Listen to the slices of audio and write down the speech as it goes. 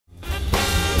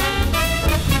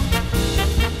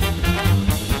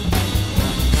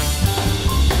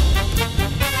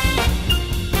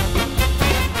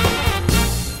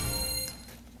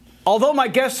Although my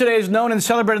guest today is known and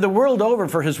celebrated the world over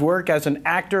for his work as an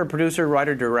actor, producer,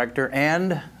 writer, director,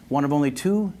 and one of only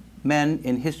 2 men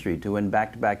in history to win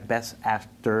back-to-back Best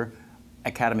Actor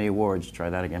Academy Awards. Try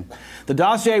that again. The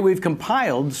dossier we've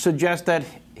compiled suggests that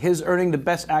his earning the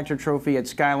Best Actor trophy at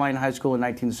Skyline High School in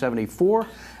 1974,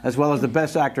 as well as the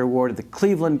Best Actor award at the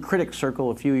Cleveland Critics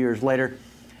Circle a few years later,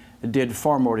 did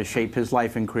far more to shape his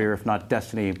life and career, if not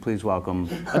destiny. Please welcome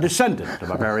a descendant of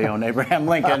our very own Abraham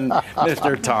Lincoln,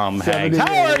 Mr. Tom Hanks.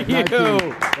 How are you? Thank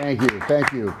you.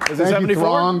 Thank you. Was it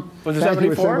 74? Was it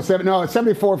 74? No, it's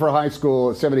 74 for high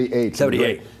school, 78.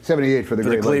 78. 78 for the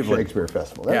Great Lakes Shakespeare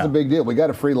Festival. That was a big deal. We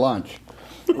got a free lunch.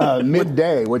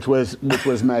 Midday, which was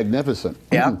magnificent.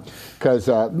 Yeah. Because,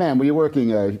 man, when you're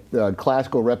working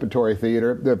classical repertory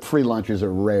theater, the free lunch is a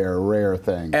rare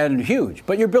thing. And huge.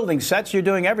 But you're building sets, you're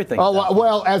doing everything. Oh,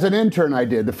 well, as an intern I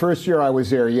did. The first year I was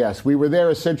there, yes. We were there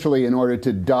essentially in order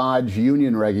to dodge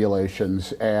union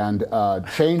regulations and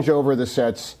change over the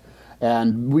sets.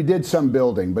 And we did some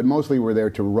building, but mostly we're there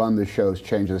to run the shows,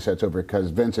 change the sets over, because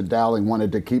Vincent Dowling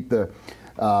wanted to keep the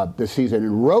season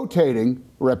in rotating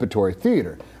repertory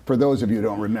theater. For those of you who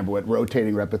don't remember what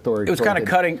rotating repertory it was kind of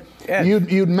cutting edge.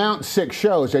 You'd mount 6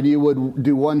 shows, and you would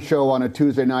do one show on a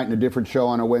Tuesday night and a different show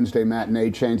on a Wednesday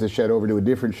matinee, change the shed over to a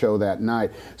different show that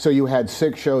night. So you had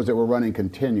 6 shows that were running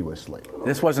continuously.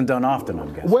 This wasn't done often,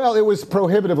 I'm guessing. Well, it was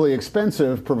prohibitively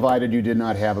expensive, provided you did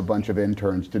not have a bunch of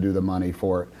interns to do the money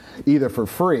for it, either for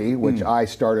free, which I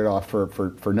started off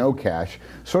for no cash,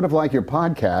 sort of like your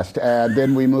podcast, and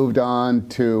then we moved on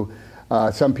to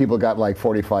some people got like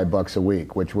 $45 a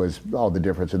week, which was all the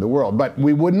difference in the world. But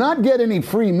we would not get any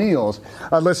free meals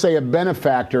unless, say, a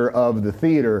benefactor of the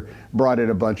theater brought in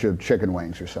a bunch of chicken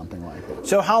wings or something like that.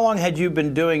 So how long had you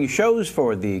been doing shows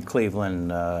for the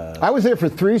Cleveland? I was there for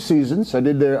 3 seasons. I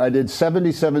did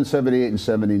 77, 78, and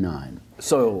 79.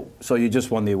 So you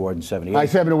just won the award in 78?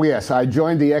 Yes, I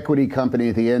joined the equity company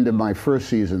at the end of my first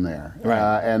season there,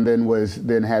 right. And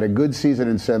then had a good season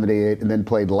in 78, and then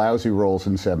played lousy roles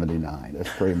in 79. That's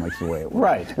pretty much the way it was.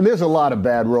 Right. And there's a lot of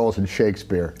bad roles in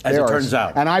Shakespeare. As it turns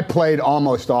out. And I played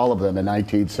almost all of them in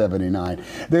 1979.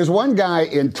 There's one guy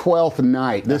in Twelfth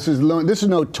Night. This is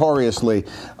notoriously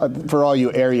for all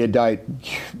you erudite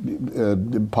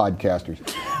podcasters.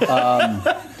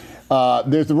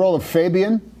 There's the role of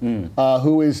Fabian,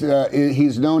 who is,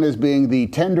 he's known as being the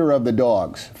tender of the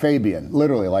dogs. Fabian,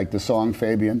 literally, like the song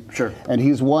Fabian. Sure. And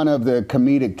he's one of the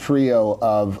comedic trio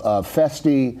of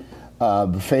Festi,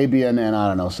 Fabian, and I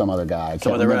don't know, some other guy.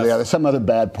 Some other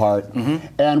bad part.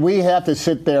 And we have to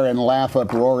sit there and laugh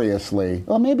uproariously.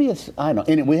 Well, maybe it's, I don't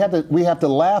know. Anyway, we have to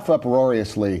laugh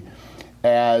uproariously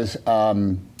as...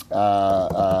 the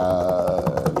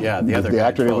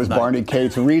actor who was Barney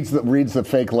Cates reads the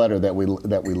fake letter that we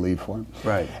leave for him.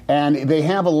 Right. And they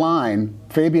have a line.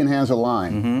 Fabian has a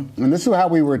line, and this is how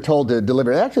we were told to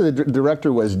deliver it. Actually, the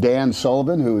director was Dan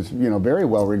Sullivan, who's very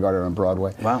well regarded on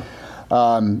Broadway. Wow.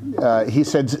 He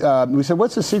said, "We said,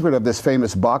 what's the secret of this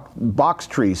famous box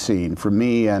tree scene for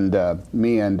me and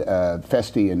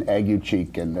Festi and Ague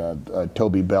Cheek and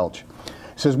Toby Belch?"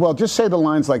 He says, well, just say the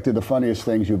lines like they're the funniest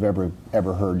things you've ever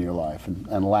heard in your life,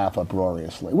 and laugh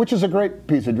uproariously, which is a great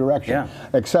piece of direction,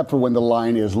 except for when the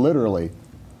line is literally,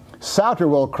 Souter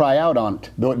will cry out on't,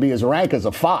 though it be as rank as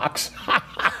a fox.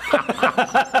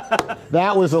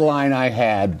 That was the line I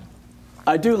had.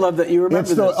 I do love that you remember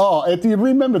this. You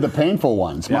remember the painful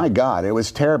ones. Yeah. My God, it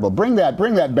was terrible. Bring that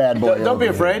bad boy. Don't be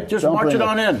afraid. Just march it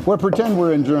on in. We'll pretend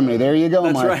we're in Germany. There you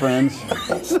go, my friends.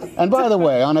 And by the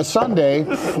way, on a Sunday,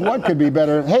 what could be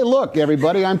better? Hey, look,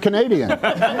 everybody, I'm Canadian.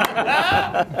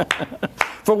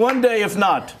 For one day, if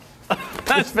not.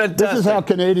 That's fantastic. This is how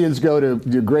Canadians go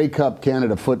to Grey Cup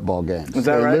Canada football games. Is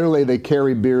that right? Literally, they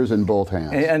carry beers in both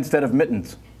hands. Instead of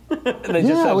mittens. They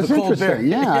just it was interesting.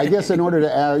 Yeah, I guess in order to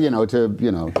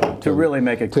to really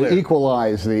make it clear, to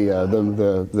equalize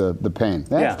the pain.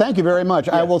 Thank you very much.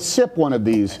 I will sip one of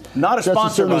these. Not a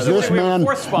sponsor, by the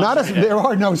way. There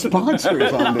are no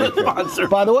sponsors on this.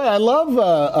 By the way, I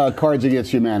love Cards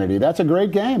Against Humanity. That's a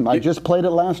great game. I just played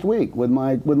it last week with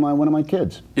one of my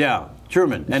kids. Yeah,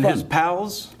 Truman and his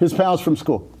pals. His pals from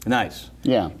school. Nice.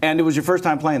 Yeah. And it was your first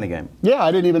time playing the game? Yeah,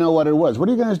 I didn't even know what it was. What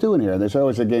are you guys doing here? There's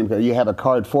always a game. You have a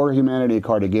card for humanity, a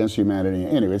card against humanity.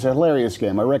 Anyway, it's a hilarious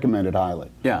game. I recommend it highly.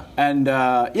 Yeah, and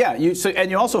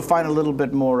you also find a little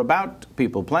bit more about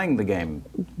people playing the game.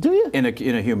 Do you? In a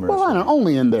humorous way. Well, I don't know,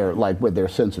 only in their what their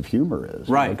sense of humor is.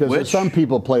 Right. Because some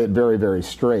people play it very, very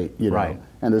straight. Right.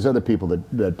 And there's other people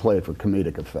that play it for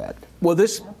comedic effect. Well,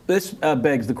 this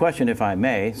begs the question, if I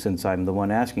may, since I'm the one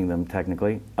asking them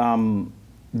technically.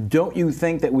 Don't you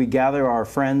think that we gather our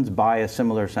friends by a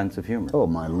similar sense of humor? Oh,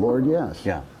 my Lord, yes.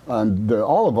 Yeah.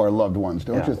 All of our loved ones,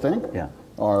 don't you think? Yeah.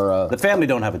 The family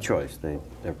don't have a choice.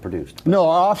 They're produced. No,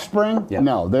 our offspring. Yeah.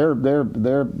 No,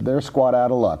 they're squat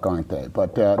out of luck, aren't they?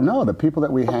 But no, the people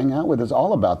that we hang out with is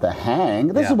all about the hang.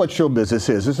 This is what show business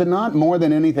is it not? More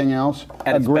than anything else,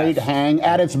 a great hang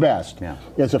at its best. Yeah.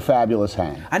 It's a fabulous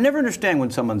hang. I never understand when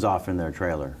someone's off in their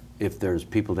trailer if there's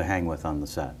people to hang with on the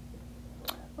set.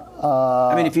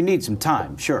 I mean, if you need some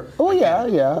time, sure. Oh yeah,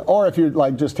 yeah. Or if you're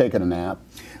like just taking a nap,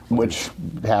 which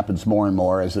happens more and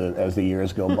more as the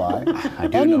years go by.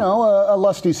 And you know, a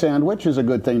lusty sandwich is a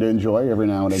good thing to enjoy every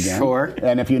now and again. Sure.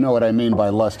 And if you know what I mean by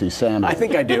lusty sandwich, I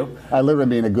think I do. I literally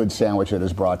mean a good sandwich that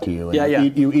is brought to you.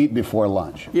 And you eat before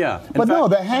lunch. Yeah. But no,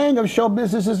 the hang of show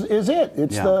business is it.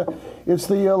 It's the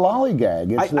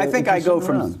lollygag. I think I go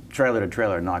from trailer to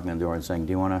trailer, knocking on the door and saying,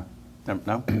 "Do you want to?"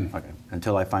 No? Okay.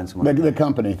 Until I find someone. The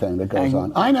company thing that goes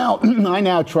on. I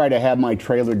now try to have my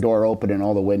trailer door open and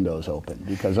all the windows open,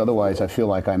 because otherwise I feel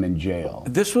like I'm in jail.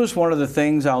 This was one of the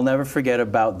things I'll never forget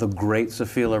about the great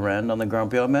Sophia Loren on the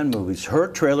Grumpy Old Men movies. Her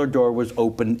trailer door was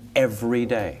open every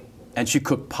day. And she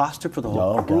cooked pasta for the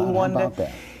whole crew one day.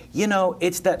 That? You know,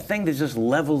 it's that thing that just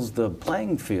levels the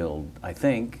playing field, I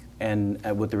think. And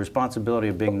with the responsibility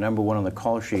of being #1 on the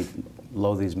call sheet,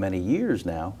 lo these many years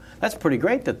now, that's pretty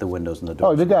great that the windows and the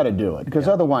doors. Oh, you got to do it, because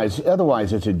otherwise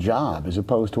it's a job as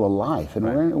opposed to a life, and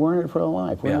we're in it for a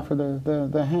life. We're in it for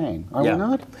the hang, are we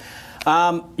not?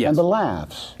 Yes. And the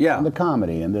laughs, and the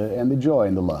comedy, and the joy,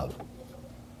 and the love.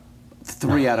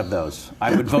 3 out of those.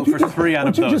 I would vote for 3 out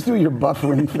of those. Would you just do your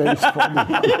buffering face for me?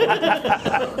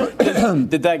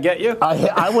 Did that get you?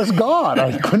 I was gone.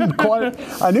 I couldn't quite.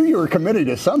 I knew you were committing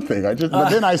to something. But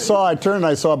then I turned and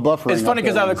I saw buffering. It's funny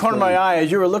because out of the corner of my eye,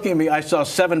 as you were looking at me, I saw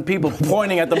 7 people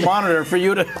pointing at the monitor for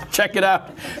you to check it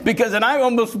out. And I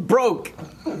almost broke,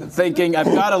 thinking I've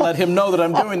got to let him know that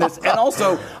I'm doing this, and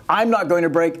also I'm not going to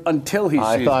break until he sees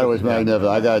it. I thought it was magnificent.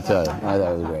 I got to tell you, I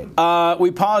thought it was great.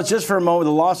 We paused just for a moment.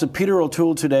 The loss of Peter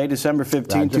O'Toole today, December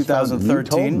 15, 2013. You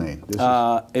told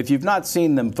me. If you've not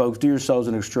seen them, folks, do yourselves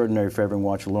an extraordinary favor and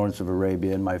watch Lawrence of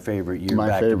Arabia, and my favorite year,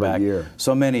 back to back.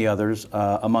 So many others,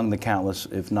 among the countless,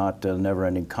 if not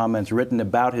never-ending comments written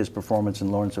about his performance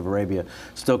in Lawrence of Arabia,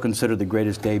 still considered the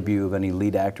greatest debut of any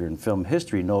lead actor in film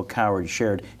history. Noel Coward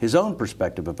shared his own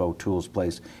perspective of O'Toole's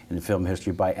place in film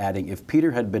history by adding, "If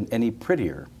Peter had been any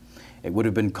prettier, it would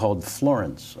have been called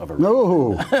Florence of Arabia."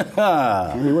 No,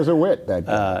 he was a wit, that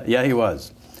guy. Yeah, he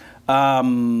was.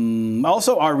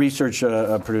 Also, our research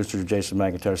producer, Jason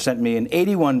McIntyre, sent me an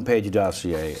 81-page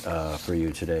dossier for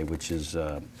you today, which is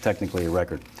technically a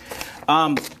record.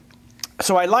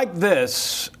 So I like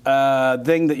this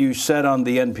thing that you said on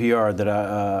the NPR.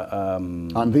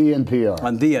 On the NPR.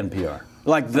 On the NPR.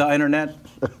 Like the internet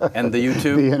and the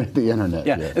YouTube? the internet.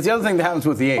 Yeah. It's the other thing that happens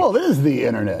with the 8. Well, it is the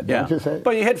internet, don't you say?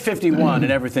 But you hit 51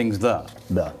 and everything's the.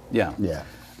 Yeah. Yeah.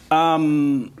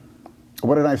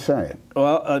 What did I say?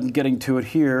 Well, getting to it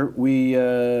here,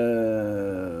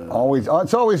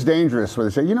 it's always dangerous when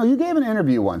they say, you know, you gave an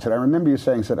interview once, and I remember you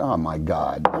saying, "Oh my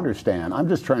God, understand, I'm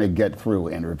just trying to get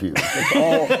through interviews.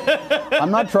 I'm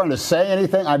not trying to say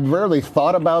anything. I've rarely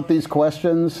thought about these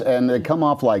questions, and they come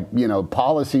off like, you know,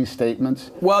 policy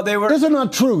statements." Well, they were. Is it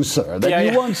not true, sir, that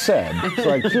you once said? It's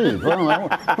like, geez, who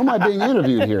am I being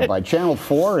interviewed here by Channel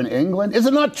 4 in England? Is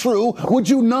it not true? Would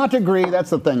you not agree? That's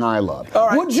the thing I love. All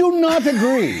right. Would you not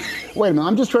agree? Wait a minute,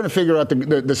 I'm just trying to figure out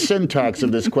the syntax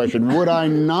of this question. Would I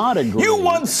not agree? You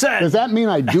once said. Does that mean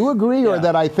I do agree, or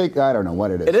that I think, I don't know what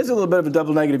it is. It is a little bit of a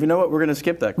double negative. You know what? We're going to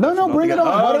skip that question. No, bring it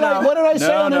on. What did I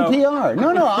say on NPR?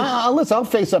 No, listen, I'll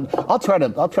face up. I'll try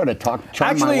to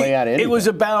charm my way out of it. It was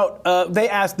about, they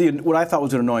asked what I thought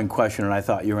was an annoying question, and I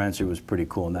thought your answer was pretty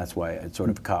cool, and that's why it sort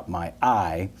of caught my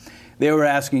eye. They were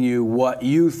asking you what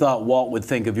you thought Walt would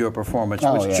think of your performance,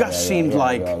 which just seemed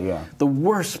like the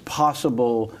worst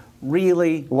possible.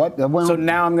 Really? What? Well, so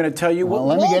now I'm going to tell you what.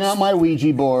 Let me get out my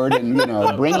Ouija board and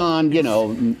bring on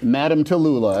Madame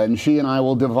Tallulah, and she and I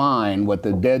will divine what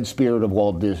the dead spirit of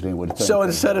Walt Disney would think. So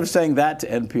instead of saying that to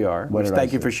NPR, which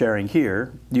thank you for sharing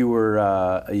here,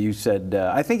 you said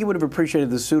I think he would have appreciated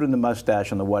the suit and the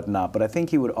mustache and the whatnot, but I think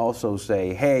he would also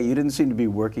say, "Hey, you didn't seem to be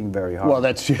working very hard." Well,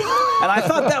 that's. And I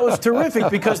thought that was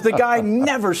terrific because the guy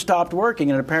never stopped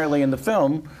working, and apparently in the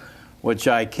film. Which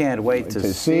I can't wait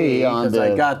to see because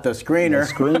I got the screener.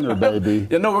 The screener, baby.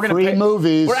 No, we're going to free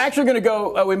movies. We're actually going to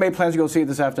go. We made plans to go see it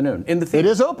this afternoon in the theater.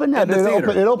 It is open. In the theater.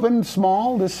 It opened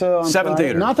small this on 7 Friday.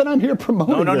 theater. Not that I'm here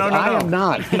promoting. No. I am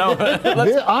not. No.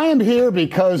 I am here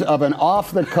because of an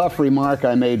off-the-cuff remark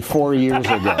I made 4 years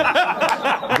ago.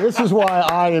 This is why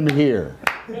I am here.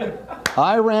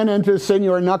 I ran into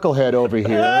Senor Knucklehead over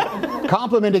here,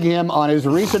 complimenting him on his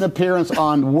recent appearance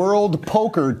on World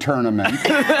Poker Tournament.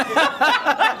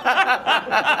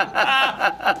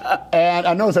 And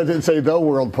I noticed I didn't say the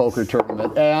World Poker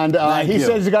Tournament. And he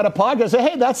says he's got a podcast. I say,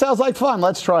 hey, that sounds like fun.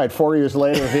 Let's try it. 4 years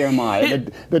later, here am I.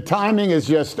 The timing is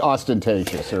just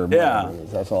ostentatious. Or yeah.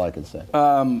 That's all I can say.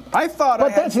 I thought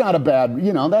But that's not a bad,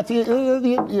 that's...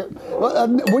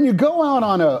 when you go out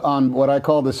on what I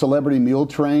call the celebrity mule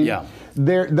train, yeah.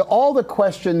 All the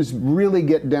questions really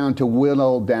get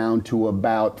whittle down to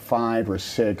about 5 or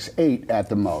 6, 8 at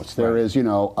the most. There is,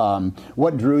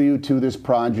 what drew you to this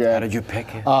project? How did you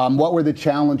pick it? What were the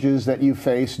challenges that you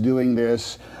faced doing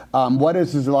this? What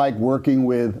is it like working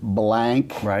with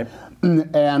blank? Right.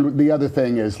 And the other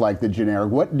thing is like the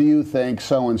generic, what do you think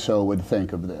so-and-so would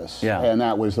think of this? Yeah. And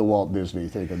that was the Walt Disney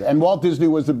thing. And Walt Disney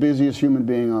was the busiest human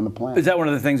being on the planet. Is that one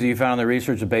of the things that you found in the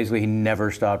research, that basically he never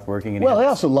stopped working? Well, he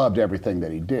also loved everything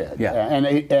that he did. Yeah.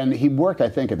 And he worked, I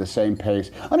think, at the same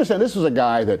pace. Understand, this was a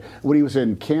guy that, when he was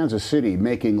in Kansas City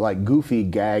making like goofy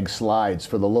gag slides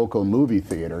for the local movie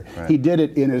theater, right. He did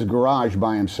it in his garage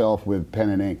by himself with pen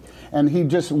and ink. And he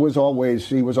just was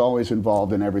always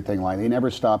involved in everything like that. He never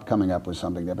stopped coming up with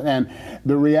something different. And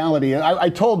the reality, I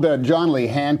told John Lee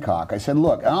Hancock, I said,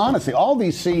 look, honestly, all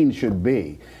these scenes should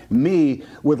be me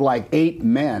with like 8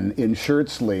 men in shirt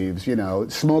sleeves,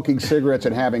 smoking cigarettes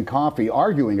and having coffee,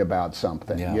 arguing about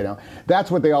something, yeah.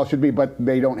 That's what they all should be, but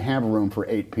they don't have room for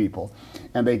 8 people.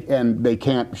 And they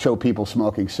can't show people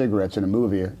smoking cigarettes in a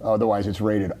movie, otherwise it's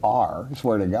rated R, I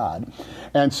swear to God.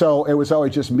 And so it was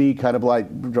always just me kind of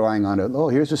like drawing on it. Oh,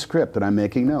 here's a script and I'm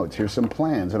making notes. Here's some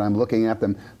plans and I'm looking at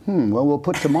them. Well, we'll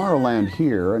put Tomorrowland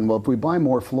here, and if we buy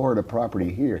more Florida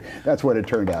property here. That's what it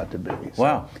turned out to be. So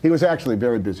wow. He was actually a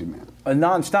very busy man.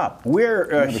 Non-stop.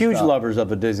 We're huge lovers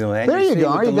of a Disneyland. There you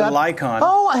go. With the little icon.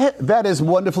 Oh, that is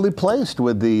wonderfully placed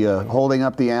with the holding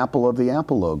up the apple of the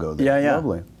Apple logo there. Yeah.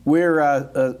 Lovely. We're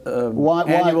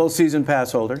annual season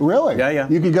pass holder. Really? Yeah.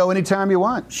 You can go anytime you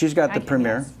want. She's got the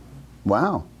premiere. Yes.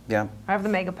 Wow. Yeah. I have the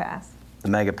Mega Pass. The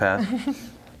Mega Pass.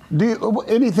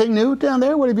 Anything new down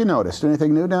there? What have you noticed?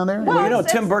 Anything new down there? Well,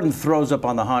 Tim Burton throws up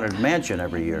on the Haunted Mansion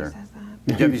every year.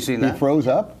 Have you seen that? He throws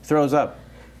up? Throws up.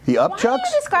 He Why do upchucks?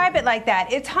 you describe it like that?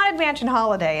 It's Haunted Mansion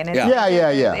Holiday, and it's,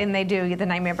 yeah. And they do The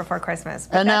Nightmare Before Christmas.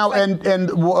 And now,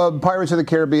 Pirates of the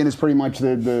Caribbean is pretty much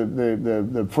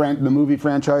the movie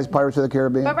franchise Pirates of the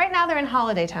Caribbean. But right now they're in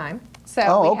holiday time.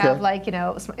 So we have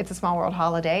It's a Small World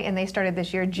holiday, and they started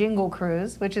this year Jingle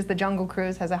Cruise, which is the Jungle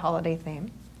Cruise has a holiday theme,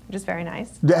 which is very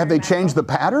nice. Have they changed the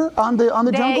pattern on the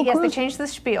Jungle Cruise? Yes, they changed the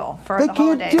spiel for the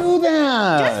holidays. They can't do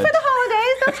that. Just for the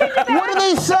holidays, they'll change it back. What do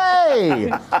they say?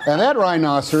 And that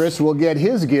rhinoceros will get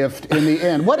his gift in the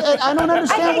end. What? I don't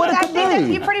understand what it could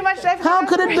be. You pretty much. How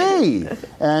could it be?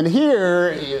 And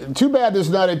here, too bad there's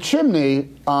not a chimney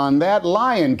on that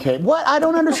lion cave. What? I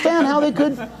don't understand how they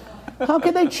could. How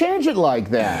could they change it like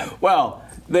that? Well,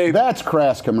 that's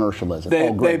crass commercialism.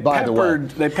 By the way.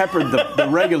 They peppered the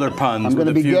regular puns. I'm going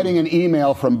to be getting an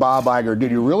email from Bob Iger. Did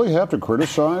you really have to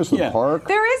criticize the park?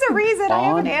 There is a reason. I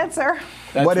have an answer.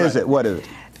 What is it? What is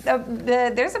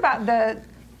it? There's about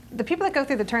the people that go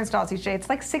through the turnstiles each day, it's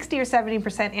like 60 or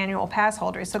 70% annual pass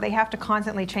holders, so they have to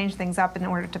constantly change things up in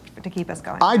order to keep us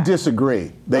going. I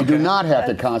disagree. They do not have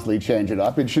to constantly change it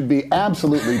up. It should be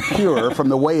absolutely pure from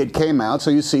the way it came out,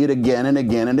 so you see it again and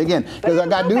again and again. Because I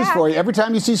got news for you. Every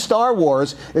time you see Star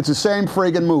Wars, it's the same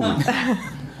friggin' movie.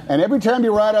 And every time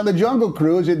you ride on the Jungle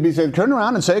Cruise, it'd be said, turn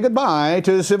around and say goodbye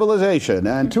to civilization.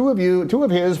 And two of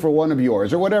his for one of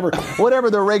yours, or whatever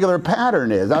the regular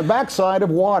pattern is. On the backside of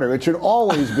water, it should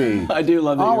always be. I do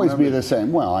love that. Always be the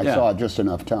same. Well, I saw it just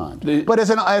enough times. But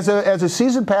as a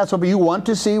season pass holder, you want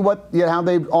to see how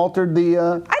they've altered the.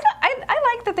 I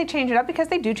like that they change it up because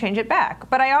they do change it back.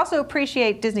 But I also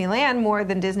appreciate Disneyland more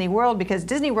than Disney World because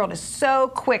Disney World is so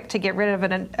quick to get rid of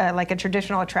a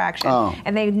traditional attraction,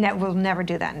 and they will never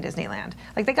do that in Disneyland.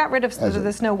 Like they got rid of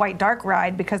the Snow White Dark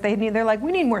ride because they're like,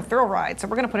 we need more thrill rides, so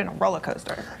we're going to put in a roller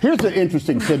coaster. Here's the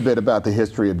interesting tidbit about the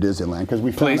history of Disneyland because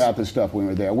we found out this stuff when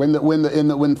we were there.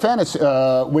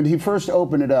 When he first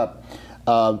opened it up,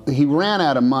 he ran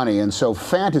out of money, and so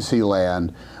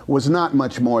Fantasyland was not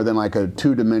much more than like a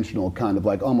two-dimensional kind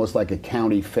of almost like a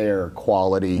county fair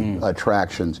quality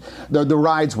attractions. The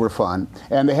rides were fun,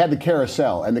 and they had the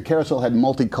carousel, and the carousel had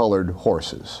multicolored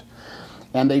horses.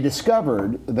 And they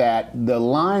discovered that the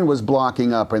line was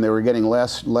blocking up, and they were getting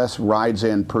less rides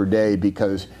in per day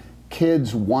because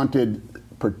kids wanted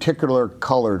particular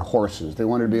colored horses. They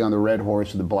wanted to be on the red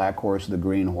horse, or the black horse, or the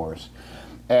green horse.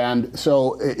 And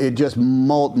so it just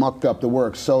mucked up the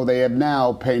works. So they have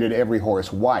now painted every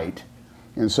horse white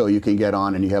And so you can get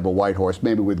on and you have a white horse,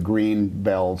 maybe with green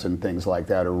bells and things like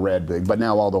that, or red, but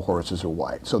now all the horses are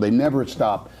white. So they never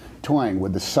stop toying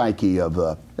with the psyche of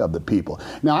the people.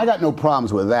 Now, I got no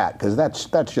problems with that, because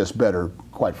that's just better,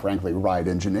 quite frankly, ride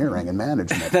engineering and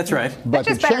management. That's right. But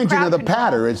the changing of the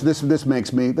pattern, this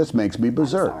makes me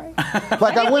berserk.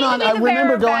 Like I went on, I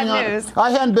remember going on.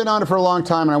 I hadn't been on it for a long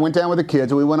time, and I went down with the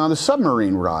kids, and we went on the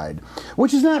submarine ride,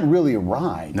 which is not really a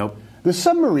ride. Nope. The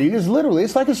submarine is literally,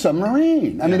 it's like a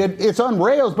submarine. I mean, it's on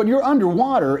rails, but you're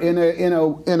underwater in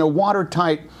a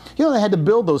watertight. You know, they had to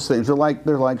build those things. They're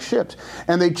like ships,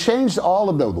 and they changed all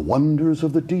of the wonders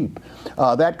of the deep,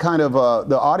 that kind of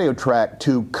the audio track,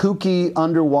 to kooky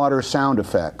underwater sound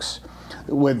effects,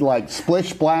 with like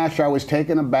splish splash. I was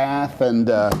taking a bath, and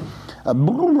it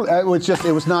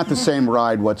was not the same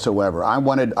ride whatsoever. I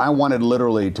wanted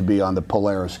literally to be on the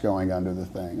Polaris going under the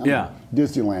thing. I'm a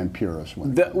Disneyland purist.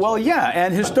 Well, yeah,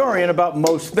 and historian about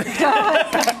most things. It's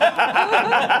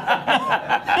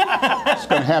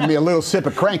going to have me a little sip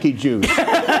of cranky juice.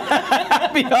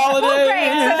 Happy holiday! Well, great.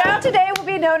 So now today will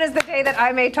be known as the day that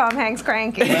I made Tom Hanks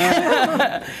cranky.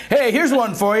 Hey, here's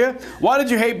one for you. Why did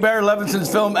you hate Barry Levinson's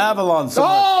film Avalon so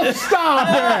much? Oh, stop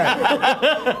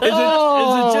it!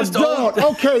 Is it just don't.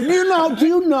 Okay, do you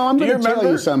know? I'm going to tell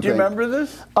you something. Do you remember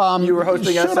this? You were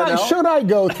hosting SNL? Should I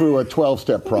go through a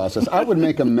 12-step process? I would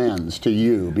make amends to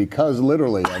you because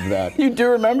literally of that. You do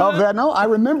remember that? No, I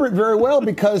remember it very well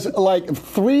because like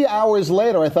 3 hours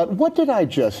later I thought, what did I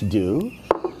just do?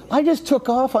 I just took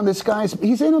off on this guy's.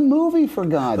 He's in a movie, for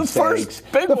God's sakes.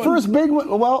 The first big one.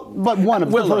 Well, but one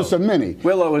of the first of many.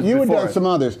 Willow was you before. You had done some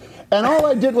others, and all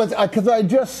I did was because I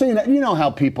just seen it. You know how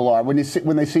people are when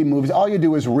they see movies. All you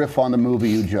do is riff on the movie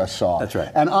you just saw. That's right.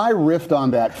 And I riffed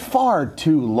on that far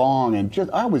too long, and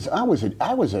just I was an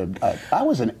ass.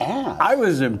 I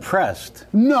was impressed.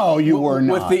 No, you were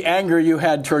not. With the anger you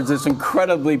had towards this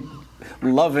incredibly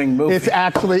loving movie. It's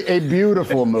actually a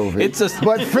beautiful movie.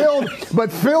 but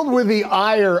filled with the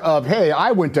ire of, hey,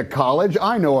 I went to college,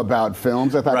 I know about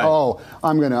films. I thought,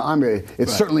 I'm gonna.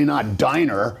 It's certainly not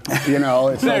Diner, you know.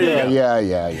 It's like,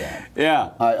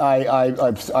 yeah.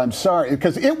 I'm sorry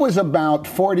because it was about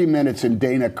 40 minutes in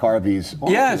Dana Carvey's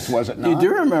office, was it not? You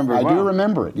do remember. I do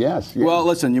remember it. Yes. Well,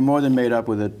 listen, you more than made up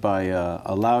with it by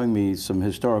allowing me some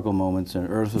historical moments in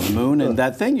Earth of the Moon and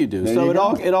that thing you do. So it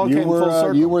all came full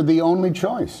circle. You were the only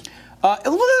choice.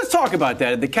 Let's talk about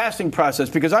that, the casting process,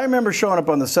 because I remember showing up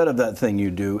on the set of that thing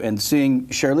you do and seeing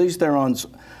Charlize Theron's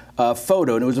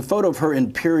photo, and it was a photo of her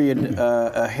in period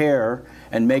hair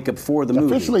and makeup for the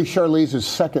movie. Officially Charlize's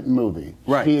second movie.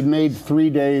 Right. She had made 3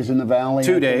 days in the Valley.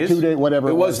 2 days. 2 days, whatever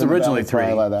it was. It was originally the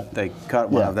Valley, 3. like that. They cut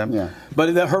one of them. Yeah.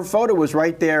 But her photo was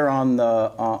right there on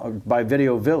the by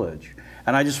Video Village,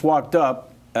 and I just walked up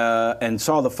and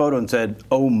saw the photo and said,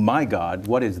 "Oh my God,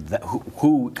 what is that?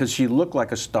 Who?" Because she looked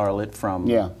like a starlet from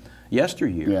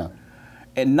yesteryear. Yeah.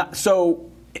 And so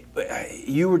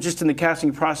you were just in the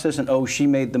casting process, and she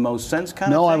made the most sense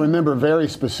kind of thing? No, I remember very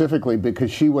specifically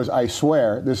because she was. I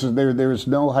swear, there is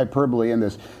no hyperbole in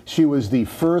this. She was the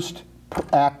first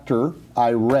actor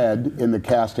I read in the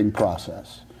casting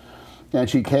process, and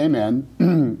she came in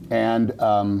and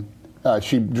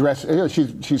she dressed.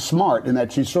 She's smart in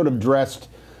that she's sort of dressed.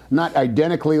 Not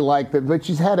identically like that, but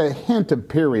she's had a hint of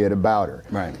period about her.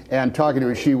 Right. And talking to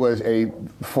her, she was a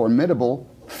formidable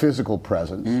physical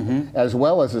presence, as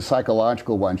well as a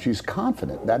psychological one. She's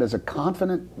confident. That is a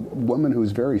confident woman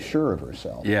who's very sure of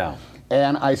herself. Yeah.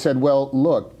 And I said, well,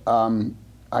 look,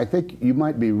 I think you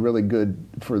might be really good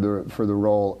for the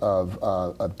role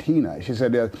of Tina. She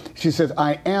says,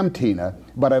 I am Tina,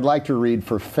 but I'd like to read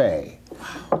for Faye,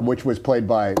 which was played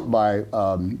by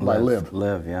Liv.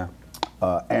 Liv, yeah.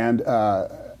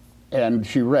 And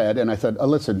she read, and I said,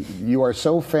 listen, you are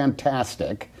so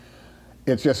fantastic.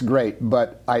 It's just great,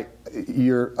 but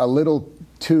you're a little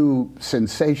too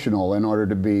sensational in order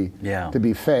to be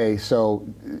Faye, so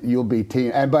you'll be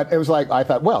Tina. But it was like, I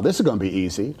thought, well, this is going to be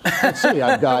easy. Let's see,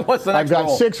 I've got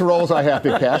role? 6 roles I have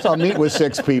to cast. I'll meet with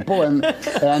 6 people, and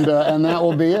that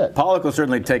will be it. Pollock will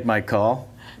certainly take my call.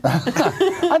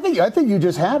 I think you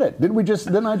just had it.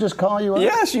 Didn't I just call you up?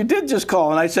 Yes, you did just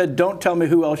call, and I said, "Don't tell me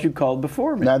who else you called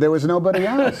before me." Now there was nobody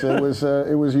else. It was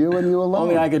you and you alone.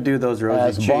 Only I could do those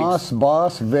rosy cheeks.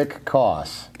 Boss Vic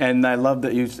Koss. And I love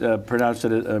that you pronounced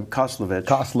it Koslovich.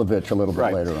 Koslovich a little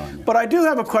bit later on. Yeah. But I do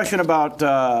have a question about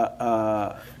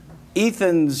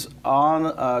Ethan's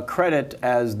on credit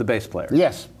as the bass player.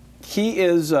 Yes. He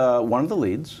is one of the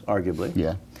leads, arguably.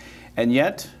 Yeah. And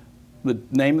yet, the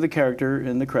name of the character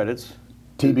in the credits,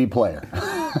 TB player.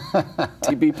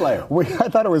 TB player. I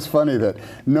thought it was funny that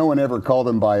no one ever called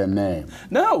him by a name.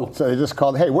 No. So they just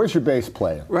called, hey, where's your bass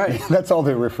player? Right. That's all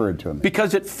they referred to him.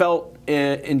 Because it felt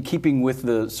in keeping with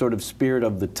the sort of spirit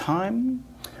of the time?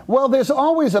 Well, there's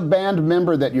always a band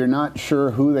member that you're not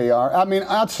sure who they are. I mean,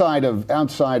 outside of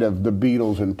the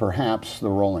Beatles and perhaps the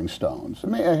Rolling Stones, I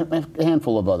mean, a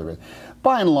handful of other.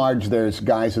 By and large, there's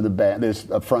guys of the band. There's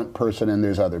a front person and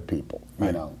there's other people. Right.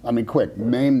 You know, I mean, quick,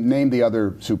 name the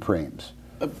other Supremes.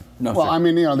 No, well, sir. I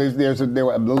mean, you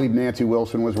know, I believe Nancy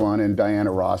Wilson was one, and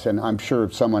Diana Ross, and I'm sure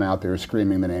someone out there is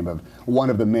screaming the name of one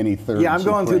of the many third. Yeah, I'm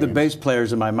going through the Supremes. bass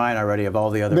players in my mind already of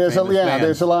all the other There's famous bands.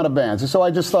 there's a lot of bands. So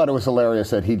I just thought it was hilarious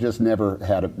that he just never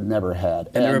had.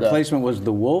 And the replacement was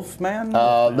the Wolfman?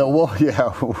 The Wolf,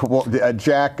 yeah,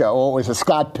 Jack, what was it,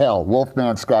 Scott Pell,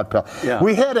 Wolfman Scott Pell. Yeah.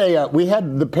 We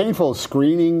had the painful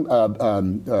screening,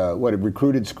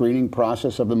 recruited screening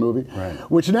process of the movie, right,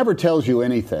 which never tells you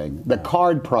anything. The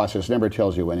card process never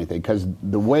tells you anything, because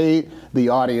the way the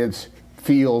audience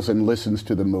feels and listens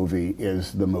to the movie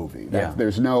is the movie. Yeah.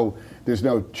 There's no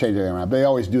changing around. They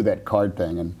always do that card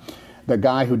thing, and the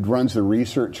guy who runs the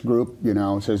research group, you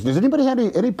know, says, "Does anybody have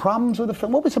any problems with the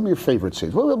film? What were some of your favorite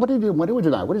scenes? What did you do? What did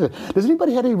you not? What is it? Does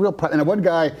anybody have any real problems?" And one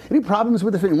guy, any problems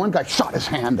with the film? And one guy shot his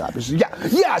hand up. He said, "Yeah,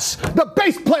 yes, the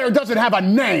bass player doesn't have a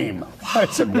name." I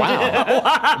said, "Wow,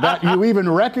 that you even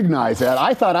recognize that?"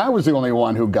 I thought I was the only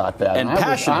one who got that. And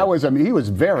passionate. I mean, he was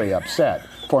very upset.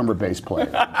 Former bass player.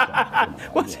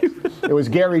 It was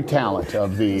Gary Talent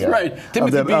of the right.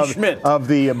 Timothy B. Schmidt of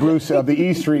the Bruce of the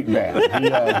E Street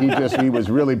Band. He was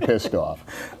really pissed off,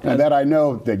 and that I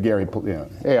know that Gary. You know,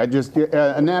 hey, I just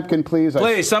a napkin, please.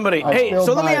 Please, somebody. Hey,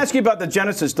 so let me ask you about the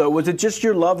genesis, though. Was it just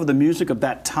your love of the music of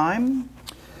that time?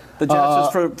 The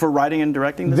genesis for writing and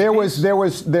directing this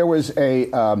piece? There was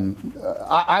a.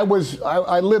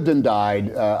 I lived and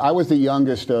died. I was the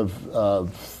youngest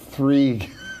of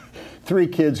three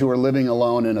kids who were living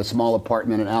alone in a small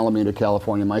apartment in Alameda,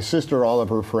 California. My sister, all of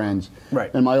her friends,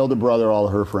 right, and my older brother, all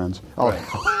of her friends,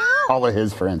 all of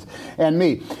his friends, and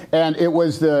me. And we were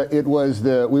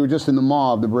just in the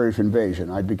maw of the British invasion.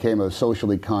 I became a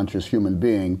socially conscious human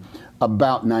being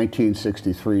about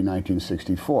 1963,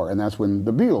 1964, and that's when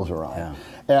the Beatles arrived. Yeah.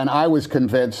 And I was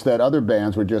convinced that other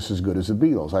bands were just as good as the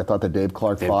Beatles. I thought the Dave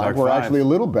Clark Five were actually a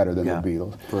little better than the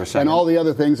Beatles. For a second. And all the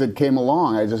other things that came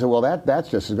along, I just said, well, that's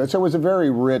just as good. So it was a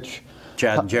very rich...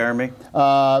 Chad and Jeremy?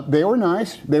 They were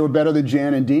nice. They were better than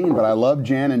Jan and Dean, but I loved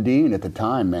Jan and Dean at the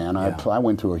time, man. I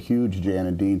went through a huge Jan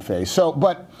and Dean phase. So,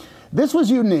 but this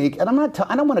was unique, and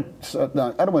I don't want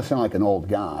to sound like an old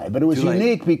guy, but it was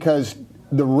unique because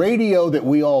the radio that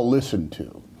we all listened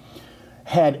to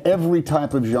had every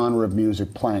type of genre of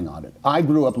music playing on it. I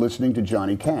grew up listening to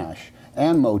Johnny Cash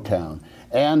and Motown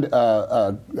and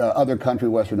other country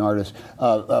western artists,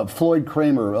 Floyd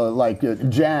Kramer,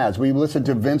 jazz. We listened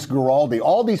to Vince Guaraldi.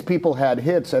 All these people had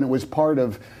hits, and it was part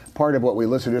of what we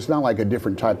listened to. It's not like a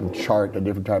different type of chart, a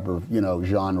different type of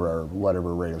genre or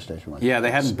whatever radio station was. Yeah,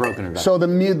 they hadn't broken it up. So the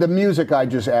music I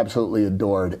just absolutely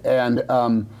adored, and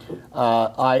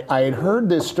I had heard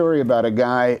this story about a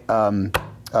guy.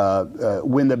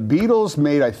 When the Beatles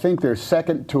made, I think, their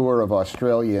second tour of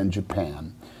Australia and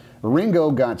Japan, Ringo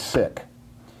got sick,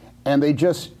 and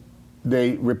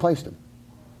they replaced him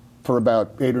for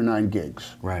about 8 or 9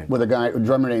 gigs with a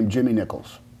drummer named Jimmy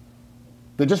Nichols.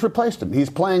 They just replaced him. He's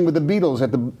playing with the Beatles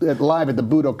live at the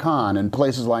Budokan and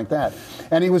places like that,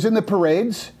 and he was in the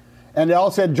parades. And they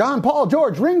all said, John, Paul,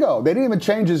 George, Ringo. They didn't even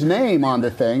change his name on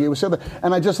the thing. It was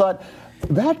and I just thought,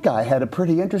 that guy had a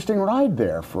pretty interesting ride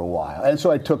there for a while. And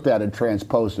so I took that and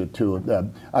transposed it to,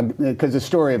 because the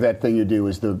story of that thing you do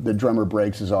is the drummer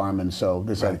breaks his arm, and so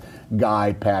this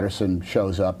guy, Patterson,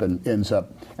 shows up and he ends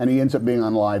up being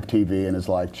on live TV, and his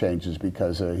life changes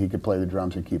because he could play the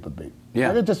drums and keep a beat. Yeah.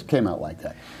 And it just came out like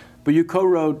that. But you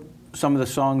co-wrote some of the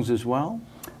songs as well?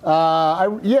 I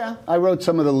wrote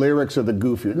some of the lyrics of the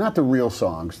goofy, not the real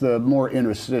songs, the more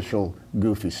interstitial,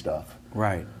 goofy stuff.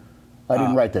 Right. I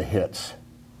didn't write the hits.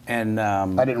 And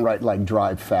I didn't write like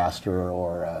Drive Faster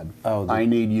or I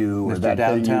Need You or Mr. That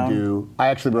Downtown? Thing You Do. I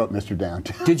actually wrote Mr.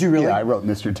 Downtown. Did you really? Yeah, I wrote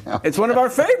Mr. Downtown. It's one of our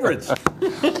favorites.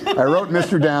 I wrote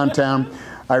Mr. Downtown.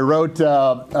 I wrote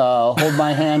Hold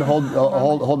My Hand, Hold My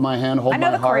Hand, Hold My Heart. I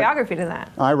know the choreography to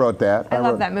that. I wrote that. I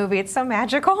love that movie. It's so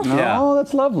magical. Yeah. Oh,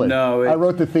 that's lovely. No, I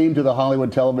wrote the theme to the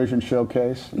Hollywood Television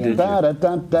Showcase. Did you? How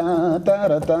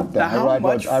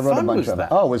much fun was that?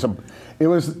 Oh,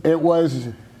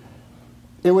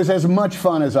 it was as much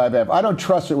fun as I've ever. I don't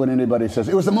trust it when anybody says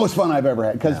it was the most fun I've ever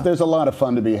had, because there's a lot of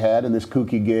fun to be had in this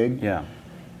kooky gig. Yeah.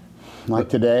 Like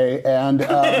today, and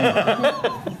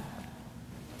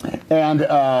And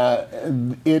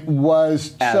it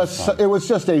was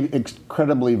just a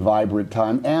incredibly vibrant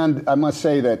time. And I must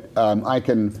say that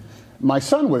my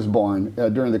son was born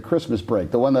during the Christmas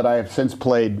break, the one that I have since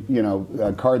played,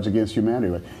 Cards Against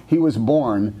Humanity with. He was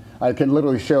born, I can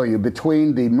literally show you,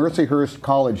 between the Mercyhurst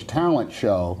College talent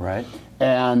show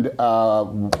and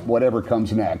whatever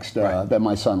comes next, that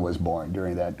my son was born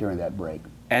during that break.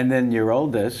 And then your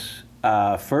oldest,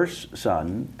 first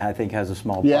son, I think, has a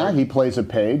small part. Yeah, he plays a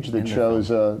page that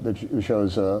shows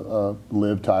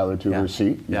Liv Tyler to her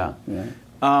seat. Yeah.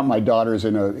 My daughter's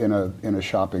in a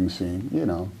shopping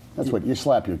scene. That's what you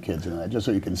slap your kids in that, just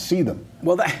so you can see them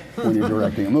when you're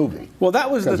directing a movie. Well, that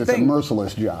was the thing. Because it's a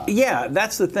merciless job. Yeah,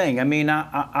 that's the thing. I mean,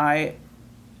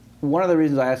 one of the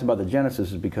reasons I asked about the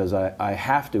Genesis is because I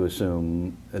have to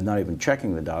assume, not even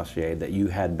checking the dossier, that you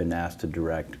had been asked to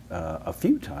direct a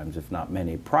few times, if not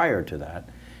many, prior to that,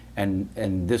 and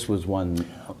this was one.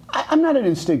 I'm not an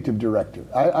instinctive director.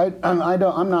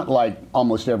 I'm not like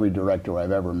almost every director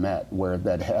I've ever met,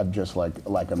 that had just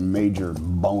like a major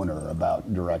boner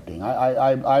about directing.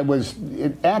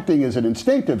 Acting is an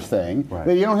instinctive thing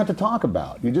that you don't have to talk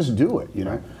about. You just do it.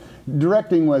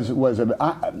 Directing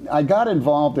I got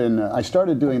involved in. I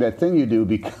started doing that thing you do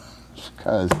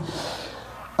because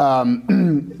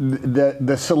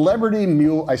the Celebrity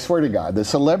Mule. I swear to God, the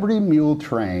Celebrity Mule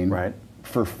Train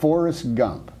for Forrest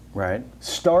Gump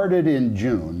started in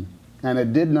June, and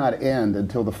it did not end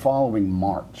until the following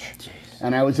March. Jeez.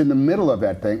 And I was in the middle of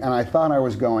that thing, and I thought I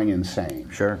was going insane.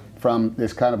 Sure. From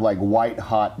this kind of like white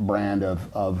hot brand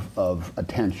of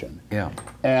attention. Yeah.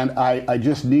 And I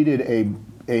just needed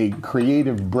a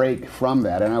creative break from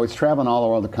that, and I was traveling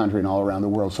all around the country and all around the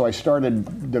world. So I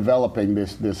started developing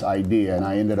this idea, and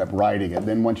I ended up writing it.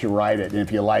 Then once you write it, and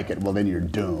if you like it, well, then you're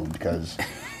doomed, because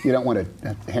you don't want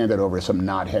to hand it over to some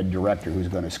knothead director who's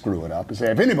going to screw it up and say,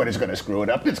 if anybody's going to screw it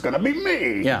up, it's going to be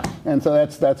me. Yeah. And so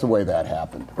that's the way that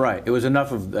happened. Right. It was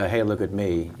enough of hey, look at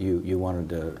me. You wanted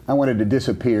to. I wanted to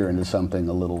disappear into something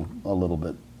a little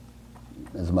bit,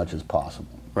 as much as possible.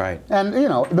 Right. And,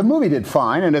 the movie did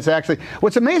fine, and it's actually,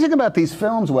 what's amazing about these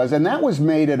films was, and that was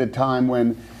made at a time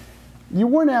when you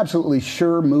weren't absolutely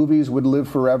sure movies would live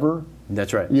forever.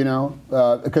 That's right.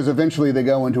 Because eventually they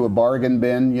go into a bargain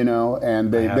bin,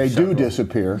 and they do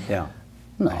disappear. Yeah.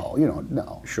 No, you don't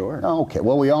know. Sure. Okay,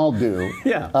 well, we all do.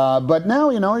 Yeah. But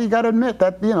now, you got to admit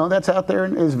that, that's out there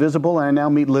and is visible, and I now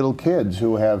meet little kids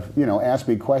who have, asked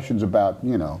me questions about,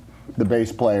 the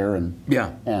bass player and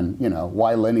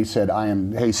why Lenny said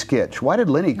hey Skitch. Why did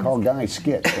Lenny call Guy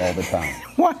Skitch all the time?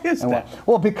 Why is that?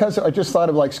 Well, because I just thought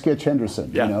of like Skitch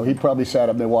Henderson. Yeah. He probably sat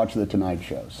up there watching the Tonight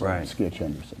Show. So Skitch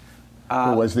Henderson,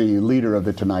 who was the leader of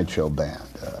the Tonight Show band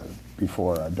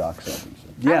before Doc Severinsen.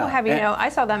 Yeah. I will have you know, I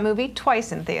saw that movie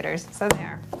twice in theaters. So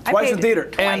there. Twice in theater.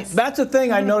 Twice. And that's the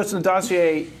thing I noticed in the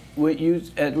dossier.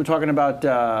 We're talking about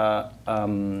the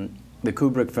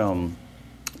Kubrick film.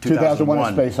 2001: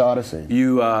 A Space Odyssey.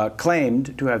 You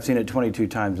claimed to have seen it 22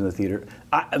 times in the theater.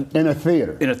 In a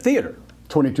theater. In a theater.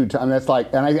 22 times.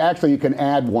 That's you can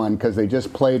add one because they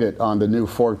just played it on the new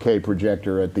 4K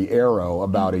projector at the Arrow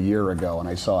about a year ago, and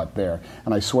I saw it there.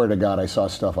 And I swear to God, I saw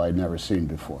stuff I'd never seen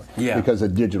before. Yeah. Because the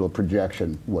digital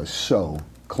projection was so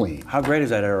clean. How great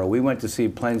is that Arrow? We went to see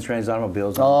Planes, Trains,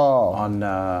 Automobiles on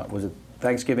was it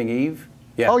Thanksgiving Eve?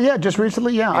 Yeah. Oh yeah, just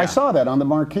recently. Yeah, I saw that on the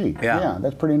marquee. Yeah,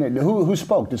 that's pretty neat. Who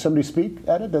spoke? Did somebody speak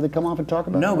at it? Did they come off and talk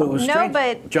about it? No, but it was strange.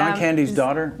 No, but John Candy's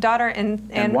daughter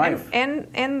and wife and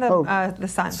the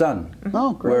son. Mm-hmm.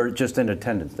 Oh, great. Were just in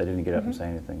attendance. They didn't get up and say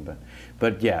anything,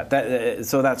 but yeah,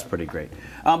 so that's pretty great.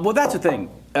 Well, that's the thing.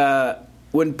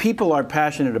 When people are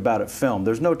passionate about film,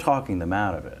 there's no talking them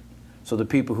out of it. So the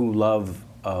people who love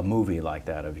a movie like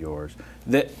that of yours,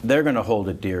 they're going to hold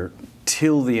it dear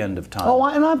till the end of time. Oh,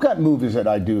 and I've got movies that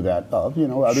I do that of,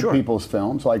 other people's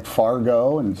films, like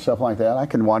Fargo and stuff like that. I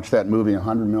can watch that movie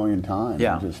 100 million times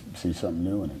and just see something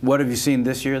new in it. What have you seen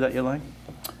this year that you like?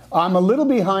 I'm a little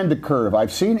behind the curve.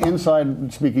 I've seen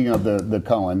Inside, speaking of the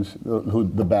Coens,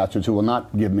 the bastards who will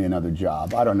not give me another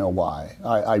job. I don't know why.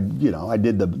 I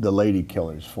did the Lady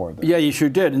Killers for them. Yeah, you sure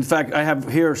did. In fact, I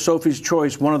have here Sophie's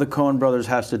choice. One of the Coen brothers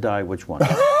has to die. Which one?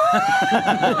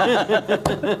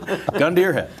 Gun to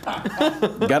your head.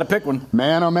 Got to pick one.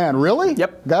 Man, oh man, really?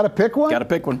 Yep. Got to pick one? Got to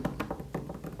pick one.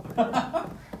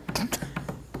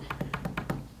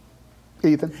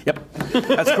 Ethan? Yep.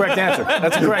 That's the correct answer.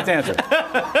 That's the correct answer.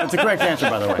 That's the correct answer,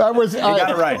 by the way. You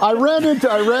got it right. I ran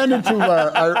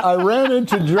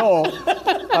into Joel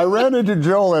I ran into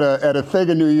Joel at a thing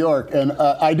in New York, and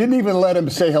I didn't even let him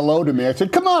say hello to me. I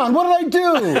said, "Come on, what did I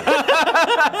do?"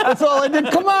 That's all I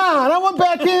did. Come on, I went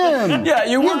back in. Yeah,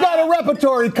 You've got a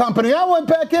repertory company. I went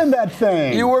back in that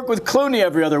thing. You work with Clooney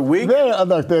every other week. They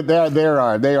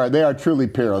are truly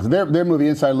peerless. Their movie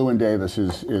Inside Llewyn Davis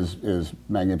is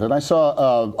magnificent. I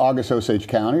saw August Osage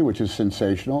County, which is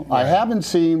sensational. Right. I haven't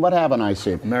seen. What haven't I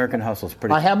seen? American Hustle's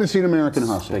pretty. I haven't seen American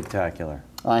Hustle. Spectacular.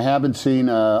 I haven't seen.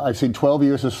 I've seen 12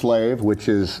 Years a Slave, which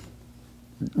is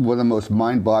one of the most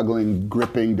mind-boggling,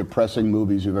 gripping, depressing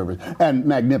movies you've ever. And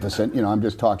magnificent. You know, I'm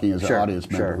just talking as an audience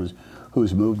member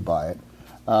who's moved by it.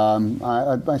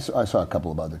 I saw a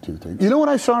couple of other two things. You know what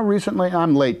I saw recently?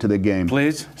 I'm late to the game.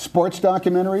 Please. Sports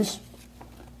documentaries.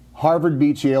 Harvard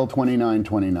beats Yale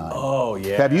 29-29. Oh,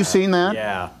 yeah. Have you seen that?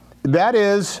 Yeah. That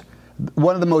is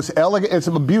one of the most elegant, it's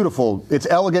beautiful, it's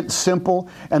elegant, simple,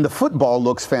 and the football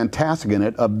looks fantastic in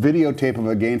it. A videotape of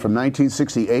a game from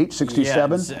 1968,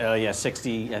 67. Yeah,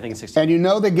 60, I think it's 60. And you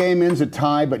know the game ends a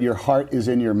tie, but your heart is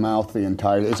in your mouth the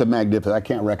entire, it's a magnificent, I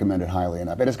can't recommend it highly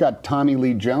enough. And it's got Tommy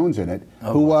Lee Jones in it,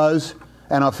 who was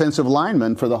an offensive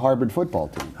lineman for the Harvard football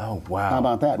team. Oh, wow. How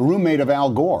about that? Roommate of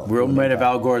Al Gore. Roommate of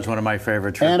Al Gore is one of my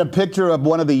favorite. And a picture of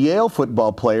one of the Yale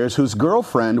football players whose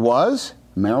girlfriend was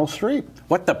Meryl Streep.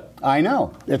 What the? I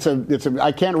know.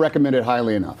 I can't recommend it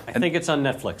highly enough. I think it's on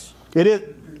Netflix. It is.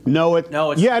 No, it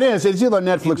is. It's either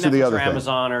Netflix or the other or thing.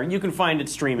 Amazon, or you can find it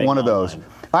streaming. One of those.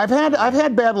 I've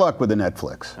had bad luck with the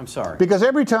Netflix. I'm sorry. Because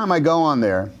every time I go on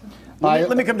there,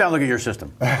 let me come down and look at your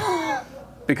system.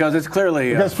 Because it's clearly...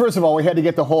 Because first of all, we had to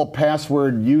get the whole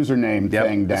password username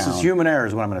thing down. This is human error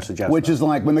is what I'm going to suggest. Which is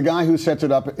like when the guy who sets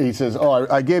it up, he says, "Oh,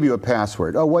 I gave you a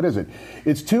password." "Oh, what is it?"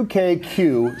 "It's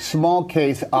 2KQ, small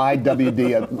case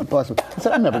IWD. I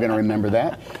said, "I'm never going to remember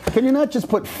that. Can you not just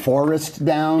put Forrest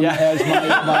down as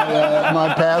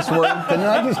my password? Can you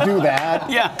not just do that?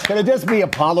 Yeah. Can it just be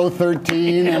Apollo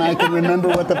 13 and I can remember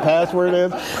what the password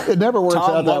is?" It never works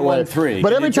out that way.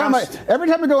 But every time I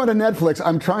go into Netflix,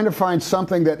 I'm trying to find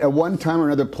something that at one time or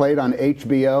another played on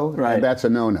HBO. Right. And that's a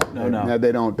no-no. No.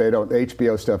 They don't.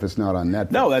 HBO stuff is not on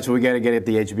Netflix. No, that's what we got to get at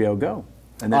the HBO Go.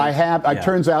 And it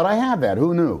turns out I have that.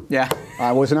 Who knew? Yeah.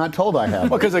 I was not told I had that.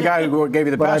 Well, because the guy who gave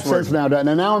you the but password. I've since now done.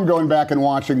 And now I'm going back and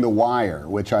watching The Wire,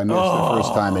 which I missed the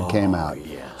first time it came out.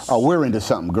 Yes. Oh, we're into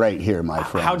something great here, my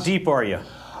friends. How deep are you?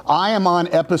 I am on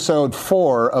episode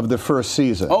 4 of the first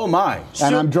season. Oh, my.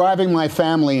 And I'm driving my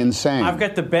family insane. I've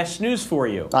got the best news for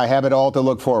you. I have it all to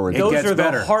look forward to. Those are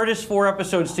the hardest 4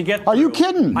 episodes to get through. Are you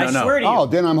kidding? I swear to you. Oh,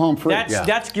 then I'm home free.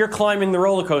 That's you're climbing the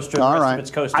roller coaster. The rest of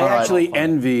it's coasting. I actually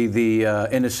envy the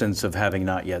innocence of having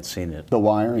not yet seen it. The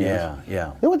Wire, yes.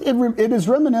 Yeah. It is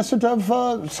reminiscent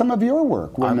of some of your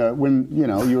work when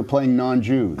you were playing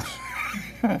non-Jews.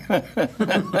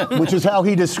 Which is how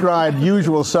he described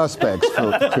Usual Suspects to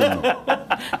me.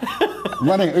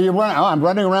 I'm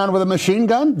running around with a machine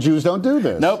gun? Jews don't do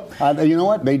this. Nope. You know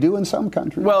what? They do in some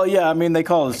countries. Well, yeah, I mean, they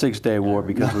call it a 6-day war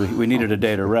because we needed a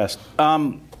day to rest. Now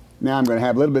I'm going to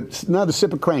have another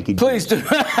sip of cranky. Please do.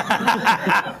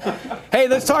 Hey,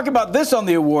 let's talk about this on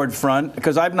the award front,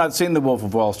 because I've not seen The Wolf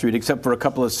of Wall Street except for a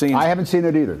couple of scenes. I haven't seen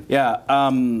it either. Yeah.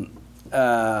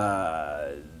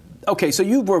 Okay, so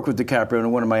you've worked with DiCaprio,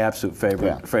 and one of my absolute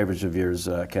favorites of yours,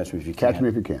 Catch Me If You Can. Catch Me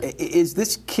If You Can. Is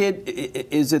this kid,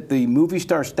 is it the movie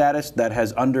star status that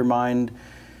has undermined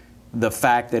the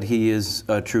fact that he is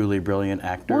a truly brilliant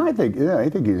actor? Well, I think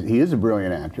he is a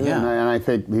brilliant actor, and I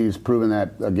think he's proven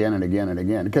that again and again and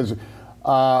again. Because,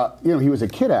 he was a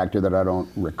kid actor that I don't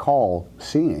recall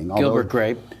seeing. Gilbert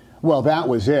Grape. Well, that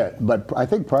was it. But I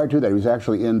think prior to that, he was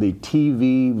actually in the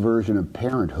TV version of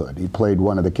Parenthood. He played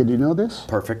one of the kids. Do you know this?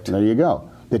 Perfect. There you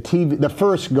go. The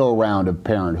first go-round of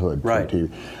Parenthood for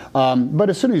TV. But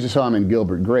as soon as you saw him in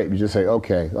Gilbert Grape, you just say,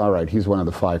 okay, all right, he's one of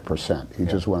the 5%. He's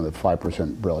just one of the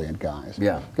 5% brilliant guys.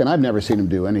 Yeah. And I've never seen him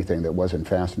do anything that wasn't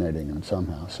fascinating him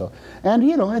somehow. So,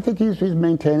 and I think he's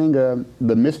maintaining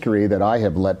the mystery that I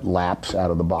have let lapse out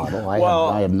of the bottle.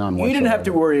 I have none whatsoever. You didn't have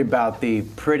to worry about the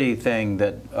pretty thing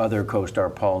that other co-star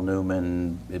Paul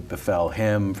Newman, it befell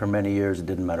him for many years. It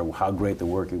didn't matter how great the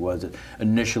work he was.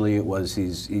 Initially, it was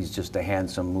he's just a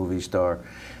handsome movie star.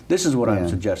 This is what I'm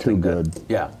suggesting. Too good.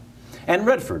 Yeah. And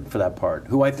Redford, for that part,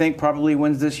 who I think probably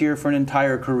wins this year for an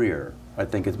entire career. I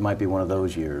think it might be one of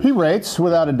those years. He rates,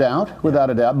 without a doubt, without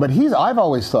a doubt. But I've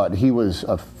always thought he was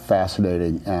a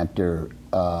fascinating actor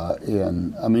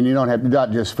I mean, you don't have,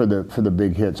 not just for the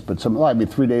big hits, but some, I mean,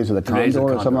 3 Days of the Condor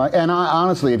or something like. And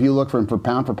honestly, if you look for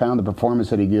pound, the performance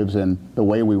that he gives in The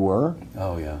Way We Were,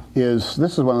 this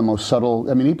is one of the most subtle.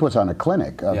 I mean, he puts on a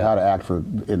clinic of how to act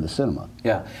in the cinema.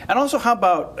 Yeah, and also how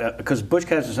about because Butch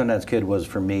Cassidy and Sundance Kid was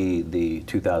for me the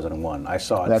 2001. I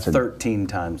saw it 13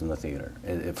 times in the theater.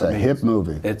 It's a hit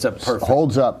movie. It's a perfect.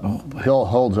 Holds up.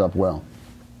 Holds up well.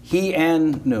 He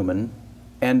and Newman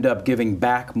end up giving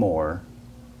back more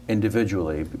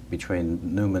individually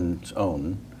between Newman's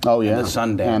own and the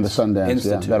Sundance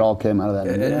Institute. That all came out of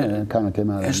that. It kind of came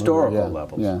out of that historical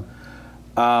levels. Yeah.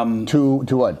 To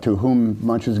what? To whom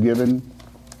much is given,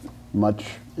 much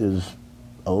is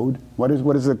owed. What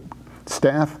is the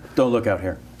staff? Don't look out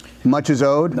here. Much is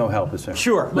owed. No help is there.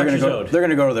 Sure, they're going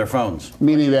to go to their phones.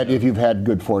 Meaning that if you've had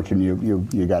good fortune,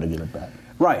 you got to give it back.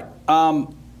 Right.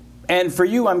 And for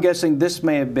you, I'm guessing this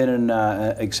may have been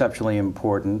exceptionally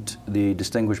important. The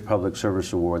Distinguished Public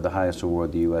Service Award, the highest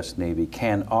award the U.S. Navy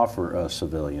can offer a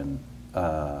civilian.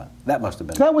 That must have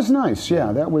been. That was nice.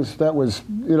 Yeah, that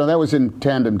was in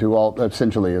tandem to all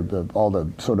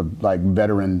the sort of like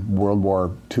veteran World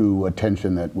War II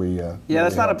attention that we.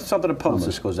 That's not something a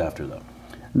publicist goes after, though.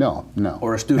 No.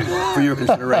 Or a student for your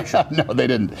consideration. No, they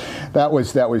didn't. That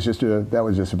was just a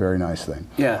very nice thing.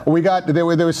 Yeah.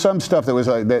 There was some stuff that was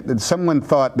like that someone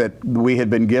thought that we had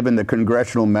been given the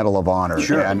Congressional Medal of Honor.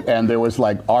 Sure. And there was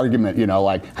like argument,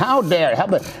 like how dare?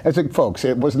 I said, folks,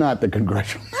 it was not the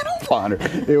Congressional Medal of Honor.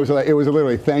 It was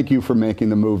literally thank you for making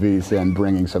the movies and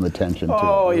bringing some attention to it.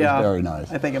 Oh It yeah. was very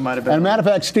nice. I think it might have been. And matter of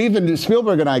fact, Steven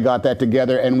Spielberg and I got that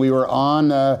together, and we were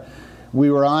on. We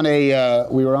were on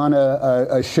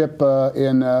a ship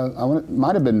in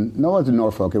might have been it wasn't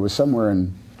Norfolk. It was somewhere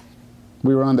in.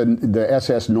 We were on the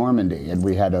SS Normandy, and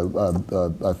we had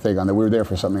a thing on there. We were there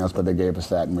for something else, but they gave us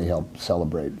that, and we helped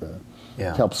celebrate.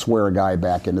 Helped swear a guy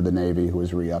back into the Navy who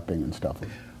was re-upping and stuff.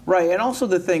 Right, and also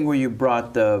the thing where you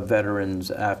brought the veterans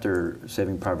after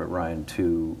Saving Private Ryan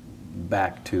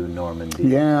back to Normandy.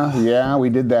 Yeah, we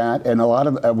did that, and a lot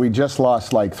of we just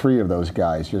lost like 3 of those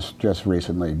guys just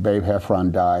recently. Babe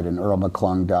Heffron died, and Earl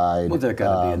McClung died. Well, they're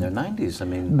got to be in their 90s. I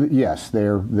mean, yes,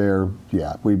 they're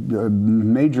We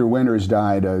Major Winters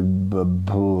died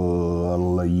about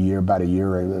a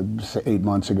year, 8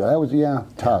 months ago. That was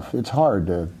tough. It's hard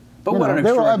to. But what an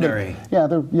extraordinary.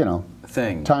 They're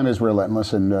thing. Time is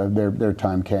relentless, and their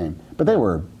time came. But they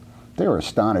were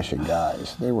astonishing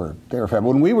guys. They were fab.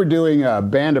 When we were doing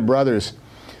Band of Brothers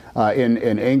in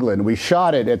England, we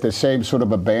shot it at the same sort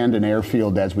of abandoned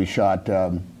airfield as we shot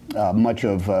much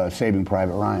of Saving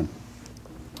Private Ryan.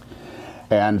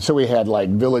 And so we had like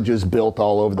villages built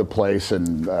all over the place,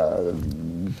 and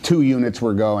 2 units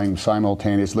were going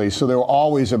simultaneously. So there were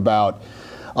always about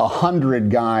 100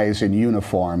 guys in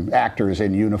uniform, actors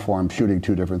in uniform, shooting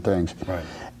 2 different things. Right.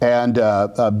 And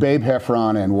Babe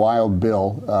Heffron and Wild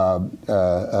Bill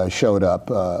showed up,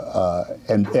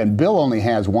 and Bill only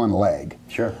has 1 leg.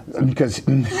 Sure. Because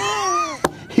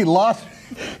he lost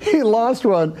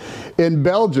one in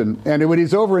Belgium, and when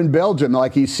he's over in Belgium,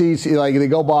 like he sees, like they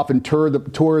go off and tour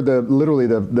literally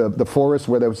the forest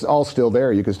where it's all still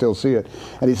there. You can still see it,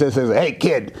 and he says, "Hey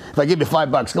kid, if I give you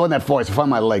 $5, go in that forest and find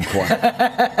my leg for me."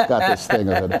 Got this thing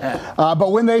of it.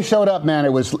 But when they showed up, man,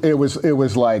 it was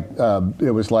like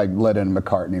Lennon and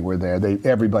McCartney were there.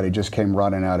 Everybody just came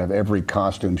running out of every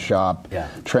costume shop,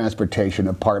 transportation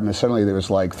department. Suddenly there was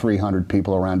like 300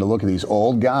 people around to look at these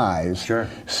old guys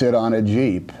sit on a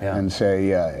Jeep and say,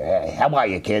 "Hey, how are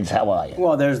you, kids? How are you?"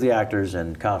 Well, there's the actors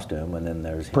in costume, and then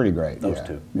there's pretty great. Those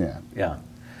 2. Yeah.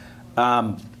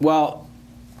 Well,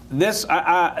 this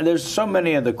there's so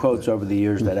many of the quotes over the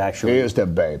years that actually. Here's the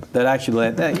babe. That actually,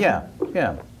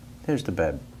 Here's the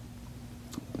babe.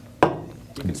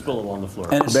 You can spill it on the floor.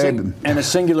 And a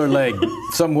singular leg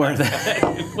somewhere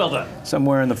there. Well done.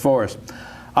 Somewhere in the forest.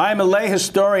 I am a lay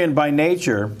historian by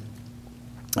nature.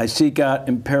 I seek out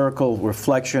empirical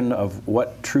reflection of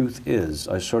what truth is.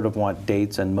 I sort of want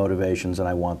dates and motivations, and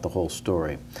I want the whole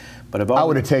story. But I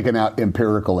would have taken out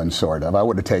empirical and sort of. I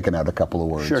would have taken out a couple of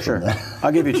words. Sure.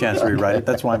 I'll give you a chance to rewrite it.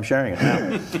 That's why I'm sharing it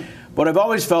now. But I've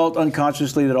always felt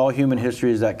unconsciously that all human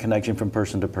history is that connection from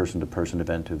person to person to person,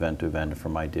 event to event to event,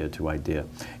 from idea to idea.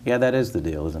 Yeah, that is the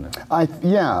deal, isn't it? I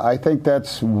think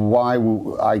that's why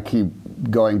I keep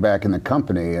going back in the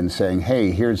company and saying,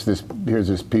 hey, here's this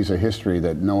piece of history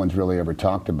that no one's really ever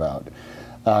talked about.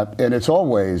 And it's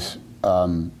always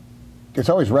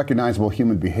recognizable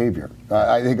human behavior.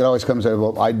 I think it always comes out,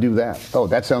 well, I do that. Oh,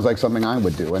 that sounds like something I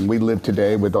would do. And we live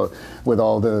today with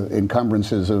all the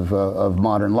encumbrances of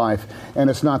modern life, and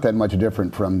it's not that much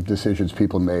different from decisions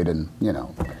people made in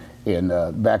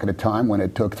back at a time when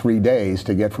it took 3 days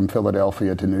to get from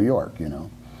Philadelphia to New York, you know.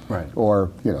 Right.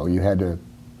 Or, you know, you hadn't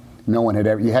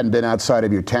been outside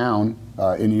of your town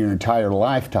in your entire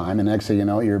lifetime, and next thing you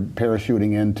know, you're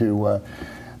parachuting into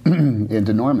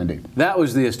into Normandy. That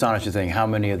was the astonishing thing, how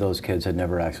many of those kids had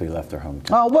never actually left their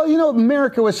hometown. Oh, well, you know,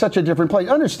 America was such a different place.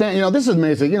 Understand, you know, this is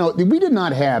amazing. You know, we did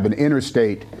not have an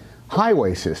interstate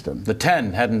highway system. The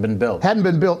 10 hadn't been built. Hadn't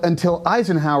been built until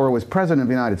Eisenhower was president of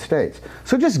the United States.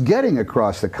 So just getting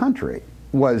across the country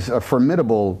was a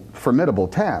formidable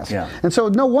task. Yeah. And so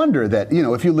no wonder that, you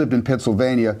know, if you lived in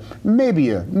Pennsylvania, maybe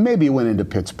you went into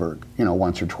Pittsburgh, you know,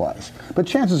 once or twice. But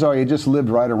chances are you just lived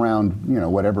right around, you know,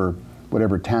 whatever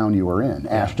town you were in,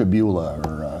 Ashtabula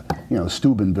or, you know,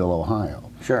 Steubenville, Ohio.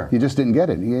 Sure. You just didn't get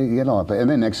it. You get all, and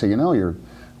then next thing you know, you're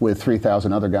with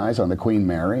 3,000 other guys on the Queen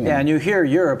Mary. And you hear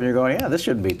Europe and you're going, yeah, this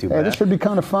shouldn't be too bad. Hey, this should be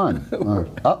kind of fun.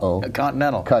 Uh-oh. A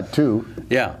continental. Cut 2.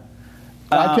 Yeah.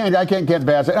 I can't get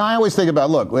past it. I always think about,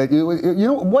 look, you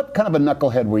know, what kind of a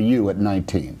knucklehead were you at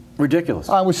 19? Ridiculous.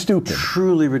 I was stupid.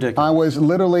 Truly ridiculous. I was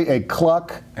literally a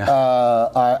cluck.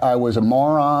 I was a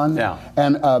moron. Yeah.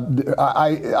 And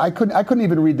I couldn't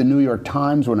even read the New York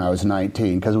Times when I was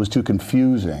 19 because it was too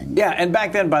confusing. Yeah, and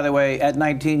back then, by the way, at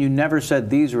 19, you never said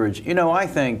these words. You know, I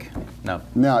think, no.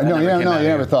 You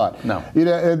never thought. No. You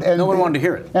know, and no one wanted to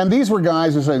hear it. And these were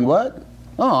guys who saying, what?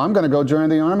 Oh, I'm going to go join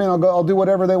the army, and I'll do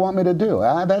whatever they want me to do.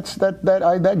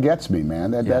 That gets me, man.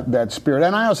 That spirit.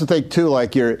 And I also think too,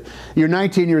 like you're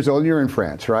 19 years old, and you're in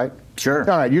France, right? Sure.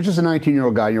 All right, you're just a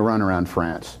 19-year-old guy. You run around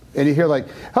France, and you hear like,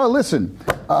 oh, listen,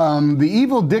 the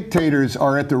evil dictators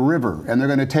are at the river, and they're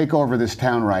going to take over this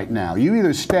town right now. You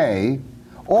either stay,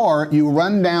 or you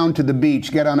run down to the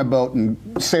beach, get on a boat, and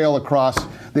sail across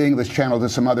the English Channel to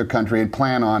some other country and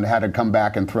plan on how to come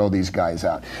back and throw these guys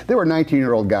out. There were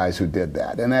 19-year-old guys who did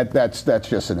that, and that's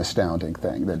just an astounding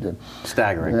thing.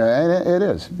 Staggering. It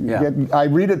is. Yeah. I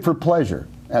read it for pleasure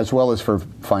as well as for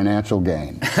financial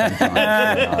gain.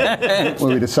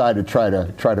 When we decided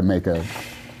to try to make a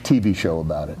TV show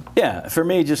about it. Yeah, for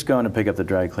me, just going to pick up the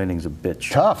dry cleaning's a bitch.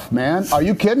 Tough, man. Are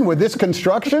you kidding with this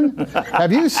construction?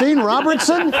 Have you seen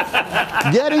Robertson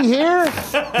getting here?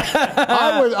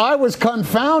 I was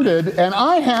confounded, and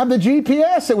I have the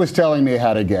GPS that was telling me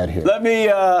how to get here. Let me,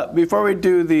 before we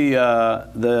do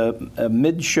the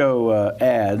mid-show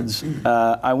ads,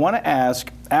 I want to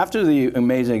ask, after the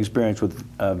amazing experience with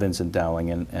Vincent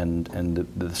Dowling and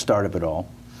the start of it all,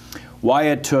 why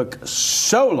it took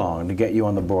so long to get you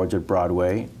on the boards at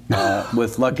Broadway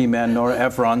with Lucky Man, Nora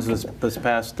Ephron's this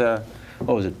past, what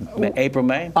was it, April,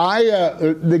 May?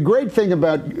 The great thing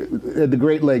about the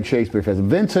Great Lake Shakespeare Festival,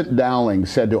 Vincent Dowling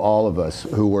said to all of us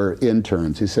who were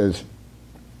interns, he says,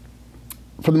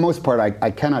 for the most part,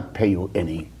 I cannot pay you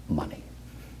any money.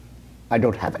 I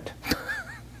don't have it.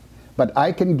 But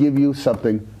I can give you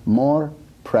something more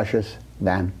precious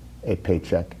than a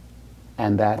paycheck,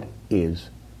 and that is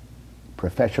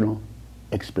professional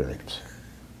experience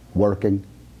working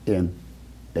in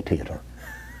the theater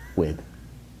with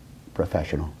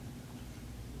professional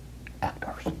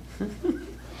actors.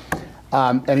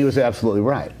 And he was absolutely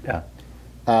right.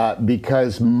 Yeah.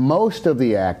 Because most of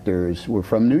the actors were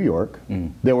from New York.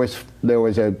 There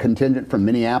was a contingent from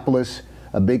Minneapolis,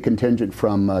 a big contingent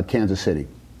from Kansas City,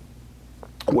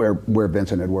 where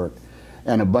Vincent had worked.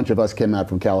 And a bunch of us came out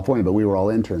from California, but we were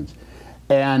all interns.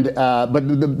 And but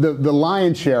the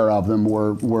lion's share of them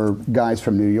were guys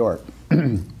from New York.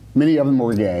 Many of them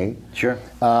were gay. Sure.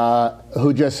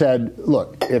 Who just said,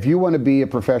 "Look, if you want to be a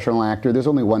professional actor, there's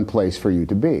only one place for you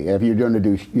to be. If you're going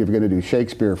to do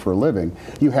Shakespeare for a living,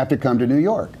 you have to come to New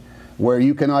York, where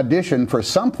you can audition for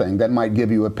something that might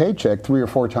give you a paycheck 3 or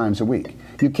 4 times a week.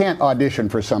 You can't audition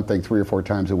for something 3 or 4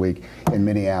 times a week in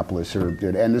Minneapolis, and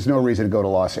there's no reason to go to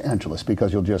Los Angeles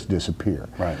because you'll just disappear."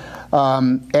 Right.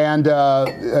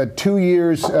 2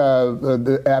 years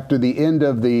after the end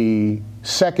of the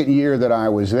second year that I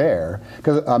was there,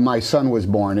 because my son was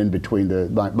born in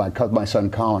between my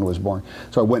son Colin was born,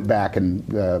 so I went back and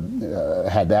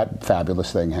had that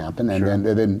fabulous thing happen, and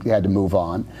then had to move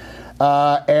on.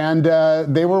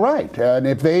 They were right. And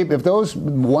if those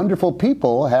wonderful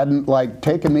people hadn't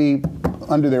taken me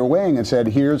under their wing and said,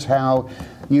 "Here's how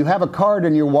you have a card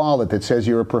in your wallet that says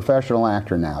you're a professional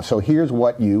actor now. So here's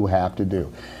what you have to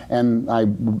do," and I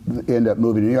ended up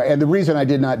moving to New York. And the reason I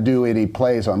did not do any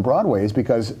plays on Broadway is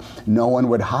because no one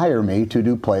would hire me to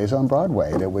do plays on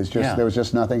Broadway. There was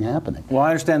just nothing happening. Well, I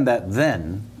understand that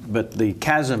then. But the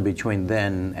chasm between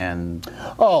then and...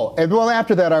 Oh, and well,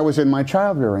 after that, I was in my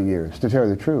childbearing years, to tell you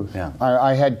the truth. Yeah.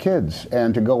 I had kids,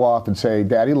 and to go off and say,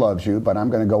 "Daddy loves you, but I'm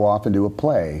going to go off and do a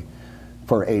play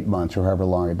for 8 months or however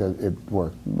long it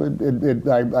worked.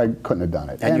 I couldn't have done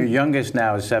it. And your youngest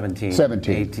now is 17.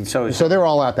 17. 18. So they're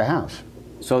all out the house.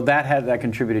 So that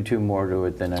contributed more to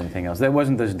it than anything else. There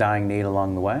wasn't this dying need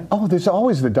along the way? Oh, there's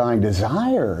always the dying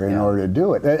desire in order to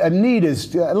do it. A need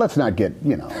is, let's not get,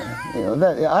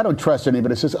 I don't trust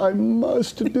anybody who says, I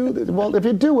must do this. Well, if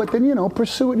you do it, then,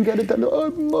 pursue it and get it done. I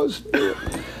must do it.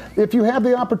 If you have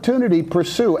the opportunity,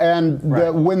 pursue. And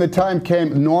when the time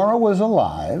came, Nora was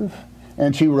alive.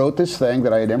 And she wrote this thing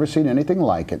that I had never seen anything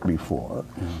like it before.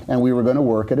 And we were going to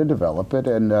work it and develop it.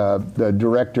 And the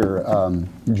director,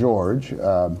 George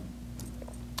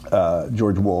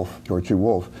C.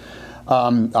 Wolfe,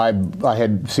 I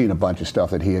had seen a bunch of stuff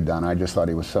that he had done. I just thought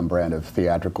he was some brand of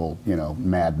theatrical,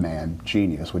 madman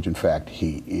genius, which in fact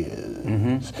he is.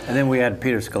 Mm-hmm. And then we had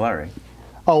Peter Scolari.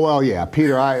 Oh, well, yeah,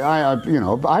 Peter,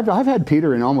 I've had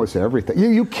Peter in almost everything.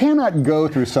 You cannot go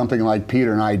through something like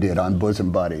Peter and I did on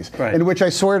Bosom Buddies, in which I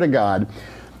swear to God,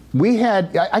 we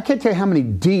had, I can't tell you how many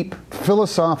deep,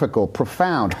 philosophical,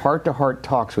 profound, heart-to-heart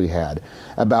talks we had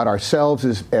about ourselves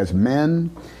as men,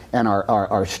 and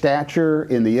our stature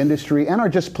in the industry, and our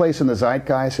just place in the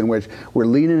zeitgeist, in which we're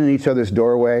leaning in each other's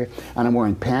doorway, and I'm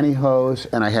wearing pantyhose,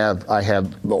 and I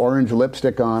have orange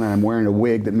lipstick on, and I'm wearing a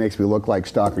wig that makes me look like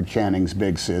Stockard Channing's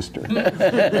big sister.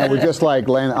 And we're just like,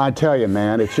 I tell you,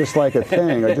 man, it's just like a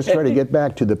thing. I just try to get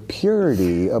back to the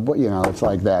purity of what, it's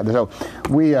like that. So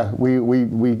we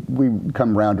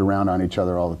come round and round on each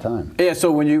other all the time. Yeah.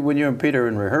 So when you and Peter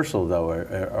in rehearsal, though,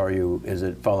 is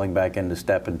it falling back into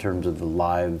step in terms of the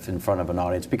live in front of an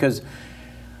audience? Because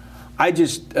I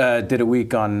just did a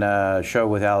week on a show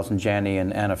with Allison Janney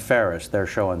and Anna Faris, their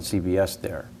show on CBS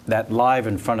there. That live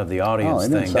in front of the audience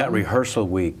thing, that rehearsal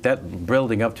week, that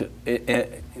building up to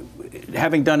it,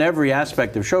 having done every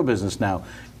aspect of show business now,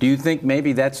 do you think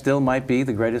maybe that still might be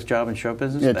the greatest job in show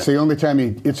business? It's the only time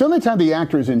the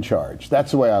actor is in charge. That's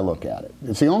the way I look at it.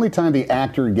 It's the only time the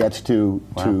actor gets to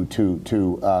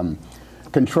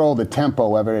control the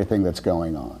tempo of everything that's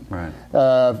going on. Right.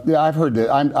 I've heard that,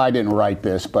 I didn't write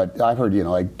this, but I've heard,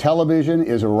 like television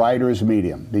is a writer's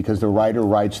medium because the writer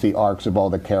writes the arcs of all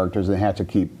the characters and they have to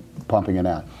keep pumping it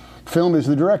out. Film is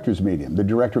the director's medium. The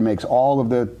director makes all of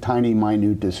the tiny,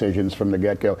 minute decisions from the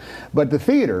get-go. But the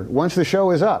theater, once the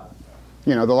show is up,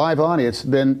 the live audience,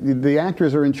 then the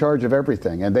actors are in charge of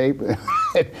everything. And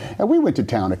and we went to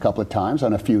town a couple of times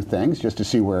on a few things just to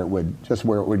see where it would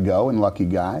go, and lucky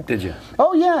guy. Did you?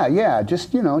 Oh yeah.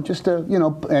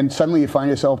 And suddenly you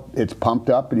find yourself, it's pumped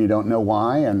up and you don't know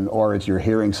why, or you're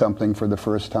hearing something for the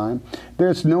first time.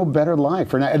 There's no better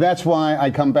life. And that's why I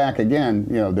come back again,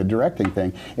 the directing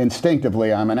thing.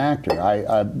 Instinctively, I'm an actor.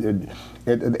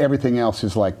 Everything else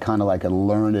is kind of like a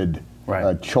learned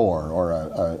a chore or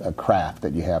a craft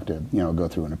that you have to go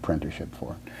through an apprenticeship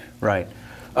for. Right.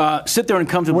 Sit there and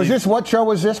comfortably. What show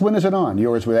was this? When is it on?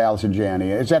 Yours with Allison Janney.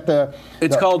 Is that the?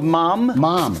 It's called Mom.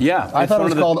 Mom. Yeah. I thought it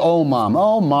was called Oh Mom.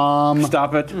 Oh Mom.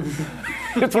 Stop it.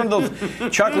 It's one of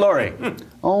those. Chuck Lorre.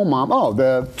 Oh Mom. Oh,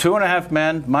 the 2.5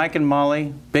 Men, Mike and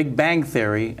Molly, Big Bang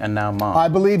Theory, and now Mom. I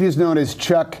believe he's known as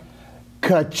Chuck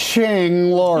Ka-ching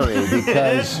Lorre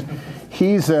because.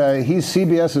 He's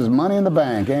CBS's Money in the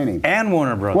Bank, ain't he? And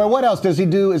Warner Brothers. Well, what else does he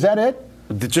do? Is that it?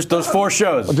 Just those 4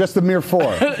 shows. Just the mere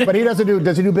 4. But he doesn't do.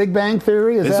 Does he do Big Bang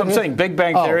Theory? That's what I'm saying. Big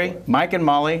Bang Theory, Mike and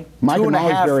Molly. Mike and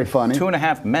Molly's very funny.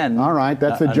 2.5 Men. All right,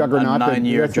 that's the juggernaut.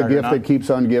 That's the gift that keeps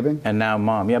on giving. And now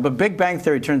Mom. Yeah, but Big Bang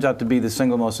Theory turns out to be the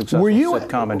single most successful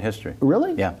sitcom in history.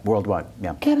 Really? Yeah, worldwide.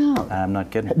 Yeah. Get out. I'm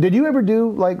not kidding. Did you ever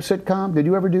do sitcom? Did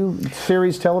you ever do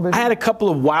series television? I had a couple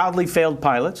of wildly failed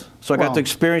pilots, so I got to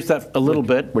experience that a little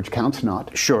bit. Which counts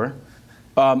not. Sure.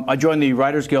 I joined the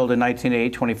Writers Guild in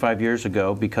 1980, 25 years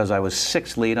ago, because I was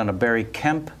 6th lead on a Barry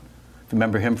Kemp.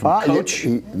 Remember him from Coach?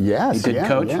 Yes. He did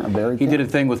Coach. Yeah, Barry he Kemp. did a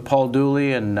thing with Paul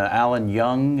Dooley and Alan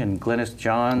Young and Glynis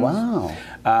Johns. Wow.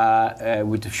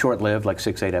 Which was short-lived, like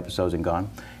 6-8 episodes and gone.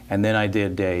 And then I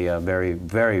did a very,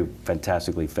 very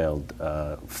fantastically failed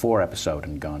 4-episode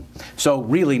and gone. So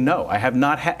really, no, I have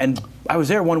not had. And I was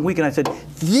there one week and I said,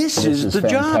 "This is the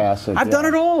fantastic, job. I've done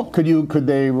it all." Could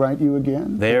they write you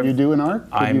again? Could you do an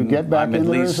arc? Could you get back I'm at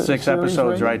least 6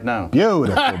 episodes right now.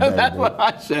 Beautiful. That's what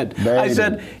I said. I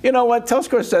said, you know what? Tell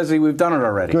Scorsese we've done it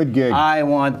already. Good gig. I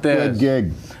want this. Good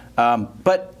gig.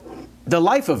 But the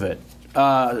life of it.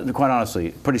 Quite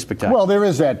honestly, pretty spectacular. Well, there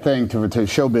is that thing to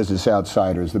show business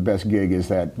outsiders. The best gig is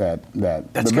the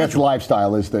best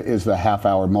lifestyle is the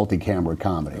half-hour multi-camera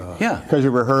comedy. Yeah, because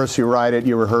you rehearse, you write it,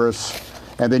 you rehearse,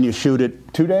 and then you shoot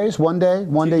it 2 days, one day,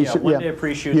 one day. One day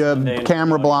pre-shoot, you one day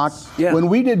camera block. Yeah. When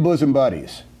we did Bosom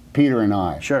Buddies, Peter and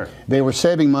I. Sure. They were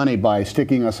saving money by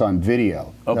sticking us on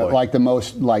video. Oh, boy. Like the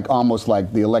most, like almost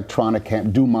like the electronic,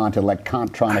 Dumont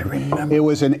electronic. I remember. It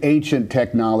was an ancient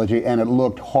technology, and it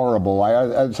looked horrible.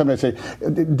 Somebody say,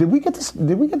 did we get this?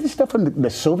 Did we get this stuff from the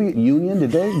Soviet Union?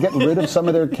 Did they get rid of some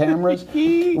of their cameras?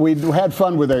 We had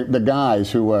fun with the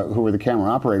guys who were the camera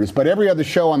operators. But every other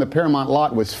show on the Paramount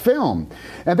lot was filmed,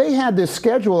 and they had this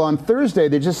schedule on Thursday.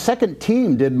 They just second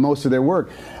team did most of their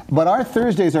work. But our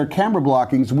Thursdays, our camera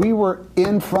blockings, we were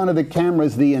in front of the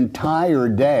cameras the entire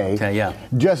day. Okay, yeah.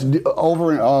 Just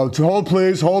over and hold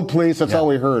please, hold please. That's all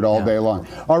we heard all day long.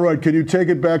 All right, can you take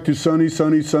it back to sunny,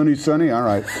 sunny, sunny, sunny? All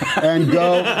right, and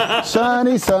go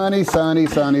sunny, sunny, sunny,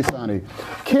 sunny, sunny.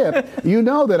 Kip, you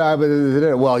know that I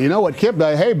was. Well, you know what, Kip?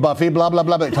 Hey, Buffy, blah blah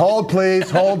blah. Hold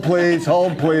please, hold please,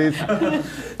 hold please.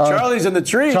 Charlie's in the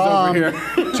trees over here.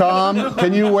 Tom,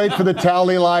 can you wait for the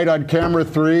tally light on camera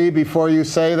 3 before you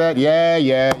say that?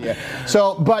 Yeah.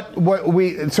 So, but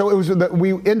we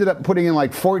ended up putting in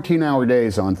like 14-hour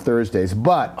days on Thursdays.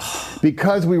 But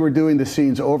because we were doing the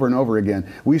scenes over and over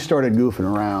again, we started goofing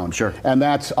around. Sure. And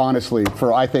that's honestly,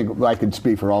 I think I could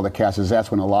speak for all the casters.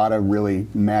 That's when a lot of really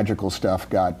magical stuff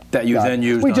then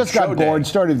used. We on just got show bored, day.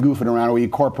 started goofing around, and we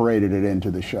incorporated it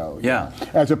into the show. Yeah.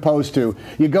 As opposed to,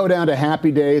 you go down to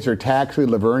Happy Days or Taxi,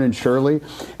 Laverne and Shirley,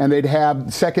 and they'd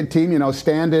have second team,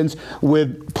 stand-ins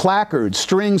with placards,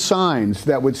 string signs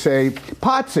that would say,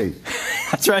 Potsy.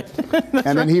 That's right.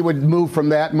 And then he would move from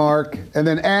that mark, and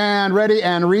then, and ready,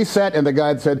 and reset, and the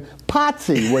guy said,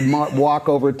 Potsy would walk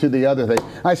over to the other thing.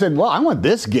 I said, well, I want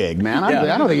this gig, man.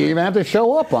 I don't think you even have to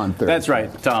show up on Thursday. That's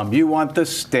right, Tom. You want the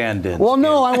stand-in. Well,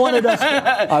 no, I wanted the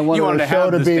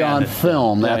show to be on stand-in.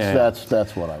 film. Yeah.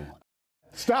 That's what I want.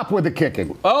 Stop with the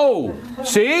kicking. Oh,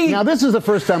 see? Now, this is the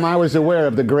first time I was aware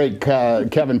of the great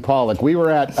Kevin Pollak. We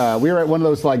were at one of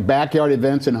those like backyard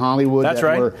events in Hollywood. That's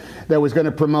right. That was going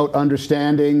to promote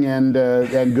understanding and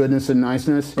goodness and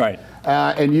niceness. Right.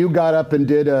 And you got up and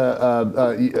did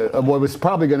what was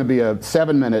probably going to be a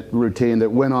 7-minute routine that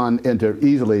went on into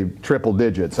easily triple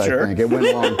digits, Sure. I think. It went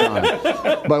a long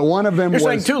time. But one of them You're was...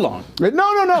 saying too long. No.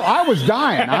 I was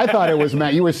dying. I thought it was,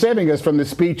 Matt. You were saving us from the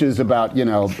speeches about,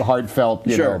 heartfelt,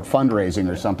 fundraising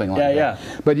or something like that. Yeah.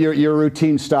 But your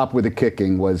routine stop with the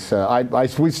kicking was,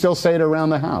 we still say it around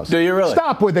the house. Do you really?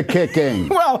 Stop with the kicking.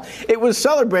 Well, it was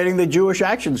celebrating the Jewish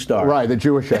action star. Right, the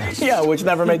Jewish action. Yeah, which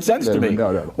never made sense to me.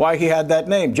 No. Why he had that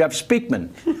name, Jeff Speakman.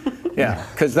 Yeah,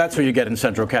 because that's who you get in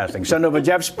Central Casting. Send over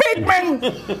Jeff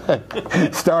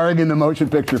Speakman! Starring in the motion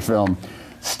picture film.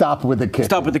 Stop with the kicking.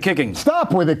 Stop with the kicking.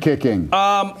 Stop with the kicking.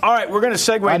 All right, we're going to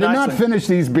segue I did not finish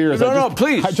these beers. No,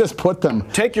 please. I just put them.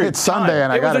 Take your It's time. Sunday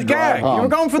and I got to It was a gag. home. You were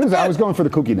going for the bit. I was going for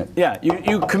the kooky nit. Yeah,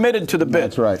 you committed to the bit.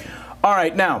 That's right. All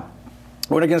right, now,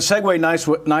 we're going to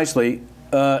segue nicely.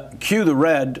 Cue the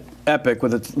Red Epic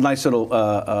with its nice little...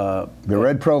 the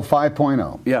Red Pro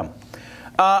 5.0. Yeah.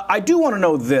 I do want to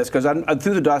know this, because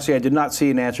through the dossier I did not see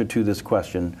an answer to this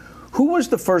question. Who was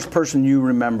the first person you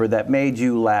remember that made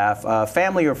you laugh,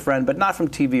 family or friend, but not from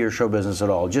TV or show business at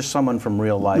all, just someone from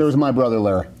real life? It was my brother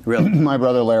Larry. Really? My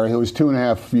brother Larry, who was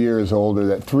 3.5 years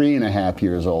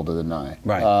older than I.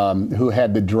 Right. Who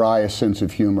had the driest sense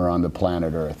of humor on the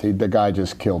planet Earth. The guy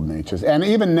just killed me. And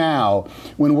even now,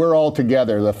 when we're all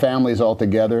together, the family's all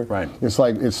together. Right. It's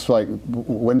like,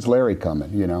 when's Larry coming?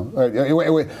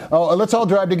 Let's all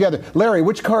drive together. Larry,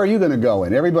 which car are you going to go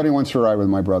in? Everybody wants to ride with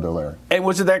my brother Larry. And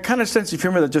was it that kind of sense of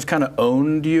humor that just kind of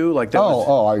owned you? Like that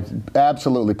I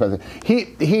absolutely.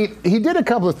 He did a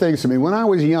couple of things to me when I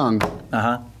was young.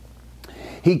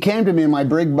 He came to me in my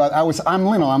big butt.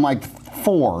 I'm like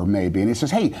 4 maybe, and he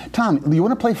says, "Hey, Tom, do you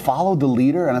want to play Follow the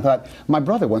Leader?" And I thought, my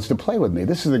brother wants to play with me.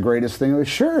 This is the greatest thing. I was,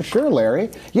 sure,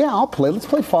 Larry. Yeah, I'll play. Let's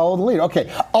play Follow the Leader.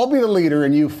 Okay, I'll be the leader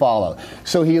and you follow.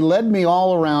 So he led me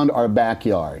all around our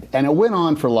backyard, and it went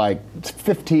on for like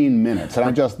 15 minutes.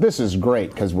 And this is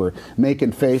great because we're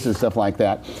making faces and stuff like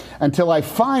that, until I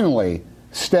finally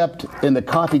stepped in the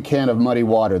coffee can of muddy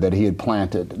water that he had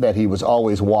planted, that he was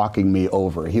always walking me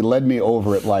over. He led me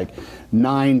over it like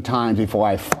 9 times before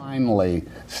I finally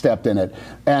stepped in it.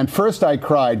 And first I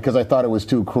cried because I thought it was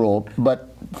too cruel,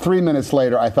 but 3 minutes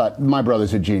later I thought, my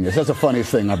brother's a genius. That's the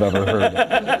funniest thing I've ever heard.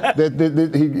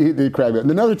 He cried.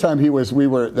 Another time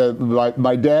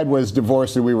my dad was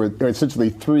divorced and we were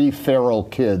essentially 3 feral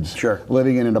kids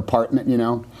living in an apartment,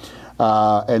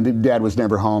 and Dad was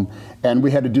never home. And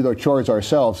we had to do the chores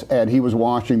ourselves, and he was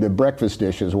washing the breakfast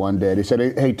dishes one day. And he said,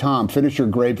 hey, Tom, finish your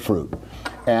grapefruit.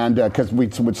 and because we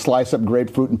would slice up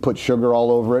grapefruit and put sugar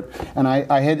all over it, and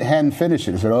I hadn't finished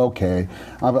it. I said, okay,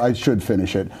 I should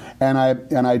finish it, and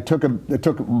I took a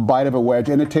bite of a wedge,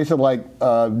 and it tasted like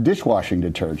dishwashing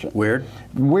detergent. Weird.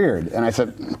 And I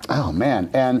said, oh man,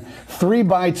 and 3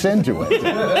 bites into it,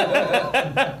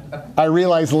 I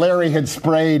realized Larry had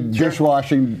sprayed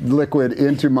dishwashing liquid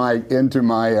into my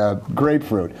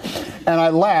grapefruit. And I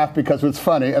laughed because it was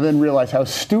funny, and then realized how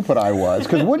stupid I was.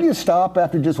 Because wouldn't you stop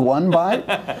after just 1 bite?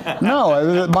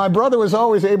 No, my brother was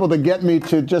always able to get me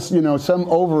to just, some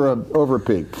over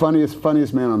peak.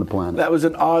 Funniest man on the planet. That was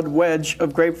an odd wedge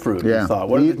of grapefruit, yeah. you thought.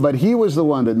 But he was the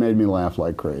one that made me laugh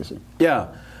like crazy. Yeah.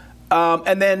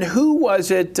 And then who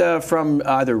was it from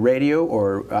either radio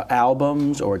or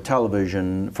albums or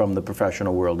television from the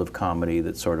professional world of comedy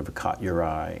that sort of caught your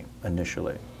eye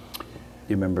initially? Do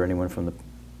you remember anyone from the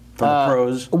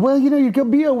pros? Well, you'd go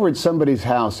be over at somebody's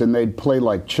house and they'd play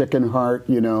like Chicken Heart,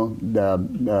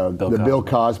 the Bill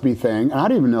Cosby thing. I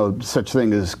didn't even know such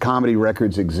thing as comedy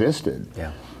records existed.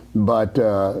 Yeah. But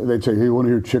they'd say, hey, you want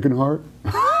to hear Chicken Heart?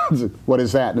 What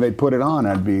is that? And they'd put it on.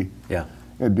 I'd be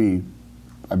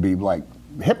like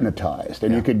hypnotized.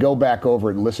 And you could go back over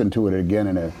it and listen to it again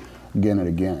and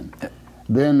again.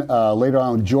 Then later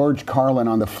on, George Carlin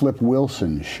on the Flip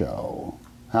Wilson show.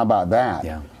 How about that?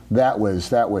 Yeah. That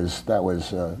was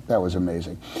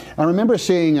amazing. I remember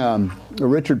seeing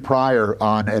Richard Pryor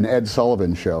on an Ed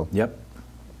Sullivan show. Yep.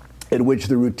 In which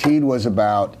the routine was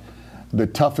about the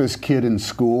toughest kid in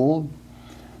school,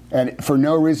 and for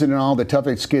no reason at all, the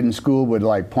toughest kid in school would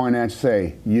like point at and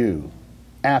say, "You,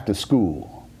 after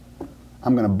school,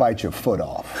 I'm going to bite your foot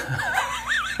off."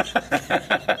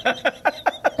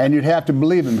 And you'd have to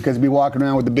believe him because he'd be walking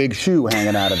around with the big shoe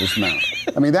hanging out of his mouth.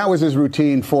 I mean, that was his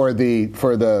routine for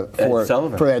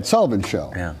Ed Sullivan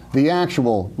show. Yeah. The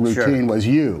actual routine was,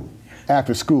 "You,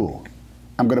 after school,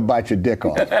 I'm going to bite your dick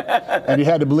off." And you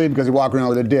had to believe because he walked around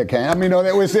with a dick hanging. I mean,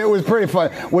 it was pretty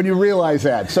fun when you realize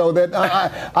that. So that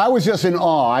I was just in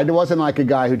awe. I wasn't like a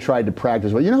guy who tried to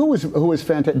practice. Well, who was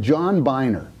fantastic? John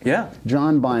Biner. Yeah.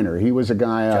 John Biner. He was a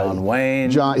guy. John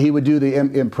Wayne. He would do the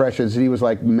impressions. He was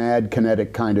like mad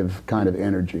kinetic kind of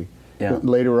energy. Yeah.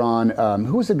 Later on,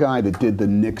 who was the guy that did the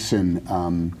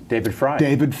Nixon? David Fry.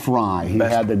 David Fry. He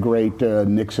had the great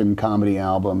Nixon comedy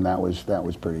album. That was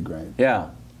pretty great. Yeah.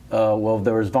 Well,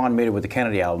 there was Von Meter with the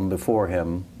Kennedy album before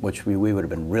him, which we would have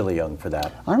been really young for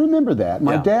that. I remember that.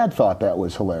 My dad thought that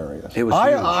was hilarious. It was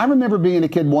huge. I remember being a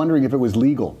kid wondering if it was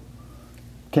legal.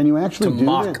 Can you actually to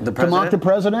mock the president? To mock the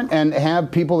president and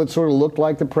have people that sort of looked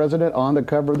like the president on the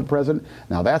cover of the president?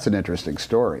 Now that's an interesting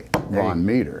story. Von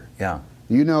Meter. Yeah.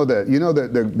 You know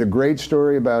the great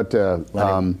story about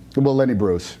Lenny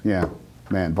Bruce. Yeah.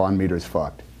 Man, Von Meter's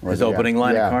fucked. His opening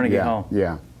line at Carnegie Hall.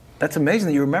 Yeah. That's amazing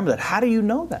that you remember that. How do you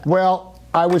know that? Well,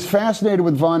 I was fascinated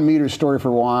with Von Meter's story for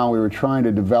a while. We were trying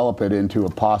to develop it into a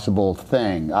possible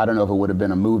thing. I don't know if it would have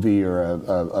been a movie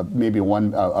or maybe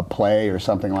a play or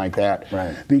something like that.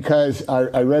 Right. Because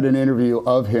I read an interview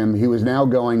of him. He was now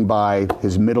going by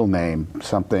his middle name,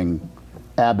 something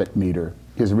Abbott Meter.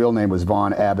 His real name was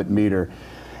Von Abbott Meter.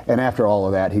 And after all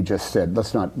of that, he just said,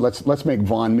 let's make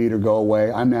Von Meter go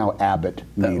away. I'm now Abbott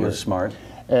Meter. That was smart.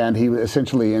 And he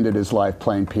essentially ended his life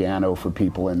playing piano for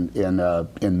people in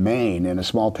Maine, in a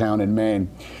small town in Maine.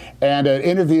 And in an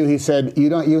interview, he said,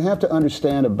 you have to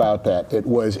understand about that. It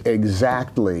was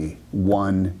exactly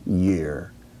 1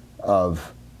 year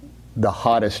of the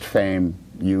hottest fame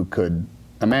you could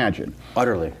imagine.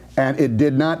 Utterly. And it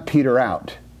did not peter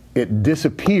out. It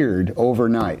disappeared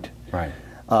overnight. Right.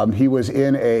 He was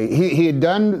in he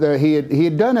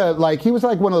was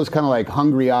like one of those kind of like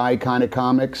Hungry Eye kind of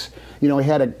comics. He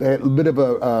had a bit of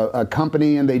a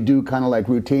company and they do kind of like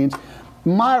routines.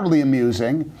 Mildly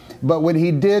amusing, but when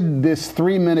he did this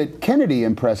 3-minute Kennedy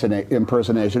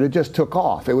impersonation, it just took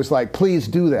off. It was like, please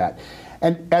do that.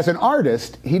 And as an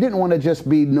artist, he didn't want to just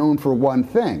be known for one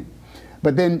thing.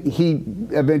 But then he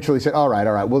eventually said, all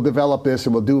right, we'll develop this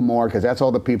and we'll do more because that's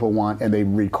all the people want. And they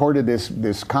recorded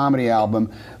this comedy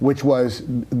album, which was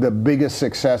the biggest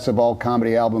success of all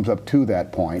comedy albums up to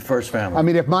that point. First Family. I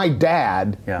mean, if my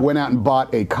dad went out and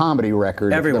bought a comedy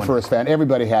record, the First Family,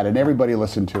 everybody had it, and everybody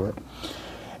listened to it.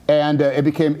 And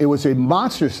it was a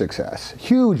monster success,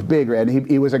 huge, big, and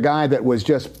he was a guy that was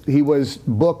he was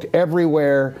booked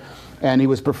everywhere and he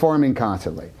was performing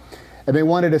constantly. And they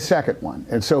wanted a second one.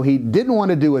 And so he didn't want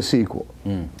to do a sequel.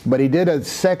 But he did a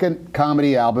second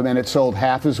comedy album, and it sold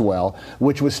half as well,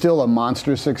 which was still a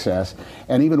monster success.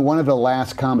 And even one of the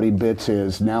last comedy bits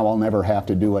is, now I'll never have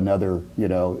to do another,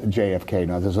 JFK.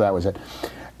 No, so that was it.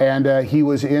 And he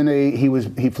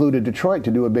flew to Detroit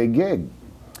to do a big gig.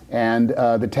 And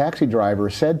the taxi driver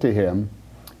said to him,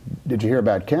 did you hear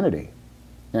about Kennedy?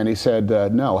 And he said,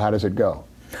 no, how does it go?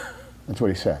 That's what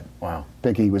he said. Wow.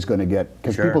 Thinking he was going to get,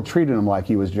 because people treated him like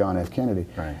he was John F. Kennedy.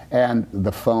 Right. And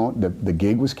the phone, the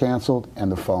gig was canceled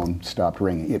and the phone stopped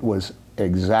ringing. It was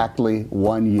exactly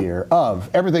 1 year of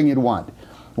everything you'd want.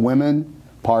 Women,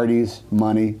 parties,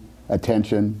 money,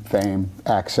 attention, fame,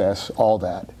 access, all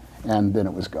that. And then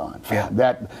it was gone. Yeah.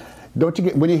 That, don't you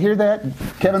get, when you hear that,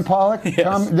 Kevin Pollak, Yes.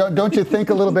 Tom, don't you think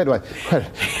a little bit like, what,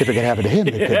 if it could happen to him,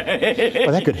 it could,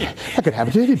 well, that could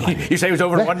happen to anybody. You say it was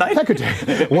over in one night? That could,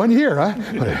 1 year, huh?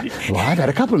 Well, I've had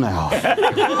a couple now.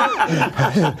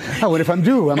 What if I'm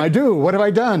due? Am I due? What have I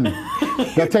done?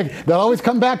 They'll always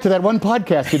come back to that one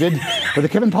podcast you did for the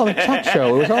Kevin Pollak chat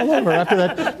show. It was all over after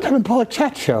that Kevin Pollak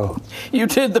chat show. You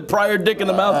did the prior dick in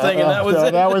the mouth thing, and that was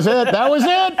it. That was it. That was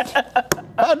it.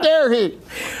 How dare he?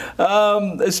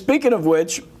 Speaking of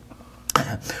which,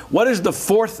 what is the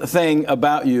fourth thing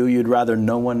about you you'd rather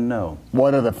no one know?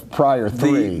 What are the prior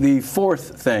three? The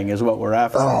fourth thing is what we're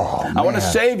after. Oh, I want to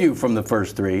man. save you from the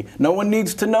first three. No one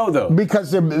needs to know, though. Because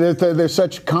they're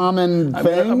such common things.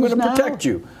 I'm going to now? protect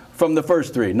you from the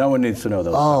first three. No one needs to know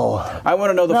those. Oh. I want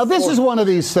to know the Now, this fourth. is one of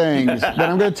these things that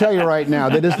I'm going to tell you right now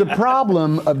that is the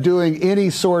problem of doing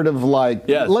any sort of like,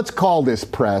 Yes. let's call this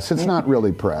press. It's not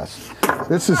really press.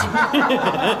 This is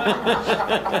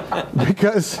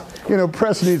because,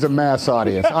 press needs a mass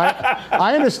audience.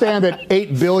 I understand that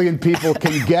 8 billion people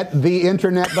can get the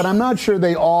internet, but I'm not sure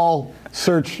they all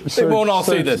search. They won't all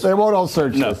see this. They won't all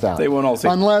search No, this out. they won't all see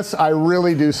it. Unless I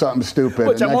really do something stupid.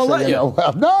 Which and I won't next thing let you. know,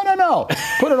 well, no.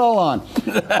 Put it all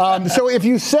on. So if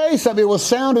you say something, it will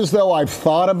sound as though I've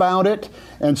thought about it,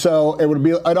 and so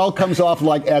it all comes off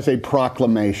like as a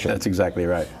proclamation. That's exactly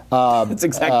right. That's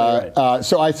exactly right.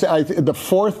 So the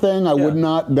fourth thing I would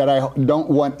not, that I don't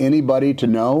want anybody to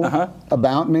know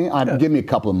about me, give me a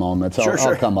couple of moments.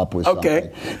 I'll come up with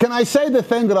Okay. something. Can I say the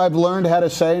thing that I've learned how to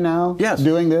say now? Yes.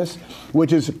 Doing this,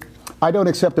 which is, I don't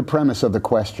accept the premise of the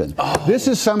question. This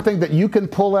is something that you can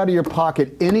pull out of your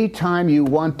pocket anytime you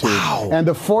want to, and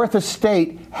the fourth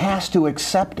estate has to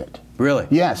accept it. Really?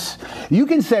 Yes. You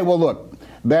can say, well, look,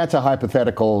 that's a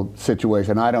hypothetical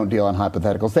situation. I don't deal in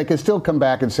hypotheticals. They can still come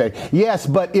back and say, yes,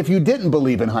 but if you didn't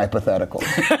believe in hypotheticals.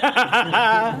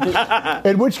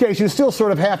 In which case, you still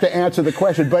sort of have to answer the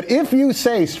question. But if you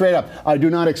say straight up, I do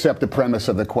not accept the premise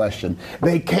of the question,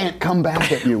 they can't come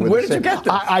back at you with Where the did you same- get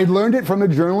this? I learned it from a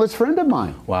journalist friend of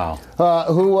mine. Wow.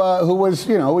 Who was,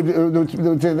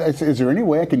 is there any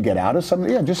way I can get out of something?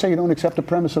 Yeah, just say you don't accept the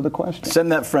premise of the question.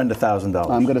 Send that friend $1,000.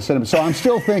 I'm going to send him. So I'm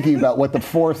still thinking about what the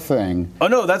fourth thing. Oh,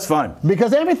 no, that's fine.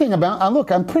 Because everything about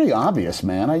look, I'm pretty obvious,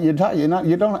 man. You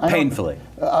don't Painfully.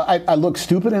 I look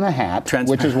stupid in a hat,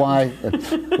 which is why,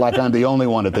 like, I'm the only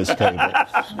one at this table.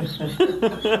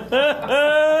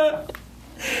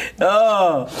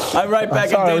 Oh, I'm right back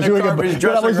Sorry, in Dana Carvey's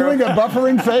dressing I was room. doing a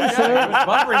buffering face there.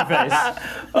 Buffering face.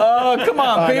 Oh, come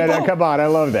on, people. No, come on, I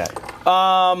love that.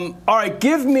 All right,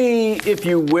 give me, if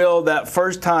you will, that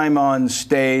first time on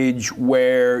stage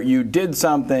where you did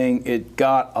something, it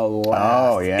got a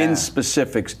laugh. Oh, yeah. In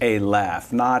specifics, a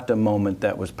laugh, not a moment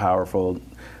that was powerful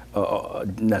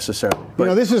necessarily.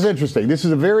 But This is interesting. This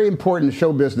is a very important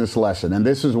show business lesson, and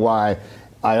this is why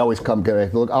I always come.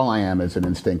 Look, all I am is an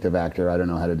instinctive actor. I don't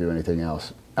know how to do anything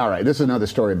else. All right, this is another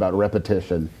story about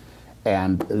repetition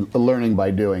and learning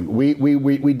by doing. We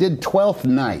did 12th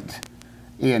Night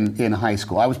in high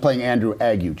school. I was playing Andrew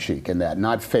Aguecheek in that,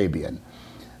 not Fabian.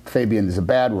 Fabian is a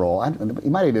bad role. He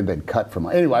might have even been cut from.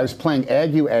 Anyway, I was playing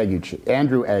Andrew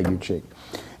Aguecheek.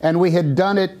 And we had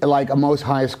done it like most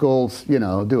high schools,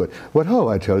 do it. What ho,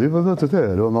 I tell you.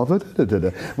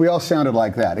 We all sounded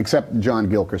like that, except John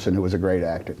Gilkerson, who was a great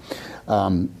actor.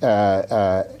 And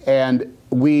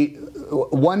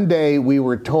one day we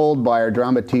were told by our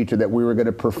drama teacher that we were going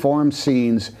to perform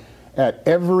scenes at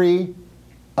every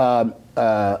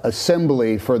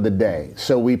assembly for the day.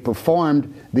 So we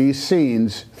performed these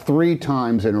scenes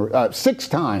 6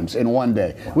 times in one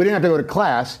day. We didn't have to go to